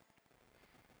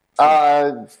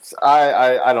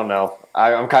 I don't know.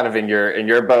 I'm kind of in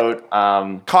your boat.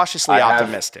 Cautiously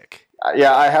optimistic.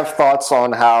 I have thoughts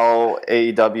on how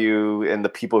AEW and the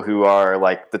people who are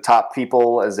like the top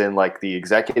people, as in like the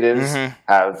executives,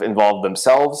 have involved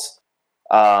themselves.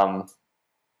 I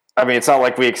mean, it's not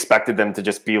like we expected them to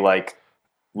just be like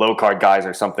low card guys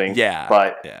or something. Yeah,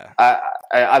 but yeah.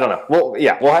 I don't know. Well,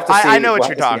 yeah, we'll have to see. I know what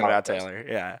you're talking about, Taylor.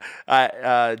 Yeah.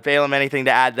 BAYLUM, anything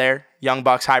to add there? Young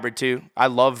Bucks Hybrid 2. I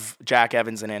love Jack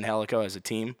Evans and Angelico as a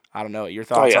team. I don't know what your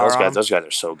thoughts are. Those guys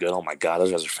are so good. Oh my god,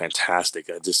 those guys are fantastic.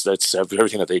 That's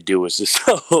everything that they do is just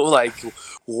so like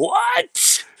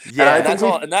what? Yeah,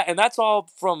 and that's all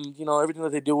from everything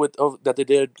that they do with that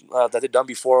they've done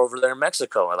before over there in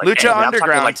Mexico. Like, Lucha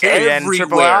Underground like too, and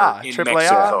everywhere in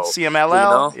Mexico,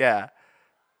 CMLL, yeah.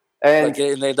 And,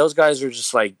 those guys are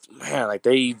just like, man, like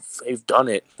they've done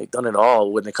it. They've done it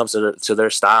all when it comes to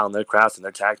their style and their craft and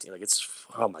their tacting. Like it's,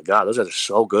 oh my god, those guys are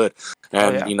so good.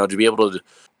 And to be able to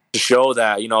show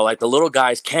that like the little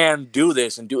guys can do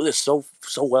this and do this so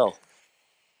well.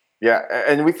 Yeah,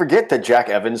 and we forget that Jack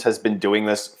Evans has been doing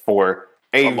this for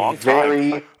a long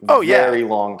time. Very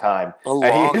long time.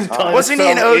 Wasn't he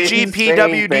an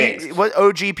OGPWG? What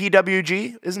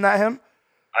OGPWG? Isn't that him?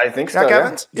 I think Jack so.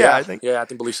 Evans? Yeah, I think. Yeah,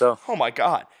 I believe so. Oh my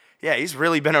god. Yeah, he's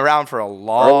really been around for a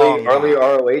long early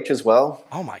ROH as well.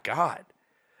 Oh my god.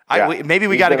 Yeah,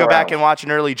 we got to go back and watch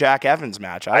an early Jack Evans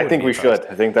match. I think we should.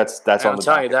 I think that's on the. I'm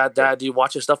telling you that you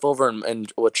watch his stuff over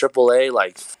and with AAA,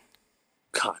 like,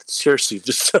 God, seriously,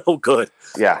 just so good.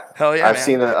 Yeah, hell yeah. I've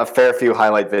seen a fair few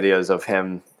highlight videos of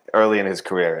him early in his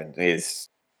career, and he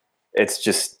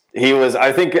was.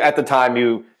 I think at the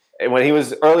time when he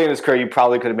was early in his career, you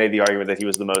probably could have made the argument that he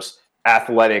was the most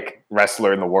athletic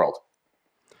wrestler in the world.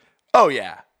 Oh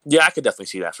yeah. Yeah, I could definitely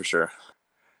see that for sure.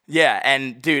 Yeah,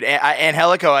 and dude,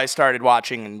 Angelico, I started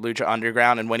watching in Lucha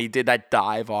Underground, and when he did that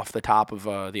dive off the top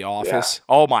of the office,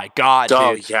 oh my god, dude.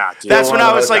 Oh yeah, dude. That's when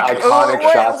I was like,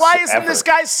 why isn't ever. this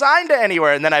guy signed to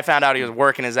anywhere? And then I found out he was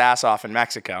working his ass off in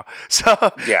Mexico. So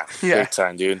yeah, big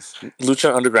time, dude.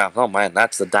 Lucha Underground. Oh man,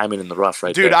 that's the diamond in the rough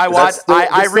right there. Dude, I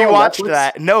rewatched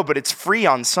that. No, but it's free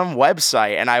on some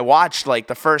website, and I watched like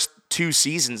the first 2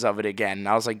 seasons of it again, and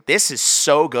I was like, this is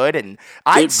so good. And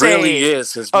I'd say really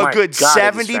is. A good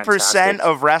 70%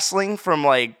 of wrestling from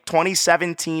like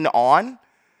 2017 on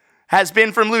has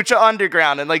been from Lucha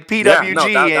Underground and like PWG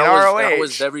and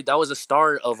ROH. That was the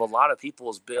start of a lot of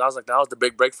people's. I was like, that was the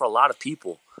big break for a lot of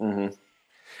people. Mm-hmm.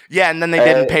 Yeah, and then they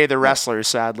didn't pay the wrestlers,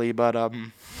 sadly, but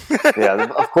yeah,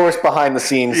 of course, behind the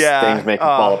scenes, things make it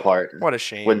fall apart. What a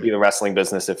shame. Wouldn't be the wrestling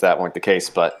business if that weren't the case,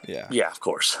 but yeah, of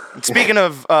course. Speaking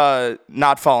of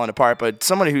not falling apart, but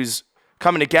someone who's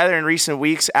coming together in recent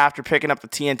weeks after picking up the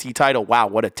TNT title. Wow,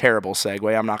 what a terrible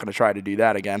segue. I'm not going to try to do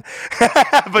that again.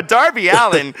 But Darby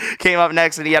Allin came up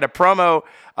next, and he had a promo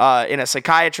in a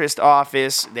psychiatrist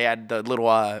office. They had the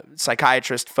little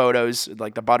psychiatrist photos,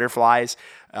 like the butterflies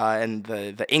and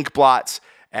the ink blots,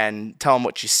 and tell him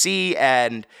what you see.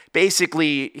 And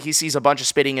basically, he sees a bunch of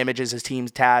spitting images. His team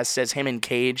Taz says him and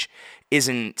Cage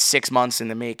isn't 6 months in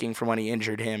the making from when he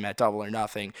injured him at Double or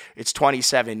Nothing. It's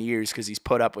 27 years because he's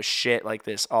put up with shit like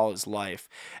this all his life.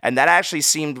 And that actually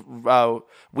seemed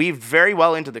weaved very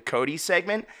well into the Cody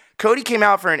segment. Cody came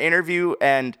out for an interview,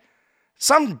 and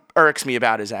something irks me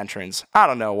about his entrance. I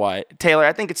don't know what. Taylor,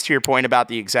 I think it's to your point about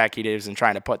the executives and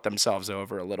trying to put themselves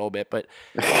over a little bit, but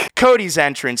Cody's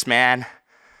entrance, man.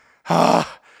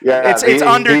 It's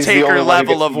Undertaker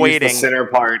level of waiting. The center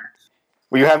part.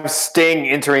 You have Sting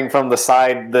entering from the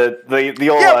side, the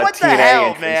old what the TNA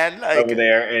hell, man? Like, over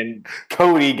there, and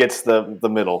Cody gets the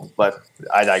middle. But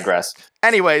I digress.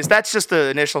 Anyways, that's just the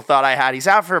initial thought I had. He's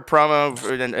out for a promo,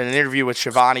 for an interview with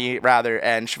Shivani, rather,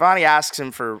 and Shivani asks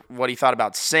him for what he thought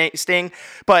about Sting.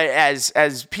 But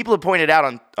as people have pointed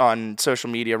out on social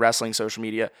media, wrestling social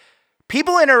media,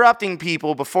 people interrupting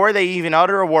people before they even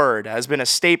utter a word has been a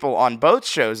staple on both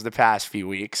shows the past few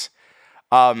weeks.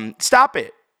 Stop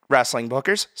it, wrestling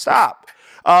bookers. Stop.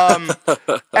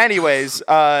 Anyways,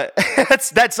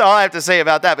 that's all I have to say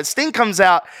about that. But Sting comes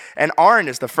out, and Arn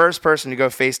is the first person to go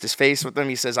face to face with him.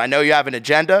 He says, I know you have an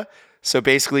agenda. So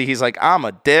basically, he's like, I'm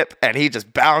a dip, and he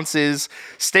just bounces.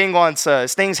 Sting's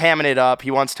hamming it up.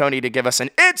 He wants Tony to give us an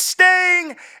 "It's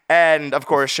Sting!" And, of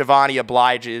course, Shivani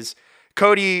obliges.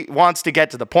 Cody wants to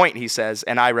get to the point, he says,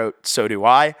 and I wrote, so do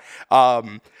I.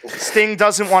 Sting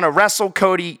doesn't want to wrestle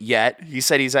Cody yet. He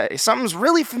said something's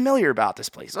really familiar about this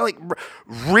place. Like,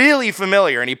 really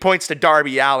familiar. And he points to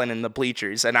Darby Allin in the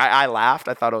bleachers. And I laughed.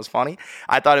 I thought it was funny.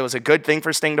 I thought it was a good thing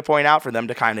for Sting to point out. For them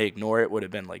to kind of ignore it would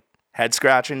have been, like,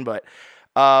 head-scratching. But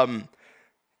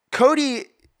Cody,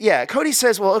 Yeah, Cody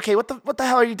says, well, okay, what the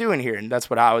hell are you doing here? And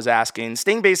that's what I was asking.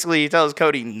 Sting basically tells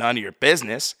Cody, none of your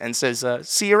business, and says,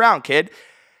 see you around, kid.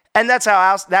 And that's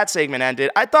how that segment ended.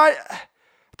 I thought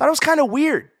it was kind of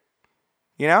weird.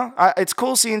 You know, it's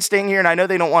cool seeing Sting here, and I know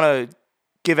they don't want to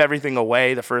give everything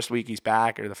away the first week he's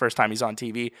back or the first time he's on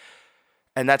TV.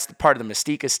 And that's the part of the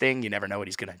mystique of Sting. You never know what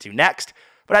he's going to do next.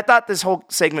 But I thought this whole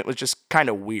segment was just kind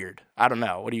of weird. I don't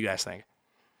know. What do you guys think?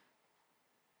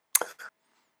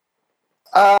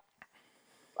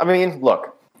 I mean,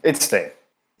 look, it's Sting.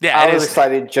 Yeah, I was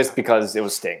excited just because it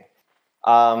was Sting.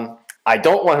 I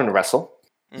don't want him to wrestle,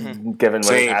 given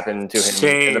what happened to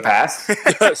him in the past.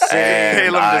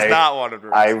 Caleb does not want him to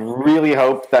wrestle. I really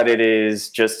hope that it is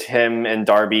just him and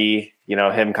Darby,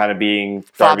 him kind of being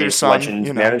Darby's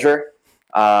legend manager.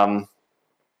 But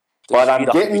I'm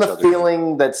getting the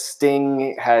feeling that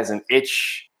Sting has an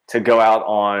itch to go out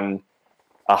on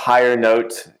a higher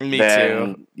note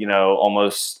than,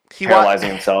 almost paralyzing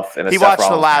himself in a Seth He watched The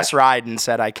Rollins Last match. Ride and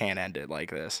said, I can't end it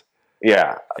like this.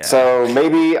 Yeah. So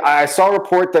maybe I saw a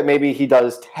report that maybe he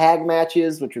does tag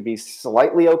matches, which would be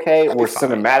slightly okay, or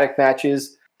cinematic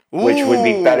matches, which would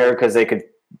be better because they could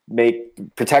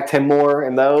protect him more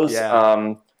in those.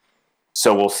 Yeah.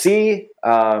 So we'll see.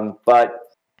 But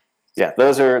yeah,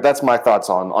 that's my thoughts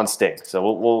on Sting.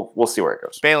 So we'll see where it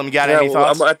goes. Balaam, you got any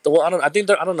thoughts? I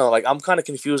don't know. Like, I'm kind of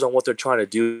confused on what they're trying to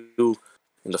do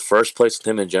in the first place with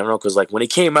him in general. Because like when he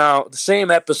came out, the same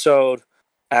episode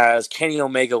as Kenny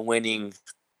Omega winning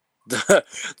the top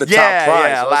prize.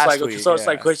 Yeah, last week. So it's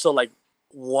like,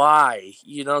 why?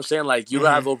 You know what I'm saying? Like, you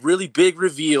have a really big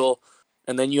reveal,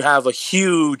 and then you have a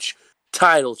huge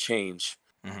title change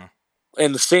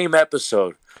in the same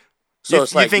episode. So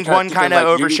it's you think one kind of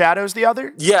overshadows the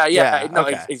other? Yeah. No,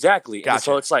 okay. Exactly. Gotcha. And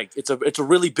so it's like it's a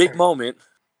really big moment.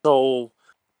 So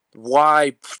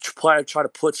why try to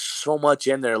put so much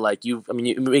in there? Like it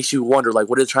makes you wonder, like,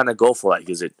 what are they trying to go for? Like,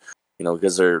 is it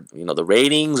because they're the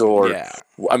ratings, or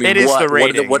I mean, it is the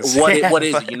ratings. What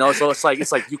is it? So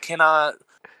it's like you cannot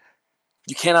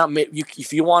make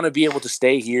if you want to be able to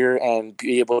stay here and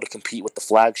be able to compete with the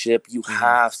flagship, you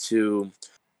have to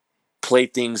play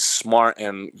things smart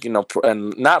and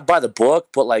and not by the book,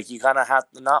 but like you kind of have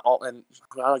to not all, and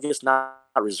I guess not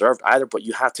reserved either, but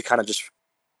you have to kind of just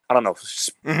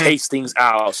pace things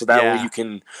out so that way you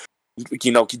can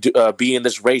be in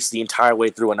this race the entire way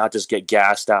through and not just get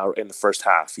gassed out in the first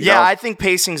half. You know? I think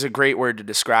pacing is a great word to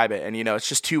describe it, and it's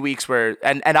just 2 weeks where,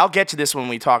 and I'll get to this when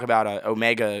we talk about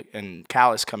Omega and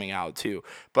Callis coming out too,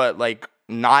 but like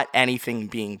not anything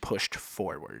being pushed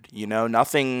forward.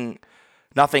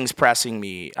 Nothing's pressing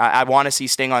me. I want to see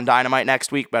Sting on Dynamite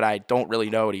next week, but I don't really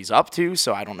know what he's up to,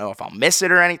 so I don't know if I'll miss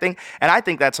it or anything. And I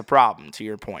think that's a problem. To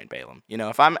your point, Balaam.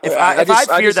 If I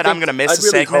fear that I'm going to miss a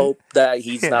segment, I really hope that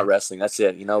he's not wrestling. That's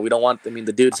it. We don't want. I mean,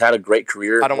 the dude's had a great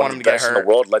career. I don't want him to get hurt. In the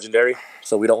world, legendary.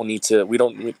 So we don't need to.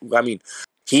 I mean,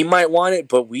 he might want it,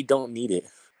 but we don't need it.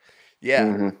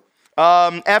 Yeah.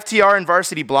 FTR and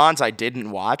Varsity Blondes I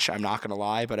didn't watch, I'm not going to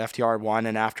lie, but FTR won,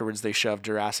 and afterwards they shoved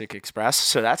Jurassic Express,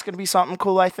 so that's going to be something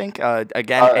cool, I think.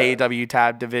 Again, AEW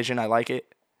Tab Division, I like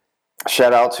it.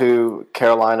 Shout out to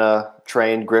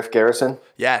Carolina-trained Griff Garrison.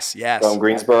 Yes. From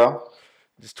Greensboro.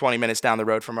 Just 20 minutes down the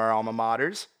road from our alma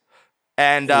maters.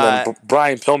 And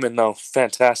Brian Pillman, though,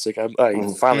 fantastic. I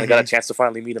finally got a chance to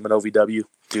finally meet him at OVW.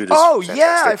 Dude,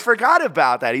 yeah, I forgot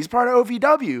about that. He's part of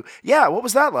OVW. Yeah, what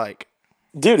was that like?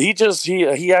 Dude,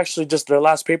 he actually just their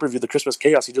last pay-per-view, the Christmas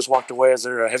Chaos, he just walked away as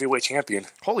their heavyweight champion.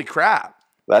 Holy crap.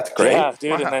 That's great. Yeah,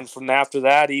 dude, wow. And then from after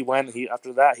that, he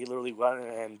literally went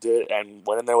and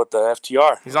went in there with the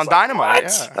FTR. He's on Dynamite.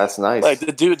 Yeah. That's nice. Like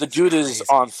the dude is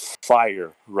on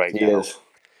fire right now. He is.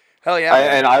 Hell yeah.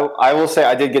 I will say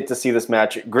I did get to see this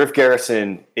match. Griff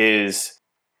Garrison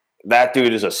that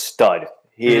dude is a stud.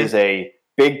 He is a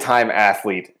big-time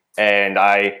athlete, and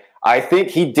I think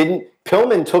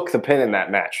Pillman took the pin in that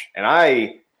match, and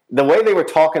the way they were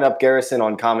talking up Garrison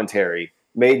on commentary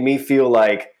made me feel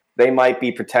like they might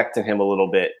be protecting him a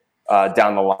little bit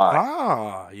down the line.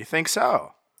 Oh, you think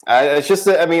so? It's just,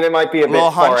 it might be a bit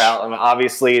far hunch. out.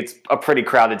 Obviously, it's a pretty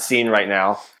crowded scene right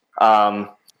now,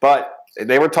 but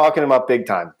they were talking him up big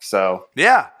time. So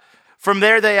yeah. From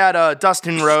there, they had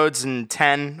Dustin Rhodes and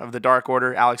 10 of the Dark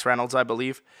Order, Alex Reynolds, I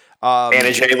believe.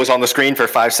 Anna Jay was on the screen for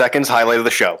 5 seconds, highlight of the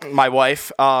show. My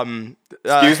wife.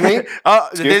 Excuse me?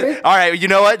 Excuse me? All right, you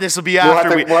know what? This will be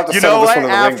after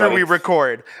we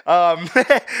record.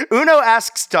 Uno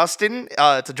asks Dustin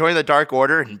to join the Dark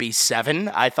Order and be 7.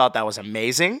 I thought that was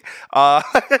amazing. A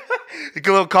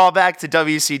little callback to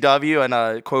WCW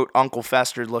and quote Uncle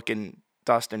Fester looking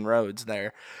Dustin Rhodes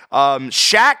there.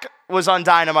 Shaq was on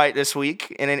Dynamite this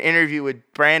week in an interview with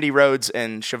Brandy Rhodes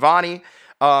and Shivani.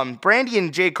 Brandy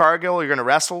and Jade Cargill are going to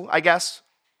wrestle, I guess.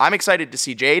 I'm excited to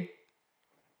see Jade.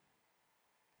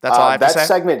 That's all I have to say. That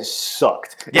segment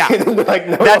sucked. Yeah, like,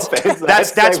 no offense,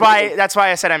 that's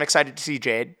why I said I'm excited to see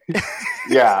Jade.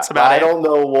 Yeah, I don't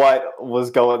know what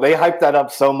was going. They hyped that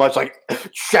up so much, like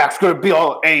Shaq's going to be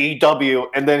on AEW,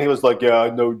 and then he was like, "Yeah, I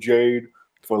know Jade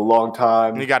for a long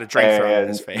time." And he got a drink thrown in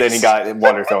his face. Then he got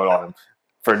water thrown on him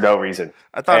for no reason.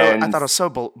 I thought it was so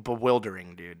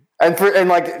bewildering, dude. And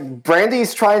like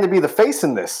Brandy's trying to be the face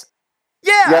in this.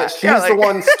 Yeah, she's the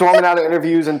one storming out of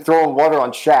interviews and throwing water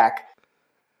on Shaq.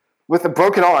 With a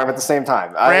broken arm at the same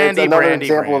time. It's another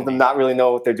example of them not really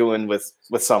know what they're doing with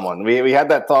someone. We had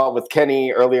that thought with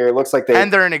Kenny earlier. It looks like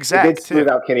they're an exec, they did smooth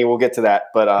out Kenny. We'll get to that.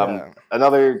 But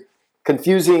another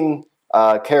confusing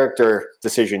character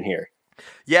decision here.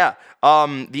 Yeah.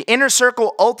 The Inner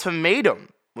Circle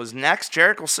Ultimatum was next.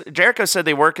 Jericho said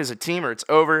they work as a team or it's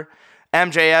over.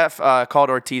 MJF called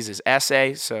Ortiz's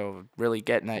essay, so really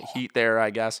getting that heat there, I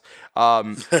guess.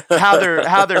 How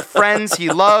they're friends,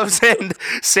 he loves, and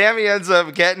Sammy ends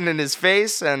up getting in his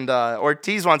face, and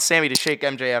Ortiz wants Sammy to shake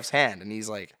MJF's hand, and he's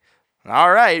like,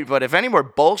 all right, but if any more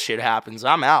bullshit happens,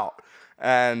 I'm out.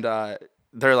 And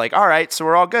they're like, all right, so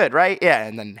we're all good, right? Yeah,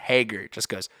 and then Hager just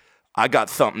goes, I got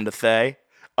something to say.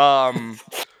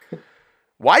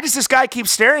 Why does this guy keep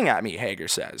staring at me, Hager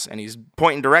says. And he's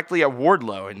pointing directly at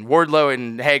Wardlow. And Wardlow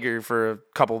and Hager, for a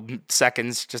couple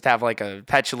seconds, just have like a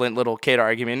petulant little kid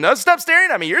argument. No, stop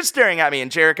staring at me. You're staring at me. And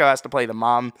Jericho has to play the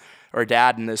mom or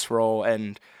dad in this role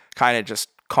and kind of just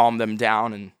calm them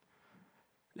down. And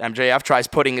MJF tries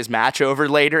putting his match over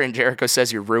later, and Jericho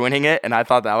says, you're ruining it. And I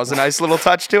thought that was a nice little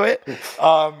touch to it.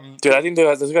 Dude, I think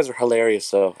those guys are hilarious,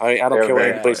 though. I don't care what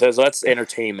anybody says. That's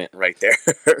entertainment right there.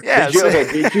 Yeah.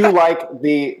 Did you like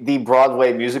the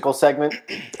Broadway musical segment?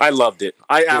 I loved it.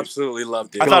 I absolutely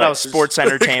loved it. I thought it was sports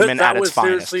entertainment at its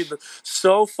finest. Seriously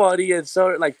so funny and so,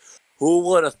 like, who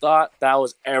would have thought that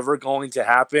was ever going to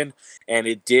happen? And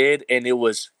it did, and it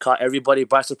caught everybody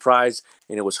by surprise,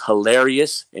 and it was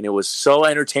hilarious, and it was so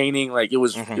entertaining. Like, it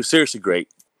was seriously great.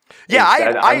 Yeah,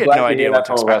 I had no idea what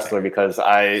to expect. Wrestler because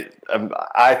I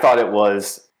thought it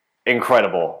was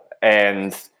incredible,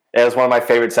 and it was one of my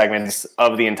favorite segments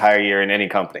of the entire year in any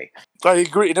company. I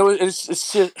agree. It was just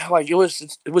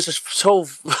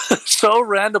so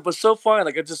random, but so fun.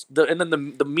 Like and then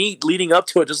the meat leading up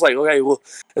to it, just like, okay, well,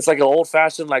 it's like an old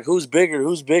fashioned, like, who's bigger?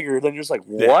 And then you're just like,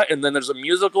 what? Yeah. And then there's a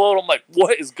musical, and I'm like,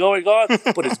 what is going on?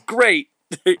 But it's great.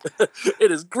 It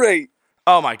is great.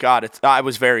 Oh my god, I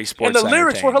was very sports. And the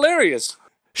lyrics were hilarious.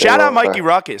 Shout out Mikey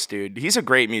Ruckus, dude. He's a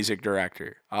great music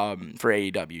director for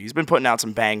AEW. He's been putting out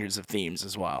some bangers of themes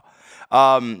as well.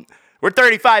 We're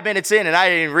 35 minutes in, and I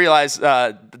didn't realize,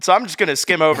 so I'm just going to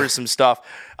skim over some stuff.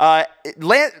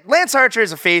 Lance Archer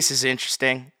as a face is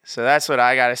interesting, so that's what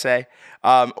I got to say.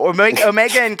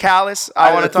 Omega and Callis,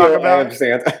 I want to talk about. I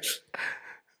understand.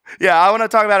 Yeah, I want to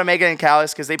talk about Omega and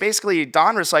Callis because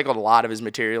Don recycled a lot of his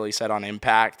material he said on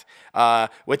Impact.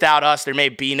 Without us, there may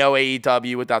be no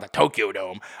AEW. Without the Tokyo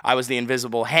Dome, I was the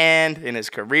invisible hand in his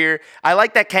career. I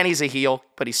like that Kenny's a heel,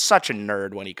 but he's such a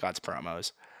nerd when he cuts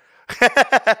promos.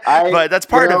 But that's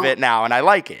part of it now, and I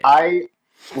like it. I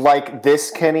like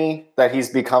this Kenny that he's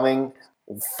becoming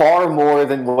far more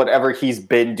than whatever he's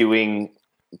been doing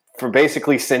for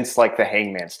basically since like the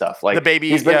Hangman stuff. Like, the baby,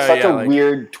 he's been such a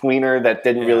weird tweener that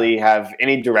didn't really have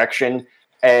any direction.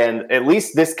 And at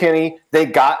least this Kenny, they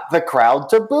got the crowd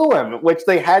to boo him, which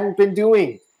they hadn't been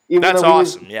doing. Even That's though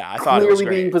awesome. He was I thought it was great.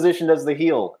 being positioned as the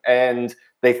heel, and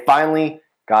they finally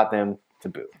got them to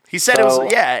boo. He said it was,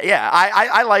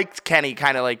 I liked Kenny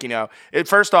kind of like,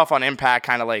 first off on Impact,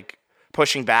 kind of like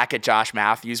pushing back at Josh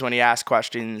Matthews when he asked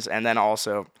questions, and then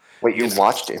also. Wait, you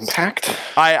watched Impact?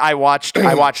 I watched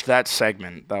that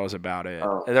segment. That was about it.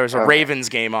 There was a Ravens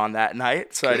game on that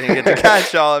night, so I didn't get to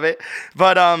catch all of it.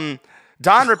 But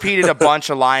Don repeated a bunch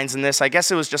of lines in this. I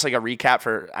guess it was just like a recap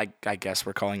for, I guess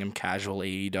we're calling them casual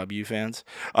AEW fans.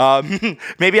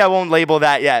 Maybe I won't label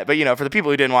that yet, but for the people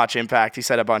who didn't watch Impact, he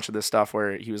said a bunch of this stuff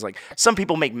where he was like, some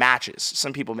people make matches,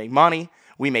 some people make money,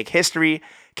 we make history.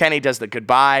 Kenny does the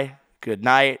goodbye, good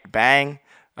night, bang.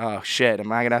 Oh shit!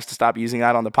 Am I gonna have to stop using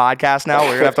that on the podcast now?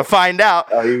 We're gonna have to find out.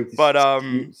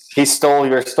 He stole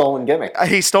your stolen gimmick.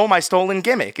 He stole my stolen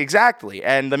gimmick, exactly.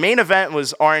 And the main event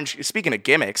was Orange. Speaking of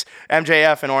gimmicks,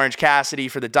 MJF and Orange Cassidy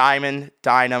for the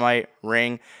Dynamite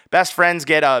ring. Best friends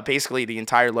get basically the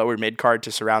entire lower mid card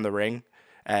to surround the ring.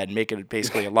 and make it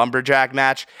basically a lumberjack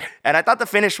match. And I thought the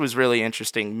finish was really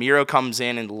interesting. Miro comes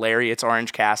in and lariats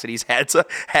Orange Cassidy's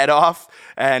head off,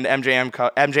 and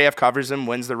MJF covers him,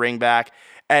 wins the ring back.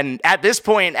 And at this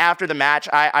point, after the match,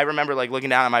 I remember like looking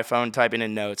down at my phone, typing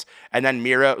in notes, and then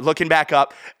Miro looking back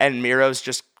up, and Miro's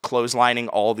just clotheslining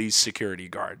all these security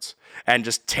guards and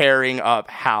just tearing up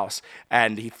house.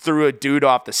 And he threw a dude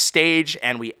off the stage,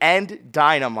 and we end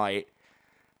Dynamite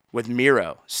with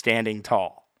Miro standing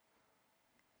tall.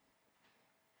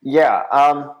 Yeah,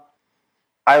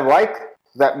 I like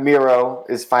that Miro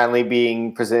is finally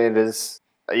being presented as,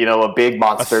 a big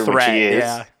monster, Threat, which he is.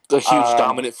 Yeah. The huge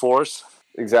dominant force.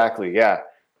 Exactly, yeah.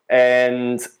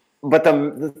 But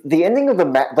the ending of the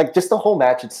match, like just the whole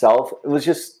match itself, it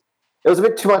was a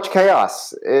bit too much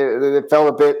chaos. It felt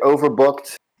a bit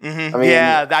overbooked.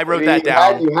 Mm-hmm. I wrote that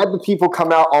down. You had the people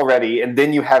come out already, and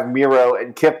then you have Miro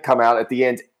and Kip come out at the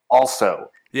end also.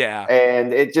 Yeah.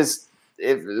 And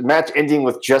the match ending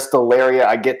with just a lariat.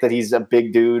 I get that he's a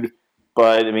big dude,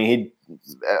 but I mean,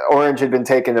 Orange had been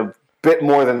taking a bit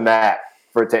more than that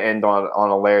for it to end on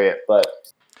a lariat, but.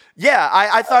 Yeah,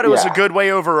 I thought it was a good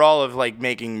way overall of like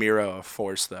making Miro a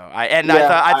force, though. I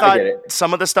thought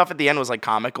some of the stuff at the end was like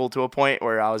comical to a point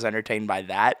where I was entertained by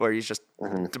that, where he's just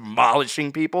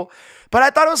demolishing people. But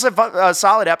I thought it was a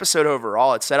solid episode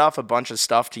overall. It set off a bunch of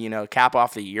stuff to cap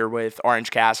off the year with Orange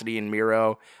Cassidy and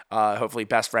Miro. Hopefully,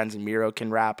 Best Friends and Miro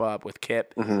can wrap up with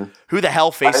Kip. Mm-hmm. Who the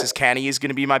hell faces Kenny is going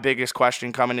to be my biggest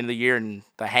question coming into the year, and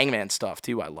the Hangman stuff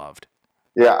too. I loved.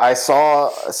 Yeah, I saw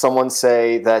someone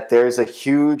say that there's a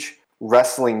huge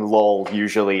wrestling lull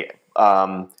usually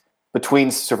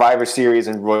between Survivor Series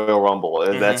and Royal Rumble.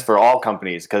 Mm-hmm. That's for all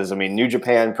companies because, New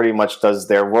Japan pretty much does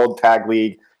their World Tag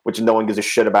League, which no one gives a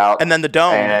shit about. And then the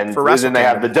Dome for wrestling. And then they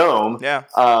have the Dome. Yeah.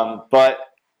 But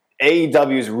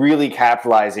AEW is really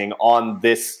capitalizing on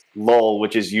this lull,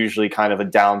 which is usually kind of a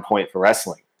down point for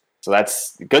wrestling. So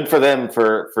that's good for them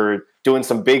for doing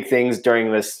some big things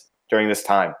during this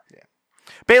time. Yeah.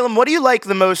 BAYLUM, what do you like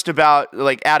the most about,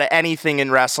 like, out of anything in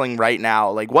wrestling right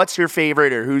now? Like, what's your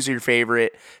favorite or who's your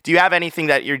favorite? Do you have anything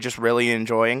that you're just really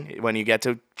enjoying when you get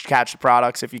to catch the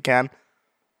products if you can?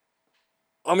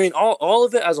 All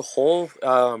of it as a whole,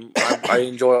 I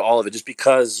enjoy all of it just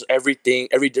because every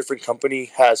different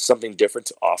company has something different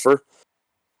to offer.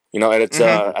 And it's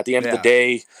at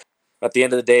the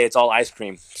end of the day, it's all ice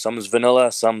cream. Some's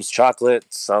vanilla, some's chocolate,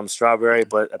 some's strawberry,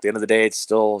 but at the end of the day, it's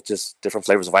still just different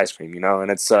flavors of ice cream, And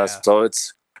it's so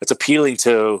it's appealing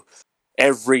to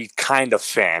every kind of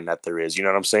fan that there is. You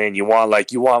know what I'm saying? You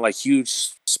want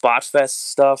huge spot fest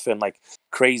stuff and like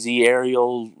crazy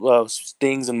aerial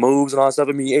things and moves and all that stuff.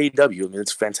 AEW.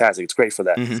 It's fantastic. It's great for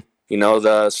that. Mm-hmm.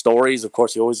 The stories, of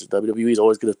course, WWE is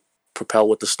always going to propel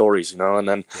with the stories, and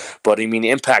then, but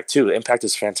Impact too. Impact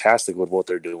is fantastic with what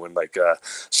they're doing. Like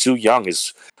Su Yung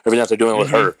is everything that they're doing with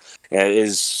her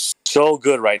is so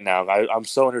good right now. I'm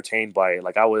so entertained by it.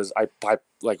 Like I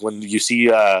like when you see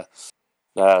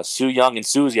Su Yung and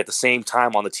Susie at the same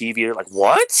time on the TV, you're like,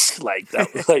 what? Like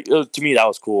that, to me that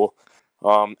was cool.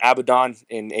 Abaddon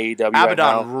in AEW.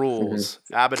 Abaddon rules.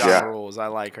 Mm-hmm. Abaddon rules. I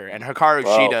like her. And Hikaru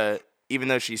Shida, even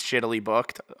though she's shittily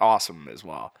booked, awesome as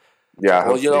well. Yeah.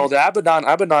 Well, the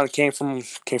Abaddon came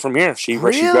from here. She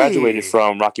graduated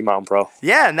from Rocky Mountain Pro.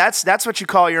 Yeah, and that's what you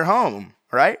call your home,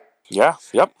 right? Yeah.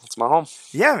 Yep. It's my home.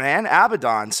 Yeah, man.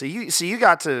 Abaddon. So you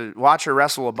got to watch her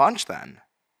wrestle a bunch then.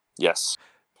 Yes.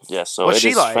 So it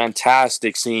is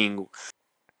fantastic seeing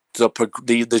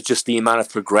the amount of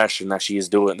progression that she has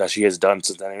done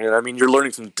since then. You're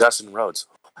learning from Dustin Rhodes.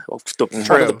 One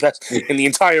of the best in the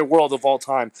entire world of all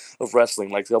time of wrestling.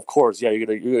 Like, of course, you're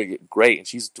gonna get great, and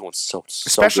she's doing so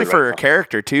especially good for right her now.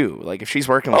 Character too. Like if she's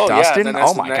working with Dustin, my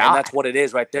god, and that's what it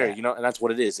is right there. And that's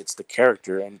what it is. It's the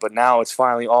character, but now it's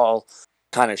finally all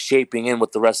kind of shaping in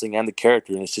with the wrestling and the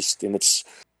character, and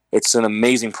it's an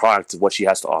amazing product of what she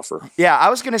has to offer. Yeah, I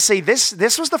was gonna say this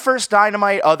was the first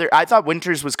Dynamite. I thought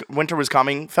Winter was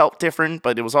coming felt different,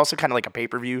 but it was also kind of like a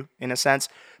pay-per-view in a sense.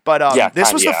 But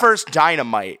this was the first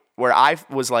Dynamite where I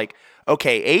was like,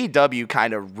 okay, AEW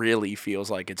kind of really feels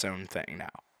like its own thing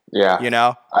now.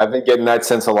 Yeah. I've been getting that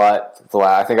sense a lot.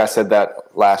 I think I said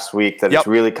that last week that it's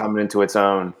really coming into its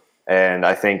own, and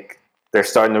I think they're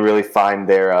starting to really find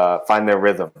their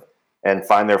rhythm and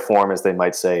find their form, as they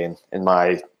might say, in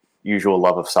my usual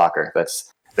love of soccer.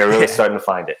 They're really starting to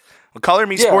find it. Well, color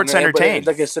me sports entertained.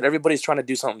 Like I said, everybody's trying to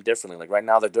do something differently. Like right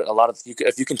now, they're doing a lot of.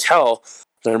 If you can tell,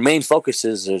 their main focus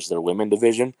is their women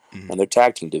division and their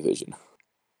tag team division.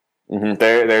 Mm-hmm.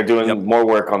 They're doing more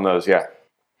work on those. Yeah.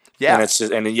 And it's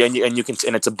just, and you can,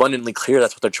 and it's abundantly clear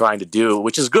that's what they're trying to do,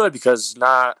 which is good because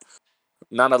not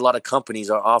not a lot of companies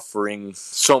are offering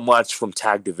so much from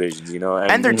tag divisions,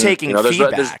 and they're taking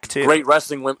feedback too. Great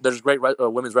wrestling. There's great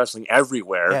women's wrestling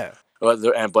everywhere. Yeah.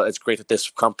 But it's great that this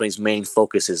company's main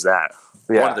focus is that.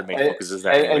 Yeah. One of their main focuses is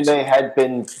that. And they had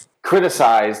been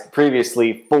criticized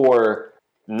previously for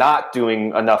not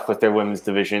doing enough with their women's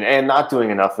division and not doing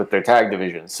enough with their tag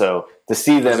division. So to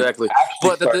see them exactly,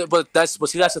 but that's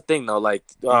the thing though. Like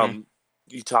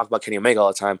you talk about Kenny Omega all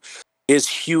the time. His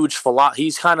huge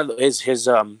he's kind of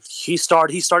he's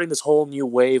starting this whole new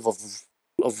wave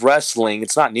of wrestling.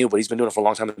 It's not new, but he's been doing it for a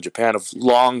long time in Japan, of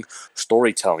long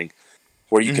storytelling,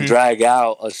 where you can drag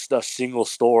out a single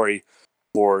story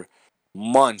for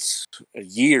months,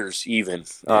 years, even.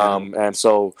 And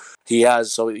so he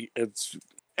has. So it's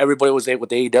everybody was with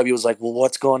AEW was like, well,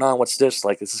 what's going on? What's this?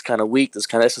 Like, this is kind of weak. This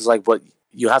is like, but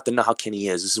you have to know how Kenny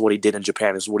is. This is what he did in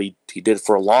Japan. This is what he did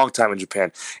for a long time in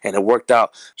Japan, and it worked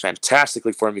out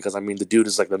fantastically for him because the dude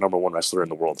is like the number one wrestler in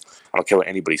the world. I don't care what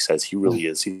anybody says. He really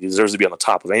is. He deserves to be on the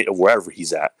top of wherever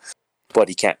he's at. But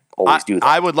he can't always do that.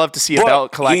 I would love to see a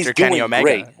belt collector Kenny Omega.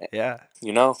 Great. Yeah.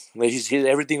 He's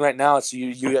everything right now. It's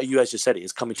you guys just said it.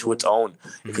 It's coming to its own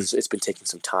because it's been taking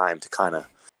some time to kind of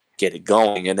get it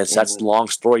going, and that's long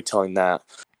storytelling that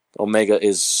Omega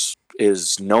is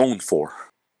known for.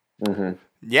 Mm-hmm.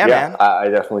 Yeah, man. I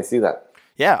definitely see that.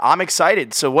 Yeah, I'm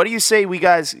excited. So what do you say we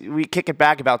kick it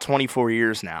back about 24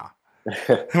 years now?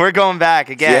 We're going back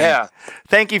again. Yeah.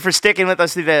 Thank you for sticking with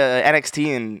us through the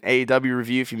NXT and AEW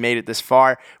review if you made it this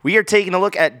far. We are taking a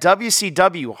look at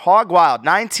WCW Hog Wild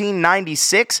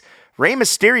 1996, Rey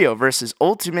Mysterio versus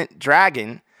Ultimate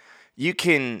Dragon. You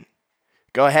can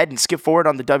go ahead and skip forward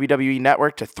on the WWE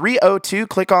Network to 3:02.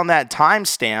 Click on that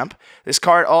timestamp. This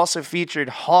card also featured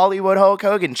Hollywood Hulk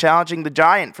Hogan challenging the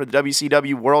Giant for the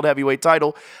WCW World Heavyweight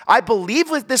title. I believe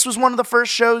this was one of the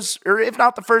first shows, or if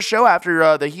not the first show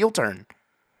after the heel turn.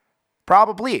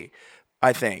 Probably,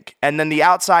 I think. And then the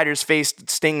Outsiders faced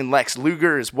Sting and Lex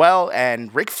Luger as well,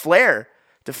 and Ric Flair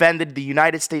defended the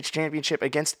United States Championship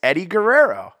against Eddie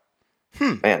Guerrero.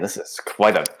 Man, this is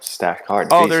quite a stacked card.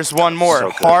 Oh, there's one more. So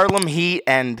Harlem Heat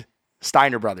and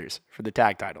Steiner Brothers for the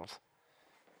tag titles.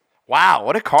 Wow,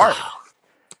 what a card.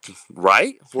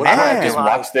 Right? I just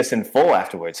watch this in full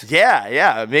afterwards.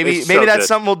 Yeah. Maybe that's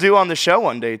something we'll do on the show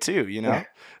one day too,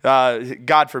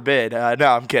 God forbid.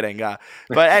 No, I'm kidding.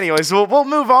 But anyways, we'll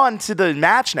move on to the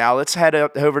match now. Let's head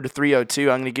over to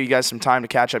 3:02. I'm going to give you guys some time to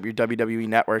catch up your WWE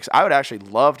networks. I would actually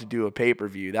love to do a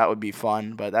pay-per-view. That would be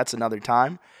fun, but that's another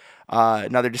time.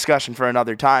 Another discussion for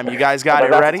another time. You guys got it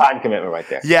ready? That's a time commitment right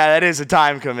there. Yeah, that is a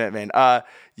time commitment.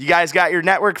 You guys got your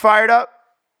network fired up?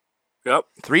 Yep.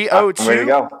 3:02. Ready to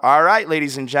go. All right,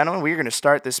 ladies and gentlemen, we're going to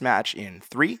start this match in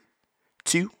 3,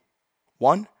 2,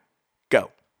 1,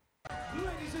 go.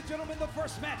 Ladies and gentlemen, the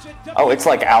first match at Oh, it's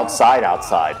like outside.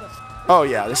 Oh,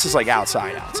 yeah, this is like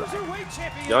outside.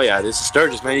 Oh, yeah, this is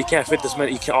Sturgis, man. You can't fit this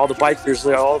many. All the bikers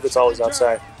there, all of it's always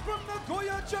outside.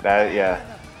 Yeah.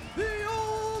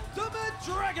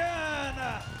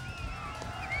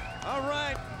 All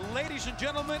right, ladies and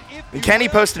gentlemen. And Kenny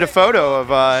posted a photo of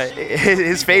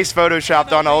his face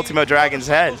photoshopped on Ultimo Dragon's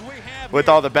head with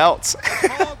all the belts.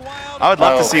 I would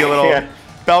love to see a little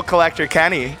belt collector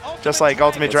Kenny, just like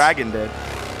Ultimate Dragon did.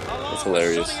 That's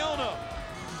hilarious.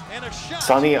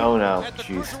 Sonny Ono.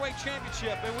 Jeez.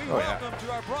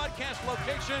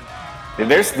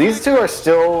 These two are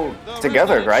still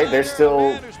together, right? They're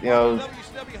still,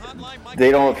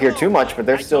 they don't appear too much, but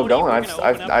they're still going.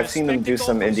 I've seen them do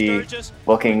some indie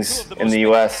bookings in the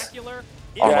U.S.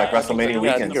 on like WrestleMania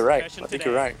weekends. I think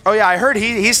you're right. Oh yeah, I heard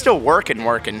he's still working.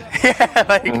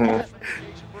 Yeah,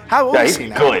 how old is he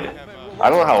now? Good. I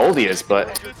don't know how old he is,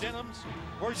 but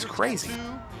it's crazy.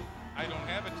 I don't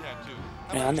have a tattoo.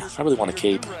 Man, I really want a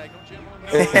cape. Are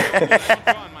you going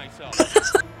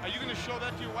to show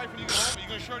that to your wife when you get home? Are you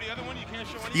going to show her the other one? You can't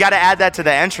show anything? You got to add that to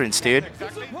the entrance, dude.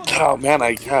 Oh man,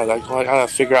 I gotta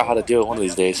figure out how to do it one of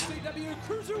these days.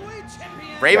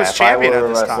 Rey was champion at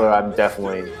this time. I'm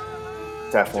definitely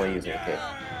using a cape.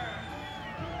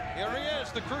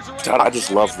 God, I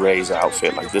just love Rey's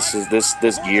outfit. Like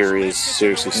this gear is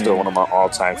seriously still one of my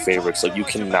all-time favorites. Like you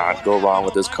cannot go wrong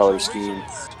with this color scheme,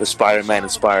 the Spider-Man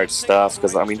inspired stuff.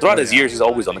 Because throughout his years, he's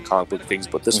always on the comic book things,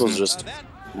 but this was just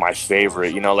my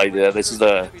favorite. This is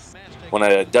when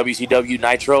a WCW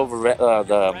Nitro,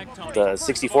 the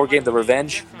 64 game, The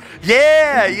Revenge.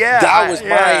 Yeah. That was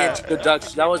my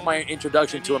introduction. That was my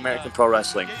introduction to American pro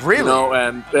wrestling. Really?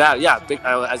 And as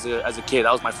a kid,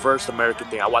 that was my first American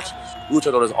thing. I watched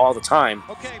luchadores all the time,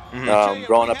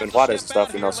 growing up in Juarez and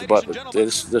stuff. But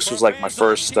this was like my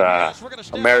first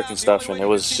American stuff, and it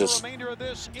was just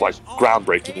like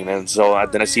groundbreaking. And so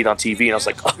then I see it on TV, and I was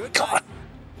like, oh my god.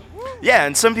 Yeah,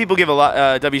 and some people give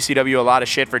WCW a lot of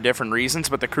shit for different reasons,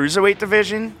 but the Cruiserweight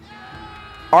division,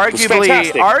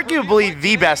 arguably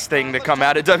the best thing to come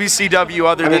out of WCW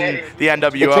other than the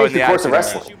NWO and the course of Attitude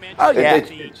wrestling. Era. Oh, yeah.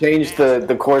 It changed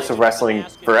the course of wrestling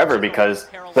forever because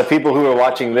the people who were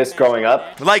watching this growing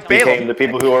up Like became BAYLUM. the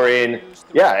people who were in,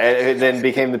 and then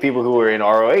became the people who were in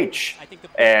ROH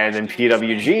and in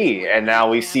PWG. And now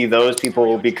we see those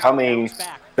people becoming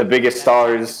the biggest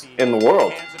stars in the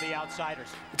world.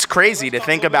 It's crazy to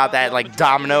think about that, like,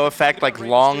 domino effect, like,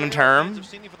 long term.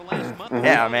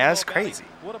 Yeah, man, that's crazy.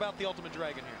 What about the Ultimate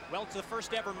Dragon here? Well, it's the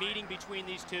first ever meeting between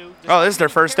these two. Oh, this is their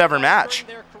first ever match.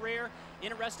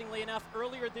 Interestingly enough,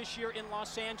 earlier this year in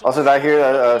Los Angeles. Also, did I hear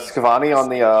Scavani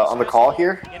on the call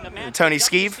here? Tony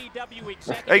Skeeve.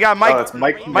 Oh, you got Mike. Oh, it's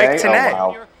Mike Tenay. Oh,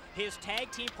 wow.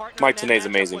 Mike Tenay's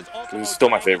amazing. He's still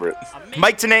my favorite.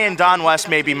 Mike Tenay and Don West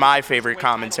may be my favorite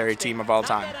commentary team of all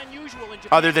time,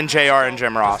 other than JR and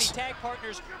Jim Ross.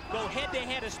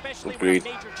 Agreed.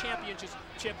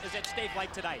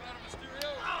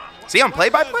 Is he on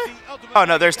play-by-play? Oh,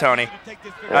 no, there's Tony.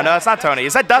 Oh, no, it's not Tony.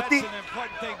 Is that Dusty?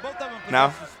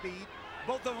 No.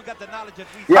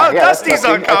 Yeah, Dusty's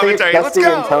on commentary. Let's Dusty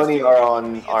go. and Tony are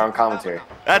on commentary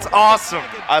That's awesome.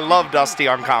 I love Dusty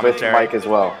on with commentary. Mike as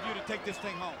well.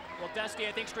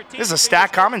 This is a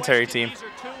stacked commentary team. These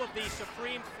are two of the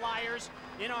supreme flyers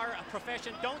in our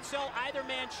profession. Don't sell either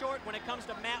man short when it comes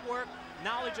to mat work.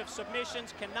 Knowledge of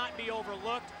submissions cannot be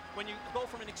overlooked. When you go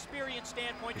from an experience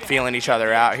standpoint, Feeling each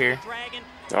other out here.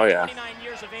 Oh, yeah. 29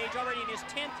 years of age, already in his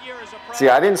 10th year as a pro. See,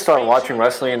 I didn't start watching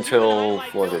wrestling until,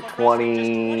 what was it,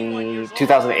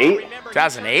 2008?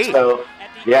 2008? So,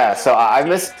 yeah, so I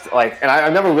missed, and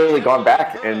I've never really gone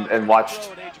back and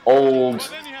watched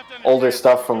older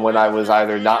stuff from when I was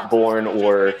either not born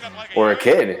or a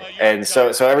kid. And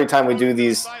so every time we do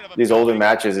these older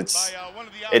matches,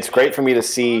 it's great for me to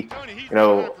see,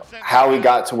 how we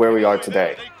got to where we are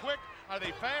today.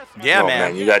 Yeah, Oh,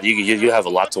 man. You have a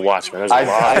lot to watch, man. There's a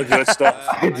lot of good stuff.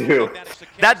 I do.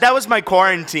 That was my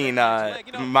quarantine,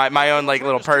 my own like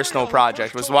little personal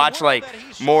project, was watch like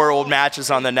more old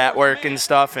matches on the network and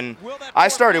stuff. And I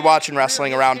started watching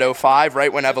wrestling around 2005,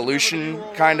 right when Evolution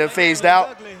kind of phased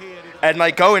out. And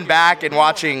like going back and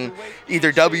watching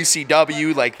either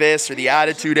WCW like this or the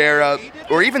Attitude Era,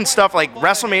 or even stuff like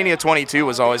WrestleMania 22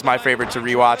 was always my favorite to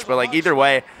rewatch. But like either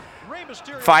way,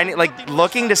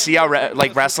 looking to see how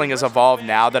wrestling has evolved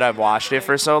now that I've watched it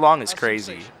for so long is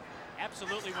crazy.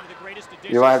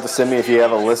 You might have to send me, if you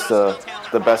have a list of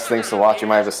the best things to watch, you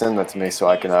might have to send that to me so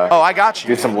I can Oh, I got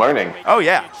you. do some learning. Oh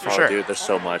yeah, for sure. Dude, there's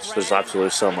so much. There's absolutely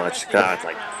so much. God,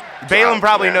 BAYLUM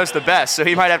probably knows the best, so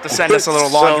he might have to send us a little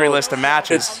laundry list of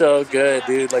matches. It's so good,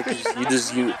 dude. Like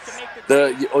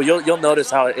you'll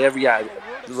notice how the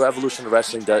evolution of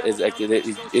wrestling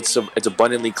it's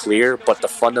abundantly clear, but the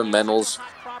fundamentals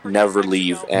never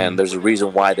leave, and there's a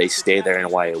reason why they stay there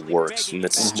and why it works. And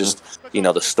it's just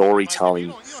the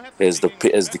storytelling is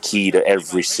the key to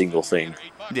every single thing.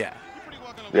 Yeah.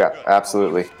 Yeah,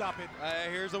 absolutely.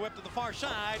 Here's the whip to the far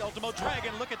side. Ultimo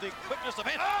Dragon, look at the quickness of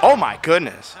it. Oh my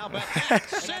goodness.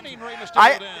 Sending Rey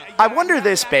Mysterio down. I wonder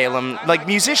this, BAYLUM. Like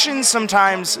musicians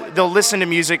sometimes they'll listen to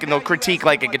music and they'll critique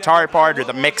like a guitar part or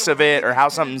the mix of it or how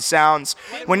something sounds.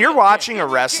 When you're watching a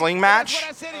wrestling match,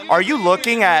 are you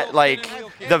looking at like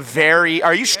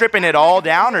are you stripping it all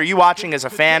down, or are you watching as a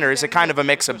fan, or is it kind of a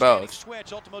mix of both?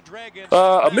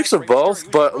 A mix of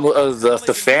both, but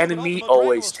the fan in me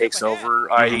always takes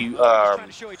over. I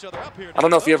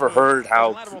don't know if you ever heard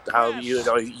how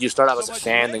you start out as a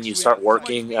fan, then you start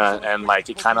working, and like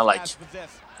it kind of like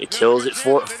it kills it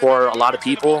for a lot of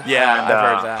people. Yeah, and,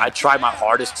 I've heard that. I try my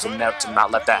hardest to not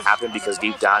let that happen, because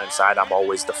deep down inside I'm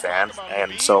always the fan,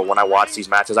 and so when I watch these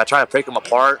matches, I try to break them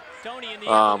apart.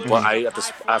 But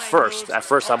at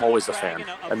first I'm always a fan,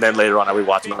 and then later on I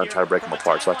rewatch them and I try to break them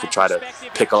apart, so I could try to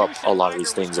pick up a lot of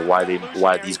these things and why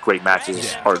these great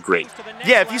matches are great.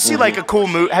 Yeah, if you see like a cool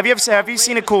move, have you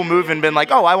seen a cool move and been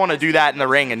like, oh, I want to do that in the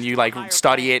ring, and you like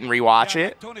study it and rewatch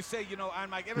it? I'm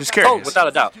just curious. Oh, without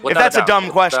a doubt. If that's a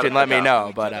dumb question, let me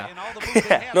know. But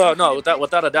no,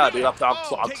 without a doubt, dude. I'll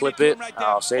clip it,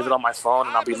 I'll save it on my phone,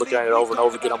 and I'll be looking at it over and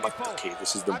over again. I'm like, okay,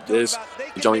 this is the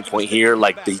jumping point here.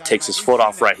 Like he takes his foot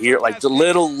off right here, like the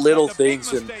little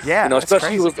things, and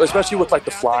especially with like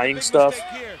the flying stuff.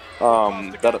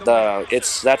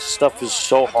 That stuff is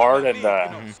so hard,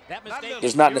 and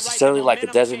there's not necessarily like a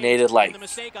designated like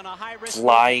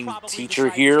flying teacher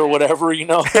here or whatever,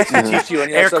 to teach you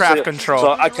any aircraft control.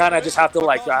 So I kind of just have to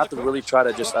really try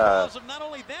to just I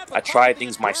try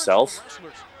things myself,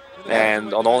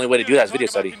 and the only way to do that is video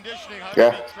study.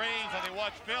 Yeah,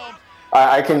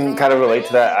 I can kind of relate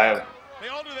to that.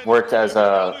 worked as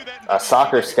a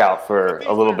soccer scout for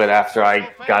a little bit after I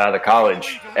got out of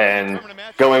college, and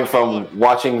going from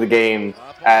watching the game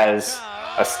as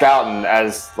a scout and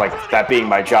as like that being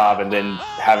my job, and then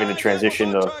having to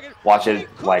transition to watch it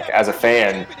like as a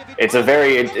fan, it's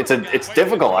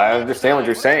difficult. I understand what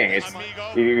you're saying.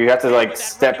 You have to like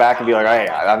step back and be like, hey,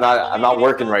 I'm not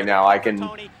working right now. I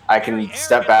can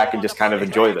step back and just kind of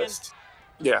enjoy this.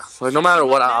 Yeah, like no matter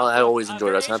what, I always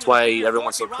enjoy wrestling. That's why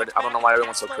everyone's so critical. I don't know why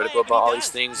everyone's so critical about all these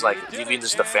things. Like even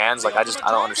just the fans, like I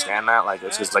don't understand that. Like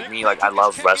it's just like me, like I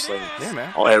love wrestling. Yeah,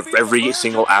 man. Every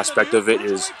single aspect of it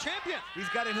is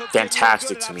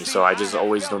fantastic to me. So I just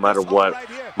always, no matter what,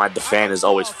 the fan is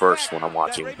always first when I'm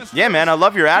watching. Yeah, man, I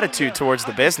love your attitude towards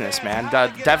the business, man.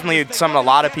 Definitely something a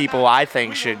lot of people, I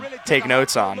think, should take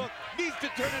notes on.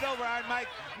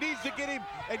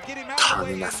 I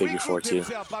mean, that figure four, too.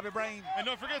 And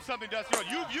don't forget something, Dusty.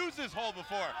 You've used this hole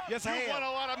before. Yes, I have. Won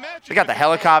a lot of matches. They got the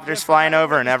helicopters flying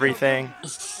over and everything.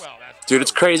 Dude,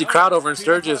 it's crazy crowd over in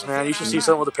Sturgis, man. You should see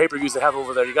some of the pay-per-views they have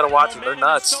over there. You gotta watch them. They're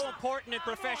nuts.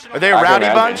 Are they a rowdy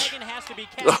bunch?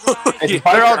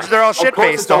 They're all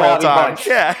shit-faced the whole time.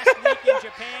 Yeah.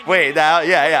 Wait,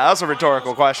 yeah, that was a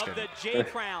rhetorical question.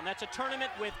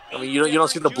 I mean, you don't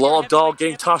see the blow-up doll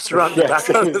getting tossed around in the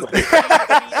background.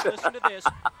 Listen to this.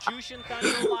 Jushin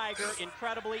Thunder Liger,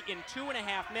 incredibly, in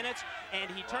 2.5 minutes,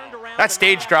 and he turned around. That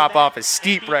stage drop-off is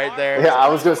steep right there. Yeah, I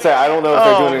was going to say, I don't know if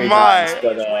they're doing any my.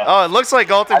 but, it looks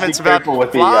like Ultimate's about to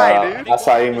with fly, the dude.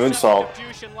 acai moonsault.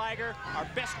 Jushin Liger, our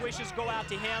best wishes go out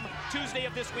to him. Tuesday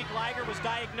of this week, Liger was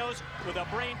diagnosed with a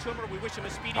brain tumor. We wish him a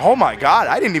speedy Oh my God,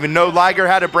 I didn't even know Liger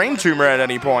had a brain tumor at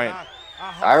any point.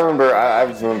 I remember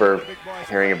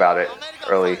hearing about it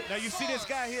early.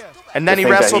 And then he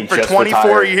wrestled for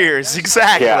 24 years.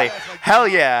 Exactly. Yeah. Hell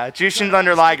yeah. Jushin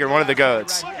Thunder Liger, one of the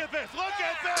GOATs.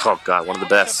 Oh, God, one of the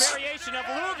best. It's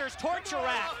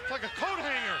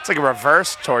like a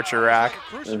reverse torture rack.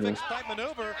 Mm-hmm.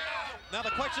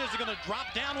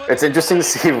 It's interesting to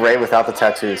see Rey without the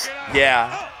tattoos.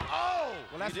 Yeah.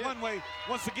 Well, that's one way.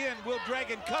 Once again, Will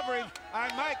Dragon covering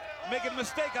Iron Mike, making a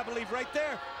mistake, I believe, right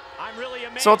there. I'm really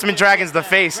amazed. So Ultimate Dragon's the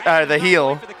face, the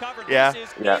heel. Yeah.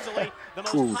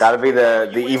 Gotta be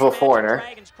the evil foreigner.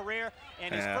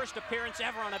 And his first appearance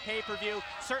ever on a pay-per-view,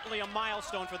 certainly a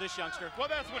milestone for this youngster. Well,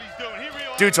 that's what he's doing.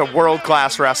 Dude's a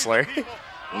world-class wrestler.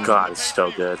 God, it's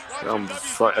so good. I'm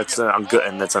good,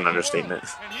 and that's an understatement.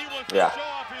 Yeah.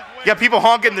 You got people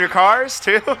honking their cars,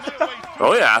 too.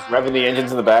 Oh, yeah. Revving the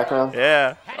engines in the background.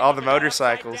 Yeah, all the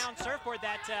motorcycles.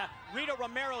 That Rita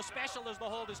Romero special, as the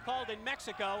hold is called in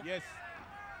Mexico. Yes.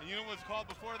 And you know what's called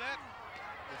before that?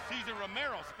 The Cesar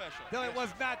Romero special. No, it was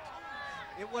not.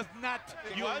 It was not.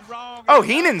 You were wrong. Oh,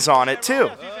 Heenan's on it, too.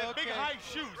 He had big high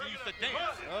shoes. He used to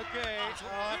dance. Okay,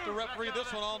 I'll have to referee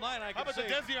this one all night. How about the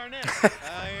Desi Arnett?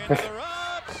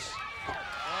 Interrupts.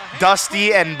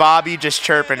 Dusty and Bobby just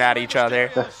chirping at each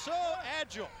other. So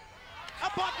agile.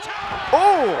 Up on top.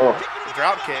 Oh,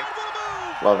 drop kick.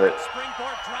 Love it.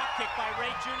 Springboard drop kick by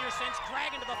Rey Jr. sends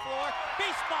Dragon to the floor.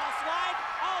 Baseball slide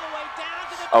all the way down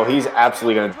to the. Oh, he's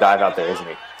absolutely gonna dive out there, isn't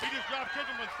he? He just drop kicked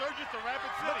him with Sturgis to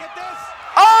Rapid City. Look at this.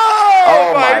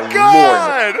 Oh my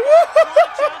God!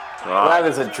 That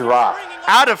is a drop.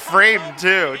 Out of frame,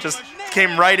 too. Just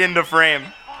came right into frame.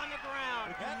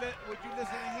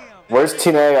 Where's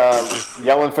Tina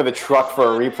yelling for the truck for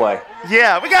a replay?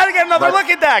 Yeah, we got to get another look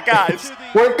at that, guys.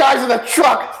 Where guys in the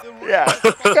truck? Yeah.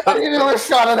 I need another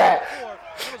shot of that.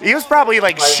 He was probably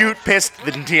like shoot pissed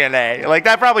than TNA. Like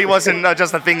that probably wasn't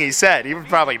just a thing he said. He was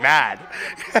probably mad.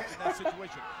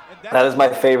 That is my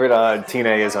favorite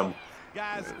TNA-ism.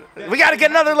 We got to get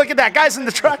another look at that. Guys in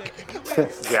the truck.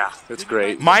 Yeah, it's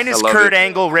great. Mine is Kurt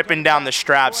Angle ripping down the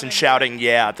straps and shouting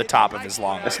 "yeah" at the top of his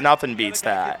lungs. Nothing beats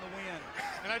that.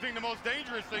 And I think the most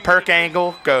dangerous thing Perk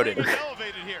Angle, goated.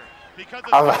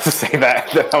 I was about to say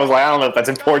that. I was like, I don't know if that's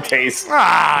in poor taste.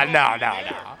 Ah, no.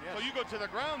 So you go to the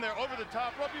ground there, over the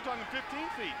top rope, you're talking 15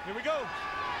 feet. Here we go.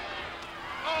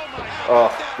 Oh, my God.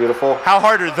 Oh, beautiful. How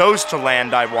hard are those to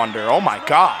land, I wonder? Oh, my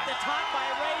God. The top by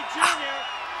Rey Jr.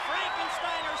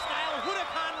 Frankensteiner style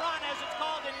Huracan run, as it's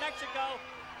called in Mexico.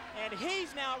 And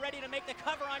he's now ready to make the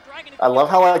cover on Dragon. I love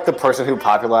how like the person who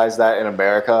popularized that in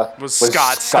America was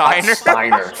Scott Steiner.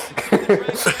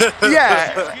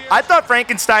 Yeah, I thought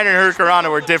Frankensteiner and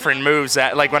Hurricanrana were different moves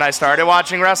like when I started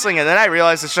watching wrestling, and then I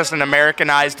realized it's just an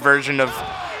Americanized version of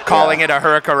calling it a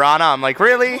Hurricanrana. I'm like,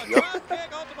 really? Yep.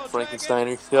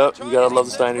 Frankensteiner. Yep, you gotta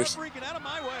love the Steiners.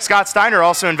 Scott Steiner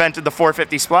also invented the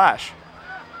 450 splash.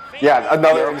 Yeah,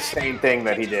 another insane thing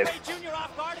that he did.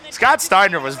 Scott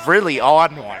Steiner was really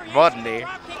on one, wasn't he?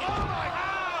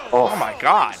 Oh my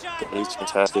God. He's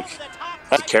fantastic.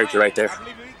 That's a character right there.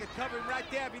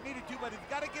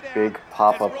 Big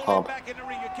pop-up pump.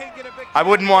 I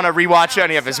wouldn't want to rewatch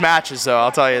any of his matches, though.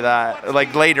 I'll tell you that.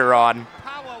 Like later on.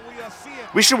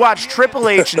 We should watch Triple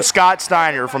H and Scott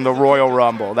Steiner from the Royal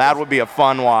Rumble. That would be a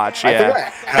fun watch. I think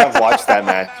Yeah. I have watched that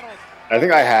match. I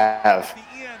think I have.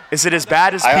 Is it as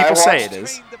bad as I people say watched- it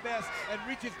is?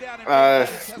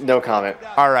 No comment.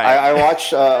 All right. I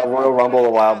watched Royal Rumble a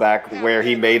while back where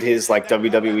he made his like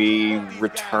WWE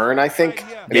return, I think.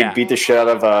 And Yeah. he beat the shit out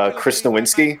of Chris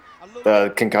Nowinski,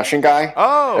 the concussion guy.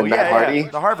 Oh, and Matt yeah, Hardy. yeah.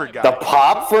 The Harvard guy. The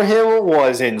pop for him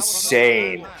was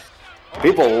insane.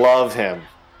 People loved him.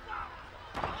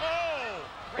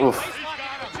 Oof.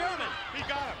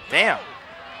 Damn.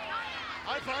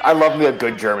 I love me a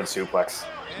good German suplex.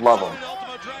 Love him.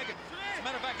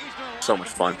 So much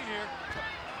fun.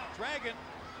 Dragon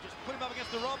just put him up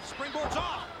against the ropes. Springboard's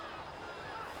off.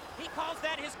 He calls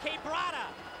that his quebrada.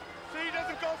 See, he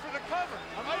doesn't go for the cover.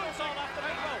 Moonsault off the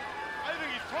big rope. I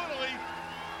think he's totally.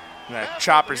 That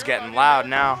chopper's getting loud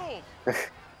now.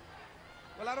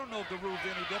 Well, I don't know if the rules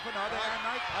any different, are they, Iron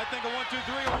Knight? I think a 1, 2,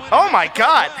 3 will win. Oh my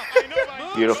God.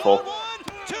 Beautiful. 1,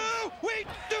 2, we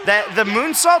do. That the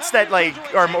moonsaults that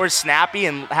like are more snappy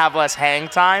and have less hang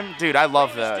time, dude. I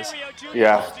love those.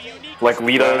 Yeah. Like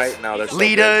Lita's. Right now, they're so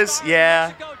Lita's,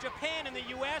 yeah. Japan and the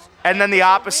US. And then the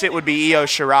opposite would be Io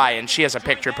Shirai, and she has a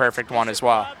picture perfect one as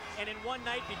well. And in one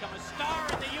night become a star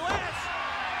in the US.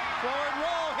 Forward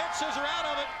roll, head scissor out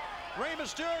of it. Rey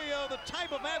Mysterio, the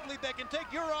type of athlete that can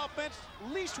take your offense,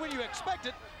 least when you expect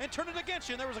it, and turn it against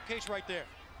you. And there was a case right there.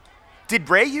 Did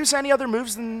Ray use any other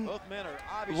moves than Both men are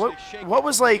obviously shaking. what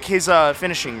was like his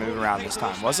finishing move around this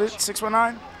time? Was it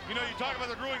 619? You know, you talk about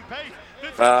the growing pace.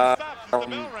 This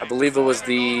I believe it was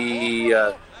the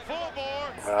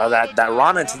that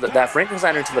Ron into that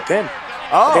Frankenstein into the pin. I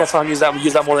think Oh, I saw him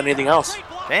use that more than anything else.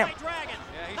 damn.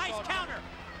 Nice counter.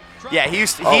 Yeah, he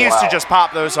used to wow. just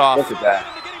pop those off. Look at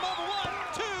that.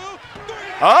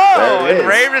 Oh, There it and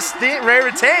is. Ray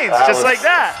retains That just was- like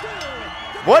that.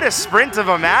 What a sprint of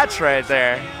a match right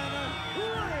there.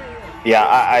 Yeah,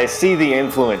 I see the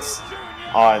influence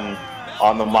on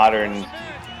the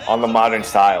modern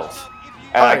styles,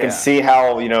 and I can yeah. see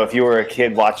how, you know, if you were a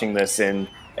kid watching this in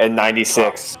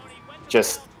 '96,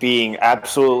 just being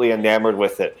absolutely enamored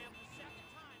with it.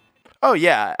 Oh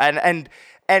yeah,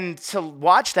 and to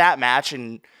watch that match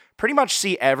and pretty much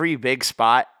see every big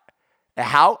spot,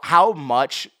 how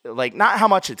much, like, not how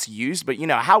much it's used, but you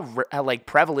know how like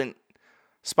prevalent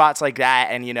spots like that,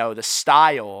 and you know the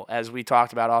style, as we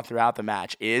talked about all throughout the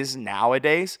match, is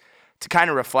nowadays. To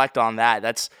kind of reflect on that,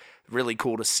 that's really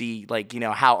cool to see, like, you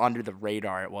know, how under the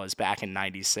radar it was back in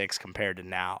 '96 compared to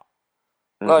now.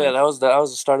 Oh yeah, that was the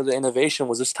start of the innovation.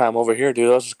 Was this time over here, dude?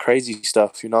 That was just crazy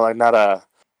stuff. You know, like not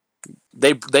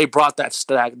they brought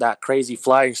that crazy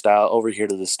flying style over here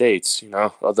to the States. You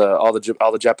know, all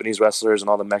the Japanese wrestlers and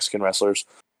all the Mexican wrestlers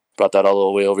brought that all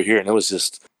the way over here, and it was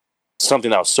just something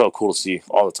that was so cool to see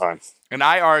all the time. And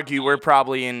I argue we're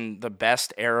probably in the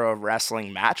best era of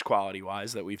wrestling, match quality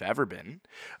wise, that we've ever been.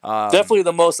 Definitely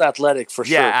the most athletic for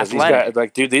sure. Yeah, 'cause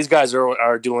athletic. These guys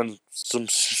are doing some.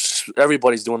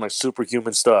 Everybody's doing like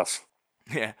superhuman stuff.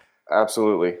 Yeah,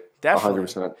 Absolutely, definitely.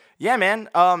 100%. Yeah, man.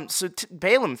 So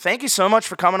BAYLUM, thank you so much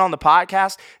for coming on the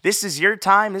podcast. This is your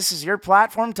time. This is your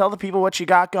platform. Tell the people what you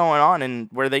got going on and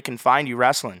where they can find you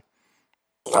wrestling.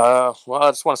 Well, I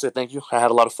just want to say thank you. I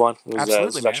had a lot of fun. It was, Absolutely, it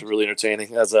was man. actually really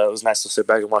entertaining. It was nice to sit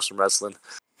back and watch some wrestling.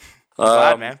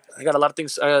 Glad, man. I got a lot of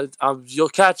things. You'll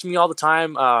catch me all the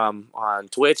time on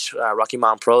Twitch, Rocky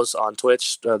Mountain Pros on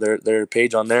Twitch. Their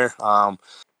page on there.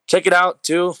 Check it out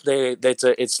too.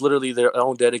 It's literally their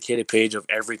own dedicated page of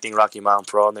everything Rocky Mountain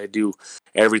Pro, and they do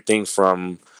everything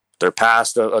from their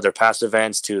past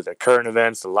events to their current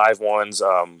events, the live ones.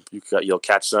 You'll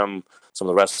catch some of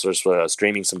the wrestlers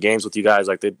streaming some games with you guys.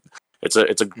 Like it's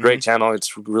a great channel.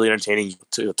 It's really entertaining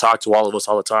to talk to all of us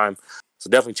all the time. So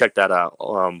definitely check that out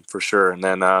for sure. And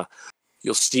then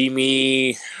you'll see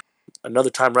me another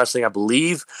time wrestling, I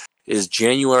believe, is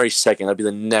January 2nd. That'll be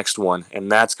the next one.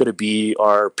 And that's going to be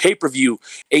our pay-per-view,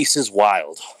 Aces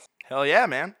Wild. Hell yeah,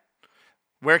 man.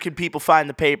 Where can people find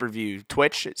the pay-per-view?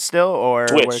 Twitch still, or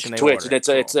where can they Twitch. order? It's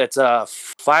a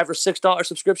 $5 or $6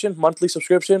 subscription, monthly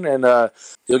subscription, and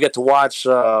you'll get to watch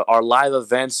our live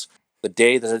events the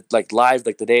day that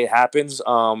the day it happens.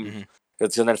 And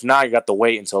then if not, you got to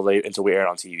wait until we air it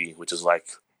on TV, which is like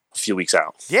a few weeks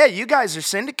out. Yeah, you guys are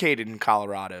syndicated in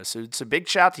Colorado, so it's a big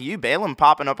shout to you, BAYLUM,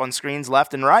 popping up on screens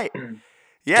left and right.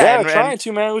 Yeah, trying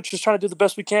to, man. We're just trying to do the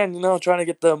best we can, trying to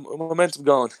get the momentum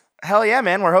going. Hell yeah,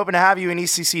 man. We're hoping to have you in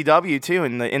ECCW too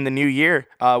in the new year.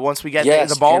 Once we get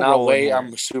the ball cannot rolling. wait. Here.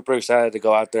 I'm super excited to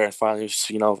go out there and finally,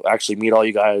 actually meet all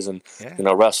you guys and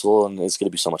wrestle, and it's gonna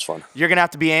be so much fun. You're gonna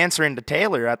have to be answering to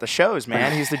Taylor at the shows,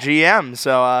 man. He's the GM,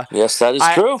 so yes, that is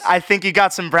true. I think you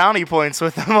got some brownie points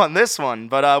with him on this one.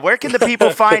 But where can the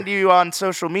people find you on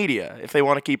social media if they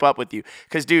want to keep up with you?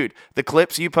 Because, dude, the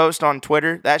clips you post on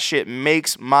Twitter, that shit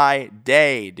makes my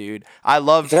day, dude. I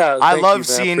love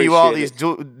seeing you all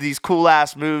these cool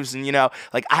ass moves, and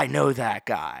like I know that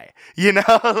guy,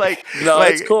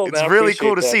 it's cool. It's really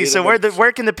cool to see. So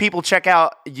where can the people check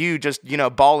out you just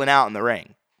balling out in the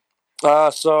ring? I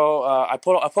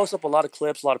post up a lot of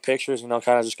clips, a lot of pictures, kind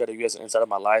of just got to get inside of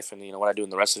my life and what I do in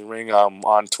the wrestling ring.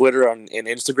 On Twitter and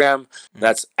Instagram,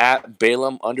 that's at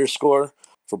BAYLUM _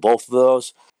 for both of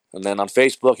those, and then on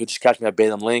Facebook you just catch me at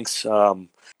BAYLUM LYNX.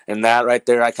 And that right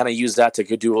there, I kind of use that to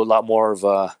do a lot more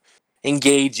of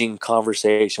engaging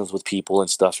conversations with people and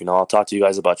stuff. I'll talk to you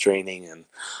guys about training and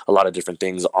a lot of different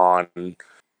things on the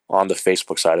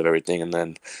Facebook side of everything. And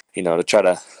then, to try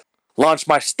to launch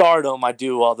my stardom, I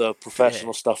do all the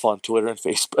professional stuff on Twitter and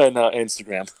Facebook and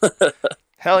Instagram.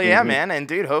 Hell yeah, man. And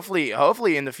dude,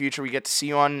 hopefully in the future we get to see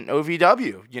you on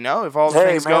OVW, if all the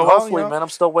things go well. Hopefully, man. I'm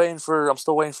still waiting for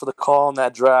the call on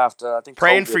that draft. I think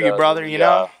praying for you, brother,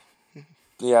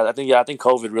 Yeah, I think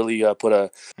COVID really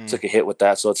took a hit with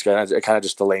that, so it's kind of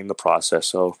just delaying the process.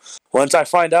 So once I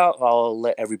find out, I'll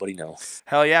let everybody know.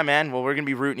 Hell yeah, man. Well, we're gonna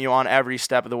be rooting you on every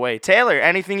step of the way. Taylor,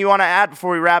 anything you want to add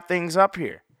before we wrap things up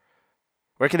here?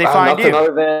 Where can they find you? Nothing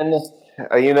other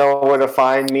than you know where to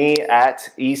find me at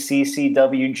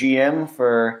ECCWGM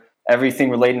for everything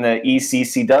relating to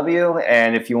ECCW,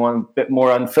 and if you want a bit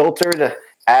more unfiltered,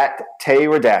 at Tay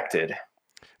Redacted.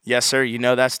 Yes, sir.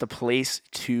 That's the place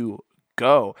to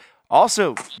go.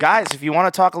 Also, guys, if you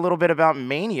want to talk a little bit about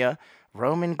Mania,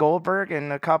 Roman Goldberg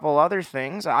and a couple other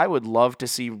things, I would love to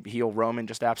see heel Roman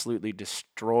just absolutely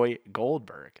destroy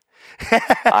Goldberg.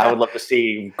 I would love to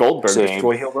see Goldberg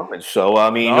destroy heel Roman. So,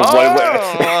 I mean...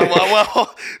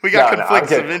 well, we got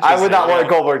conflicts of interest. I would not want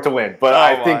Goldberg to win, but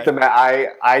I think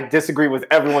I disagree with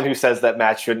everyone who says that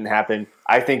match shouldn't happen.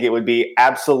 I think it would be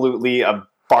absolutely a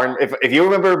barn... If you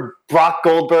remember Brock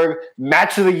Goldberg,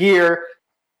 match of the year...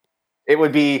 It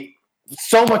would be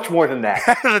so much more than that.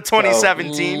 The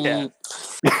 2017. Yeah.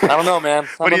 I don't know, man.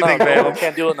 What do you think, man? I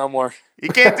can't do it no more. You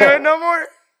can't do it no more?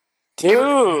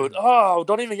 Dude,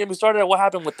 don't even get me started at what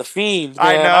happened with The Fiend, man.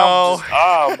 I know.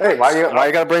 Hey, why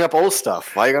you gotta bring up old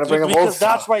stuff? Why you gotta bring up old stuff? Because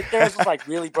that's right there. It's like,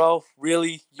 really, bro?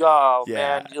 Really?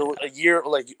 Man.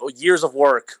 Years of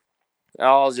work.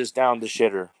 All just down the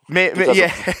shitter.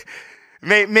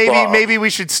 Maybe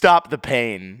we should stop the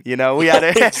pain. We had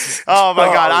to. Oh my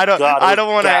God! I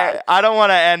don't want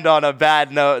to end on a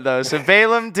bad note though. So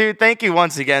BAYLUM, dude, thank you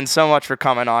once again so much for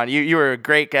coming on. You were a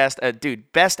great guest,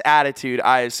 dude. Best attitude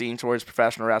I have seen towards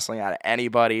professional wrestling out of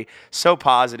anybody. So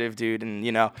positive, dude.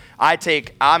 And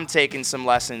I'm taking some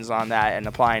lessons on that and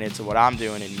applying it to what I'm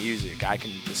doing in music. I can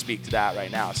speak to that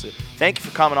right now. So thank you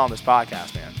for coming on this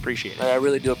podcast, man. Appreciate it. I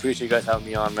really do appreciate you guys having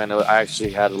me on, man. I actually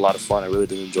had a lot of fun. I really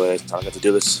did enjoy it. I get to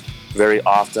do this very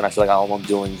often. I feel like all I'm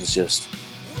doing is just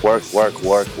work.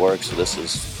 So this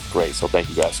is great. So thank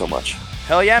you guys so much.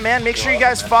 Hell yeah, man. Make sure you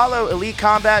guys follow Elite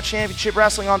Combat Championship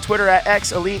Wrestling on Twitter at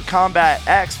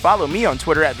 @EliteCombatX. Follow me on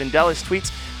Twitter at Vindelis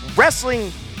Tweets.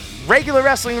 Regular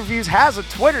Wrestling Reviews has a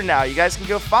Twitter now. You guys can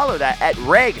go follow that at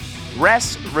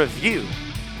RegResReview.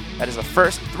 That is the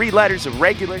first 3 letters of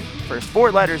regular, first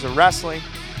 4 letters of wrestling,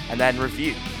 and then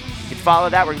review. You can follow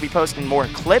that. We're going to be posting more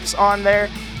clips on there.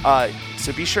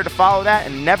 So be sure to follow that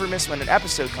and never miss when an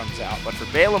episode comes out. But for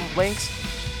BAYLUM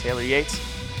LYNX, Taylor Yates,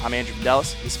 I'm Andrew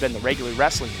Vindelis. This has been the Regular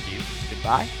Wrestling Review.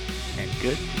 Goodbye and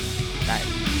good night.